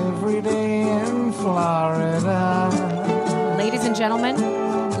every day in Florida. Ladies and gentlemen,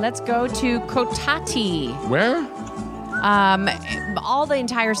 let's go to Cotati. Where? All the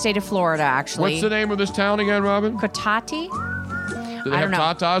entire state of Florida, actually. What's the name of this town again, Robin? Cotati? Do they have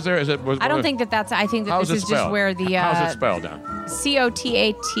tatas there? I don't think that's. I think that this is just where the. How's it spelled down?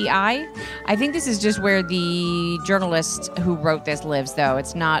 Cotati. I think this is just where the journalist who wrote this lives, though.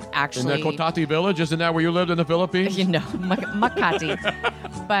 It's not actually. In the Cotati village? Isn't that where you lived in the Philippines? You know, Makati.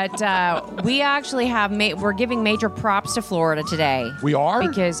 But we actually have. We're giving major props to Florida today. We are?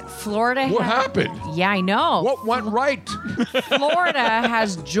 Because Florida. What happened? Yeah, I know. What went right? Florida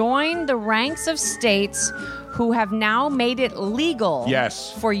has joined the ranks of states who have now made it legal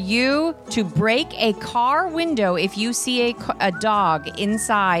for you to break a car window if you see a dog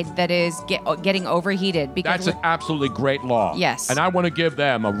inside that is getting overheated. Because that's an absolutely great law. Yes. And I want to give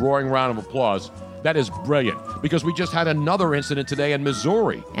them a roaring round of applause. That is brilliant, because we just had another incident today in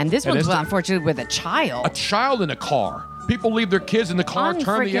Missouri. And this one's unfortunately with a child. A child in a car. People leave their kids in the car,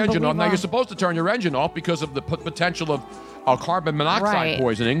 turn the engine off. Now, you're supposed to turn your engine off because of the potential of carbon monoxide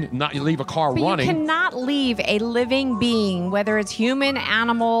poisoning, not you leave a car running. You cannot leave a living being, whether it's human,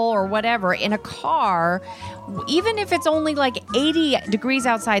 animal, or whatever, in a car, even if it's only like 80 degrees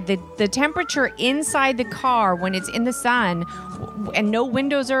outside. The temperature inside the car when it's in the sun and no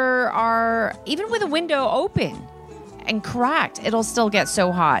windows are even with a window open and cracked, it'll still get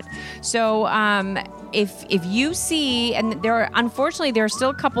so hot. So if you see, and unfortunately there are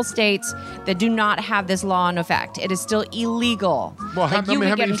still a couple states that do not have this law in effect. It is still illegal. Well, how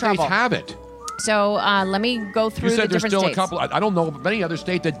many states have it? So let me go through You said the there's different still states. a couple. I don't know of any other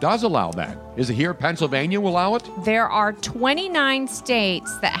state that does allow that. Is it here? Pennsylvania will allow it? There are 29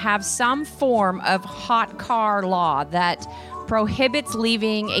 states that have some form of hot car law that prohibits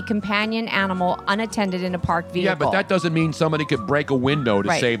leaving a companion animal unattended in a parked vehicle. Yeah, but that doesn't mean somebody could break a window to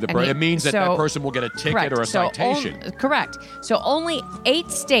Right. save the And person. he- It means that so- person will get a ticket Correct. or a So citation. correct. So only 8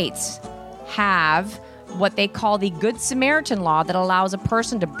 states have what they call the Good Samaritan law that allows a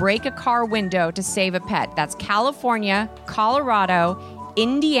person to break a car window to save a pet. That's California, Colorado,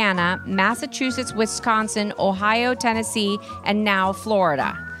 Indiana, Massachusetts, Wisconsin, Ohio, Tennessee, and now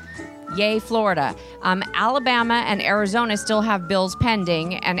Florida. Yay, Florida. Alabama and Arizona still have bills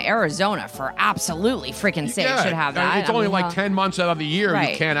pending, and Arizona, for absolutely freaking sake, should have that. It's I only mean, like 10 months out of the year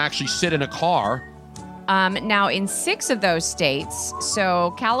Right. you can't actually sit in a car. Now, in 6 of those states,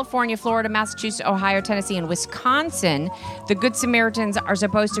 so California, Florida, Massachusetts, Ohio, Tennessee, and Wisconsin, the Good Samaritans are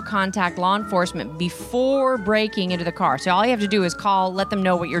supposed to contact law enforcement before breaking into the car. So all you have to do is call, let them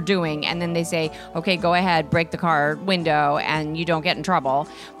know what you're doing, and then they say, okay, go ahead, break the car window, and you don't get in trouble.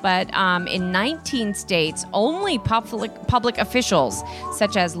 But in 19 states, only public officials,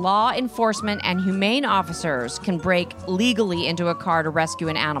 such as law enforcement and humane officers, can break legally into a car to rescue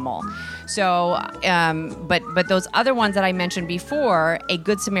an animal. So, but those other ones that I mentioned before, a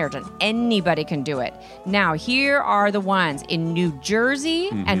Good Samaritan, anybody can do it. Now, here are the ones in New Jersey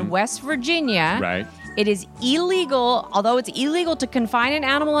and West Virginia. Right. It is illegal, although it's illegal to confine an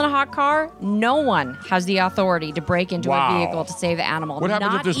animal in a hot car, no one has the authority to break into Wow. a vehicle to save the animal. What happens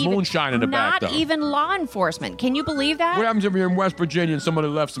if Not there's even- moonshine in the back, though? Not even law enforcement. Can you believe that? What happens if you're in West Virginia and somebody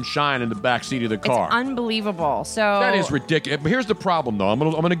left some shine in the back seat of the car? It's unbelievable. So That is ridiculous. But here's the problem, though. I'm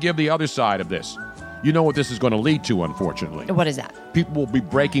gonna give the other side of this. You know what this is going to lead to, unfortunately. What is that? People will be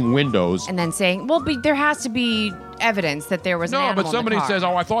breaking windows. And then saying, well, there has to be evidence that there was an No, animal but somebody in the car. says,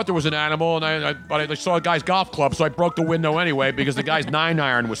 "Oh, I thought there was an animal, and but I saw a guy's golf club, so I broke the window anyway because the guy's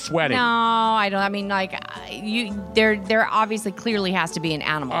 9-iron was sweating." No, I don't. I mean, like, there obviously clearly has to be an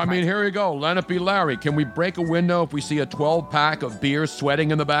animal. I mean, here we go. Lenape Larry, can we break a window if we see a 12-pack of beer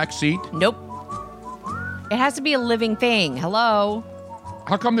sweating in the back seat? Nope. It has to be a living thing. Hello.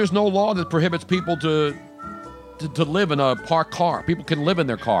 How come there's no law that prohibits people to live in a parked car? People can live in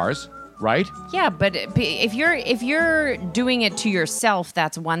their cars, right? Yeah, but if you're doing it to yourself,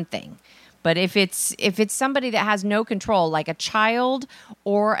 that's one thing. But if it's somebody that has no control, like a child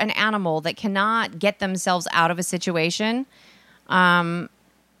or an animal that cannot get themselves out of a situation, it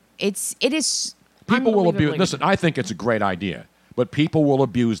is. People will abuse. unbelievably- Listen, I think it's a great idea, but people will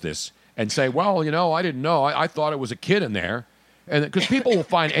abuse this and say, "Well, I didn't know. I thought it was a kid in there," and because people will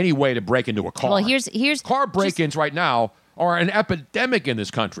find any way to break into a car. Well, here's car break-ins right now are an epidemic in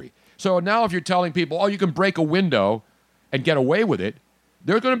this country. So now, if you're telling people, "Oh, you can break a window and get away with it,"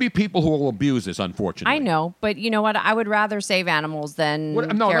 there are going to be people who will abuse this. Unfortunately, I know, but you know what? I would rather save animals than No, care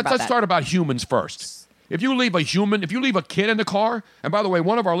let's about that. start about humans first. If you leave a kid in the car, and by the way,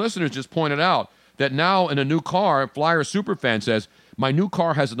 one of our listeners just pointed out that now in a new car, Flyer Superfan says, "My new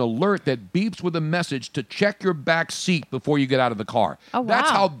car has an alert that beeps with a message to check your back seat before you get out of the car." Oh,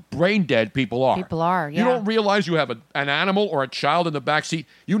 That's wow. how brain dead people are. People are, You yeah. don't realize you have an animal or a child in the back seat.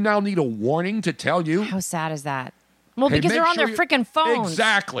 You now need a warning to tell you. How sad is that? Well, Hey, because they're make on their sure freaking phones.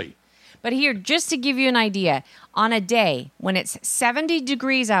 Exactly. But here, just to give you an idea, on a day when it's 70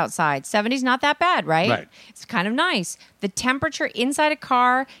 degrees outside, 70's not that bad, right? Right. It's kind of nice. The temperature inside a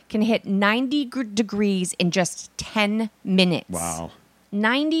car can hit 90 degrees in just 10 minutes. Wow.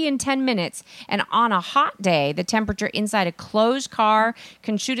 90 in 10 minutes. And on a hot day, the temperature inside a closed car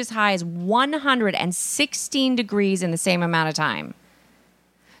can shoot as high as 116 degrees in the same amount of time.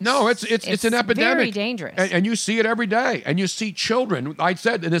 No, it's an epidemic. Very dangerous. And you see it every day. And you see children. I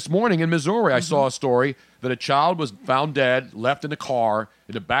said this morning in Missouri, I saw a story that a child was found dead, left in the car,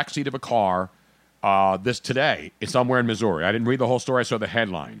 in the backseat of a car, today. It's somewhere in Missouri. I didn't read the whole story. I saw the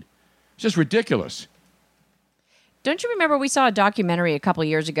headline. It's just ridiculous. Don't you remember we saw a documentary a couple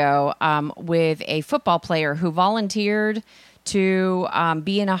years ago with a football player who volunteered to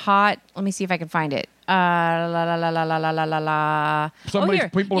be in a hot... Let me see if I can find it. People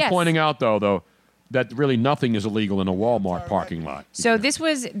are pointing out, though, that really nothing is illegal in a Walmart parking lot. So this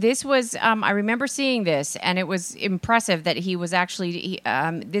was I remember seeing this, and it was impressive that he was actually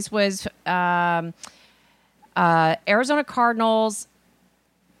this was Arizona Cardinals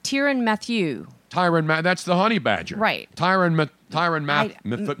Tyrann Mathieu. That's the honey badger. Right. Tyrann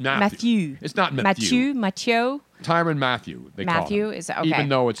Mathieu. It's not Mathieu. Mathieu. Tyrann Mathieu. They Mathieu call him. is okay. Even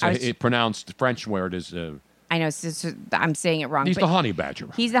though it's a pronounced French word is I know I'm saying it wrong. He's the honey badger.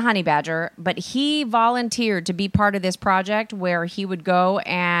 He's the honey badger, but he volunteered to be part of this project where he would go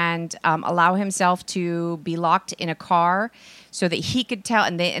and allow himself to be locked in a car so that he could tell,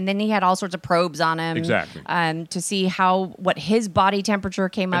 and then he had all sorts of probes on him, Exactly. To see what his body temperature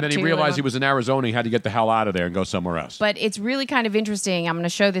came up to. And then he realized he was in Arizona. He had to get the hell out of there and go somewhere else. But it's really kind of interesting. I'm going to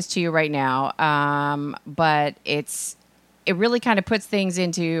show this to you right now. But it really kind of puts things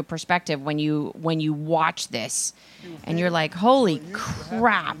into perspective when you watch this, and you're like, "Holy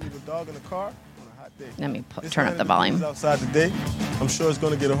crap!" Let me turn up the volume. Outside today, I'm sure it's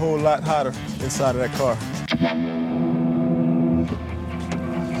going to get a whole lot hotter inside of that car.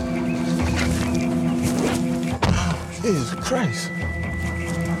 Jesus Christ!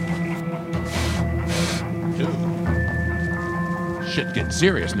 Dude, shit getting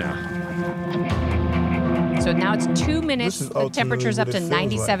serious now. So now it's 2 minutes. The temperature's up to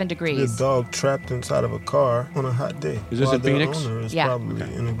 97 degrees. A dog trapped inside of a car on a hot day. Is this in Phoenix? The owner is Yeah. probably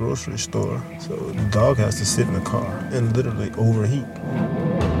in a grocery store. So the dog has to sit in the car and literally overheat.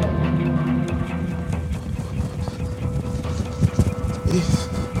 He's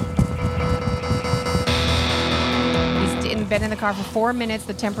been in the car for 4 minutes.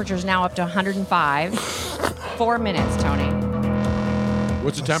 The temperature's now up to 105. 4 minutes, Tony.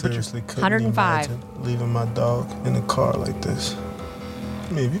 What's the temperature? 105. Leaving my dog in the car like this.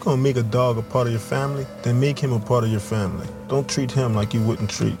 I mean, if you're gonna make a dog a part of your family, then make him a part of your family. Don't treat him like you wouldn't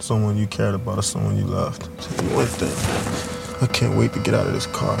treat someone you cared about or someone you loved. One thing, I can't wait to get out of this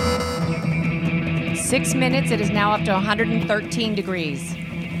car. 6 minutes. It is now up to 113 degrees.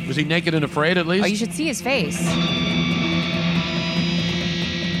 Was he naked and afraid at least? Oh, you should see his face.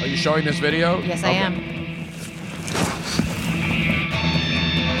 Are you showing this video? Yes, I am.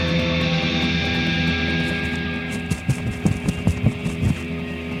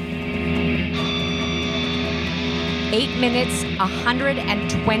 Eight minutes,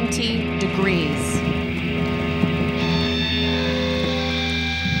 120 degrees.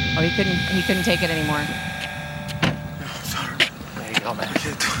 Oh, he couldn't take it anymore. There you go, man.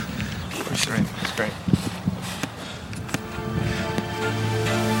 It's great. It's great.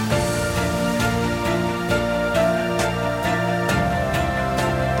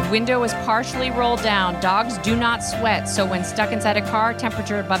 The window is partially rolled down. Dogs do not sweat, so when stuck inside a car,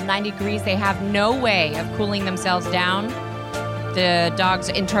 temperature above 90 degrees, they have no way of cooling themselves down. The dog's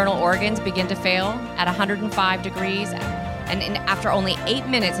internal organs begin to fail at 105 degrees. And after only 8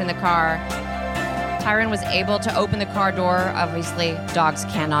 minutes in the car, Tyron was able to open the car door. Obviously, dogs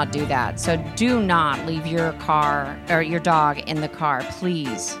cannot do that. So do not leave your car or your dog in the car,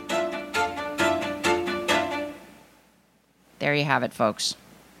 please. There you have it, folks.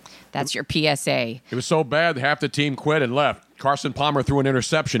 That's your PSA. It was so bad, half the team quit and left. Carson Palmer threw an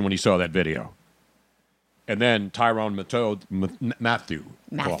interception when he saw that video. And then Tyrone Matthew.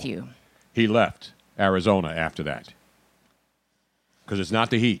 He left Arizona after that. Because it's not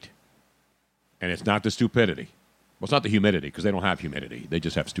the heat. And it's not the stupidity. Well, it's not the humidity, because they don't have humidity. They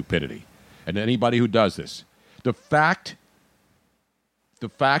just have stupidity. And anybody who does this, the fact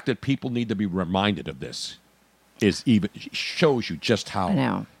that people need to be reminded of this shows you just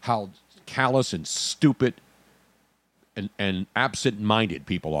how callous and stupid and absent-minded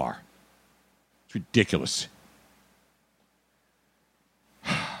people are. It's ridiculous.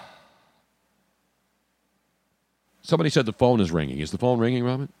 Somebody said the phone is ringing. Is the phone ringing,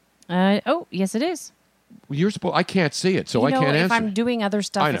 Robin? Oh, yes, it is. Well, I can't see it, so I can't answer. If I'm doing other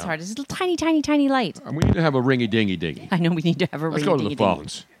stuff, it's hard. It's a little tiny, tiny, tiny light. We need to have a ringy-dingy-dingy. I know we need to have a ringy-dingy-dingy. Let's go to the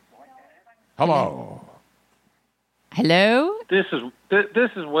phones. Hello. Hello? This is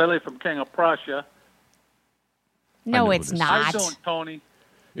Willie from King of Prussia. No, it's not. How you doing, Tony?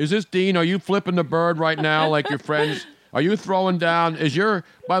 Is this Dean? Are you flipping the bird right now like your friends? Are you throwing down?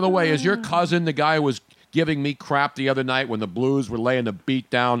 By the way, is your cousin the guy who was giving me crap the other night when the Blues were laying the beat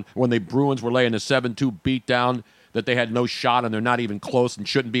down, when the Bruins were laying the 7-2 beat down, that they had no shot and they're not even close and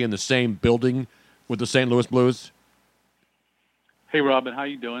shouldn't be in the same building with the St. Louis Blues? Hey, Robin, how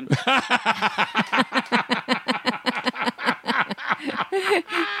you doing?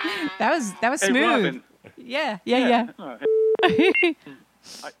 That was Hey, smooth. Robin. Yeah.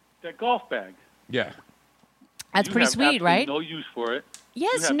 That golf bag. Yeah. That's You pretty have sweet, absolutely right? No use for it.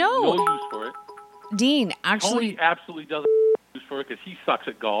 Yes, You have no. No use for it. Dean, actually, Tony absolutely doesn't use for it because he sucks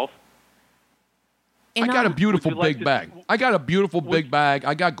at golf. I got a beautiful big bag. I got a beautiful big bag.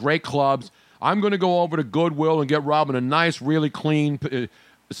 I got great clubs. I'm going to go over to Goodwill and get Robin a nice, really clean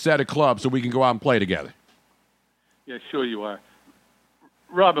set of clubs so we can go out and play together. Yeah, sure you are.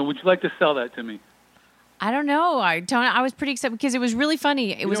 Robin, would you like to sell that to me? I don't know. I was pretty excited because it was really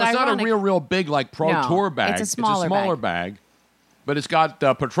funny. It was it's ironic. not a real big like Pro No, Tour bag. it's a smaller bag. But it's got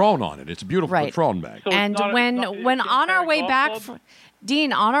Patron on it. It's a beautiful Patron bag. And when on our way back,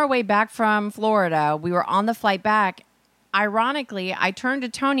 Dean, on our way back from Florida, we were on the flight back. Ironically, I turned to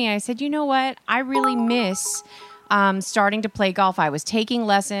Tony. I said, "You know what? I really miss starting to play golf. I was taking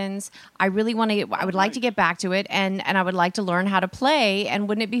lessons. I really want to. I would like to get back to it, and I would like to learn how to play. And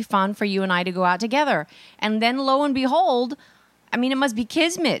wouldn't it be fun for you and I to go out together?" And then, lo and behold, I mean, it must be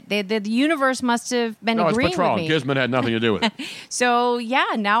kismet. The universe must have been agreeing it's Patron. with me. Kismet had nothing to do with it. So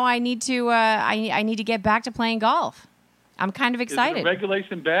yeah, now I need to. I need to get back to playing golf. I'm kind of excited. Is it a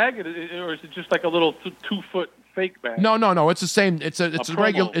regulation bag, or is it just like a little 2-foot fake bag? No. It's the same. It's a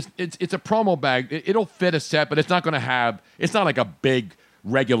regular. It's a promo bag. It'll fit a set, but it's not going to have. It's not like a big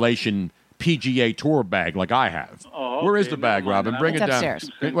regulation PGA Tour bag like I have. Oh, Where is okay. the bag, Never mind. Robin? Bring It's it down.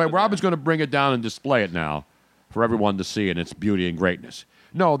 upstairs. Wait, Robin's going to bring it down and display it now for everyone to see in its beauty and greatness.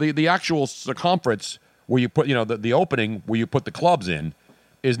 No, the actual circumference where you put, the opening where you put the clubs in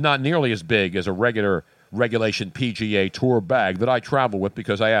is not nearly as big as a regulation PGA Tour bag that I travel with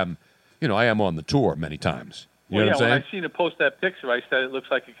because I am on the tour many times. You know what I'm saying? When I seen it post that picture, I said it looks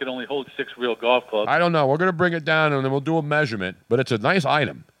like it could only hold 6 real golf clubs. I don't know. We're going to bring it down and then we'll do a measurement, but it's a nice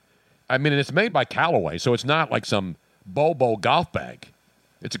item. I mean, it's made by Callaway, so it's not like some Bobo golf bag.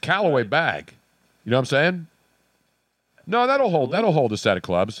 It's a Callaway bag. You know what I'm saying? No, that'll hold a set of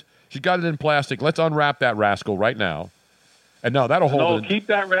clubs. She got it in plastic. Let's unwrap that rascal right now. And no, that'll hold it. No, keep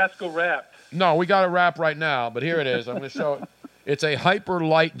that rascal wrapped. No, we got it wrapped right now, but here it is. I'm going to show it. It's a Hyper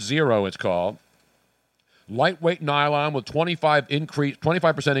Light Zero, it's called. Lightweight nylon with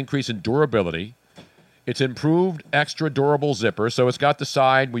 25% increase in durability. It's improved extra durable zipper, so it's got the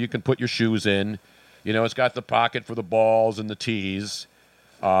side where you can put your shoes in. It's got the pocket for the balls and the tees.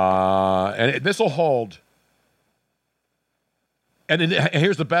 And this will hold. And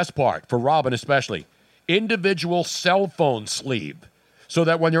here's the best part, for Robin especially. Individual cell phone sleeve. So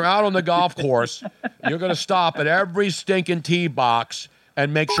that when you're out on the golf course, you're going to stop at every stinking tee box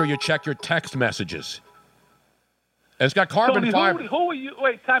and make sure you check your text messages. And it's got carbon fiber. Who are you?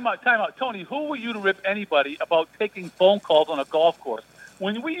 Wait, time out. Tony, who were you to rip anybody about taking phone calls on a golf course?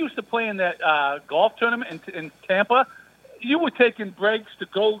 When we used to play in that golf tournament in Tampa, you were taking breaks to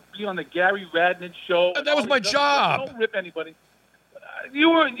go be on the Gary Radnich show. That was my job. Don't rip anybody.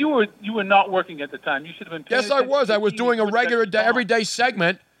 You were not working at the time. You should have been. Yes, I was. I was doing a regular everyday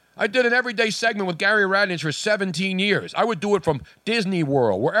segment. I did an everyday segment with Gary Radnich for 17 years. I would do it from Disney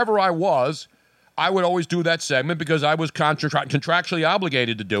World, wherever I was. I would always do that segment because I was contractually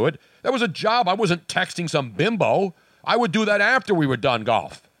obligated to do it. That was a job. I wasn't texting some bimbo. I would do that after we were done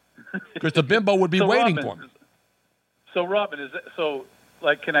golf because the bimbo would be waiting for me. So, Robin,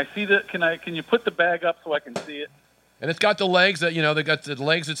 can I see the? Can you put the bag up so I can see it? And it's got the legs that, they got the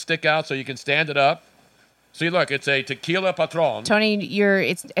legs that stick out so you can stand it up. See, look, it's a Tequila Patron. Tony,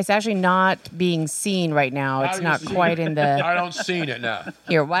 it's actually not being seen right now. It's not quite in the. I don't see it now.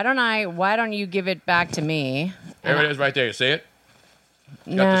 Here, why don't you give it back to me? There it is right there. You see it?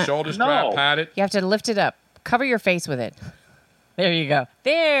 Got Nah. the shoulder strap padded. You have to lift it up. Cover your face with it. There you go.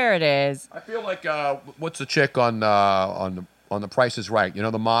 There it is. I feel like what's the chick on the Price is Right?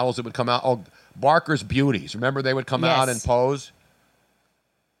 The models that would come out. Oh, Barker's Beauties. Remember they would come out and pose.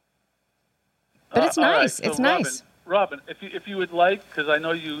 But it's nice. Right, so it's nice. Robin, if you would like, because I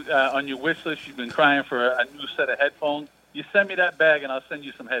know you on your wish list you've been crying for a new set of headphones. You send me that bag and I'll send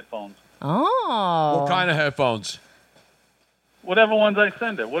you some headphones. Oh. What kind of headphones? Whatever ones I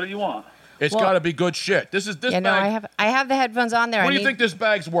send it. What do you want? It's got to be good shit. This bag. No, I have the headphones on there. What do you think this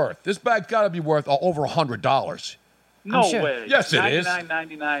bag's worth? This bag's got to be worth over $100. No way. Yes, it is.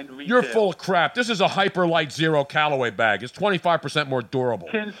 $99.99 retail. You're full of crap. This is a Hyper Light Zero Callaway bag. It's 25% more durable.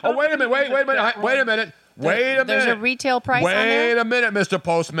 Oh, wait a minute. Wait a minute. There's a retail price on there? Wait a minute, Mr.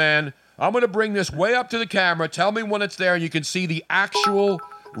 Postman. I'm going to bring this way up to the camera. Tell me when it's there, and you can see the actual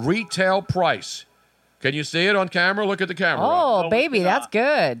retail price. Can you see it on camera? Look at the camera. Oh, baby, that's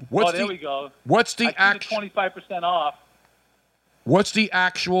good. There we go. What's the actual 25% off? What's the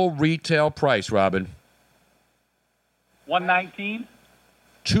actual retail price, Robin? $119.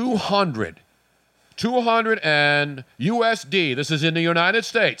 200 and USD. This is in the United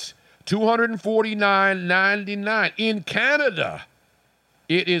States. $249.99. In Canada,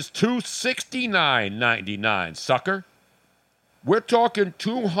 it is $269.99. Sucker. We're talking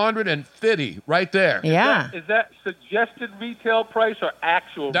 $250 right there. Yeah. Is that suggested retail price or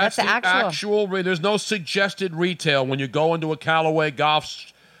actual? That's the actual. There's no suggested retail when you go into a Callaway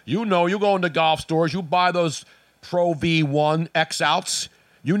golf. You go into golf stores. You buy those Pro V1 X-Outs.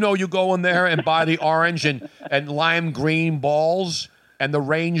 You know you go in there and buy the orange and lime green balls and the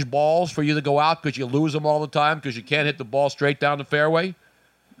range balls for you to go out because you lose them all the time because you can't hit the ball straight down the fairway?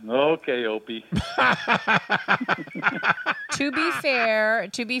 Okay, Opie. To be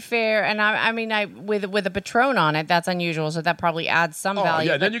fair, and I mean, with a Patron on it, that's unusual, so that probably adds some value.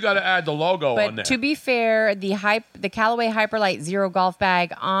 Yeah, then you got to add the logo on there. But to be fair, the Callaway Hyperlight Zero golf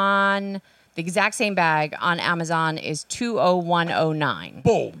bag on the exact same bag on Amazon is $201.09.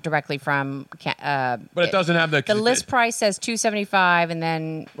 Boom. Directly from. But it doesn't have the list price says $275, and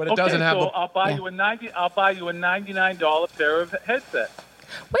then. But it doesn't have. I'll buy you a $99 pair of headsets.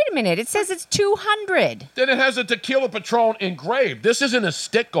 Wait a minute! It says it's $200. Then it has a Tequila Patron engraved. This isn't a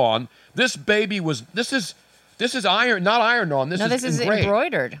stick-on. This baby was. This is iron, not ironed-on. This is engraved.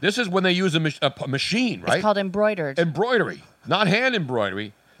 Embroidered. This is when they use a machine, right? It's called embroidered. Embroidery, not hand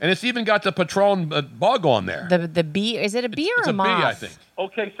embroidery, and it's even got the Patron bug on there. The bee. Is it a bee or it's a moth? Bee, I think.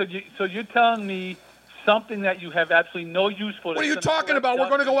 Okay, so you're telling me something that you have absolutely no use for. What are you talking about? We're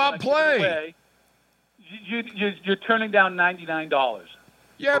going to go out and play. You're turning down $99.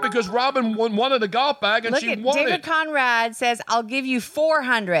 Yeah, because Robin wanted a golf bag and she won David it. Conrad says, "I'll give you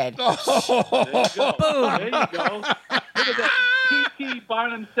 $400." There you go. Boom. There you go. Look at that. P.T.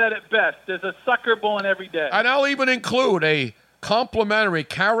 Barnum said it best. There's a sucker born every day. And I'll even include a complimentary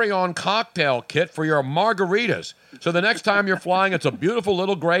carry-on cocktail kit for your margaritas. So the next time you're flying, it's a beautiful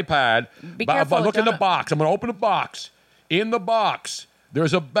little gray pad. Be careful. But look in the box. I'm going to open the box. In the box,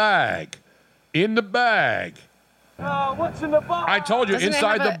 there's a bag. In the bag. What's in the box? I told you,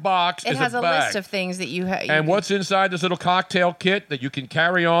 inside the box is a bag. It has a list of things that you have. And what's inside this little cocktail kit that you can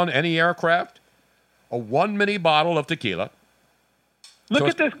carry on any aircraft? A 1 mini bottle of tequila. Look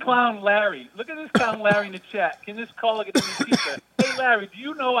at this clown Larry. Look at this clown Larry in the chat. Can this caller get me pizza? Hey, Larry, do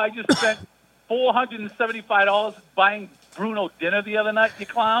you know I just spent $475 buying Bruno dinner the other night, you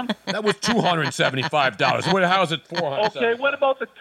clown? That was $275. How is it $475? Okay, what about the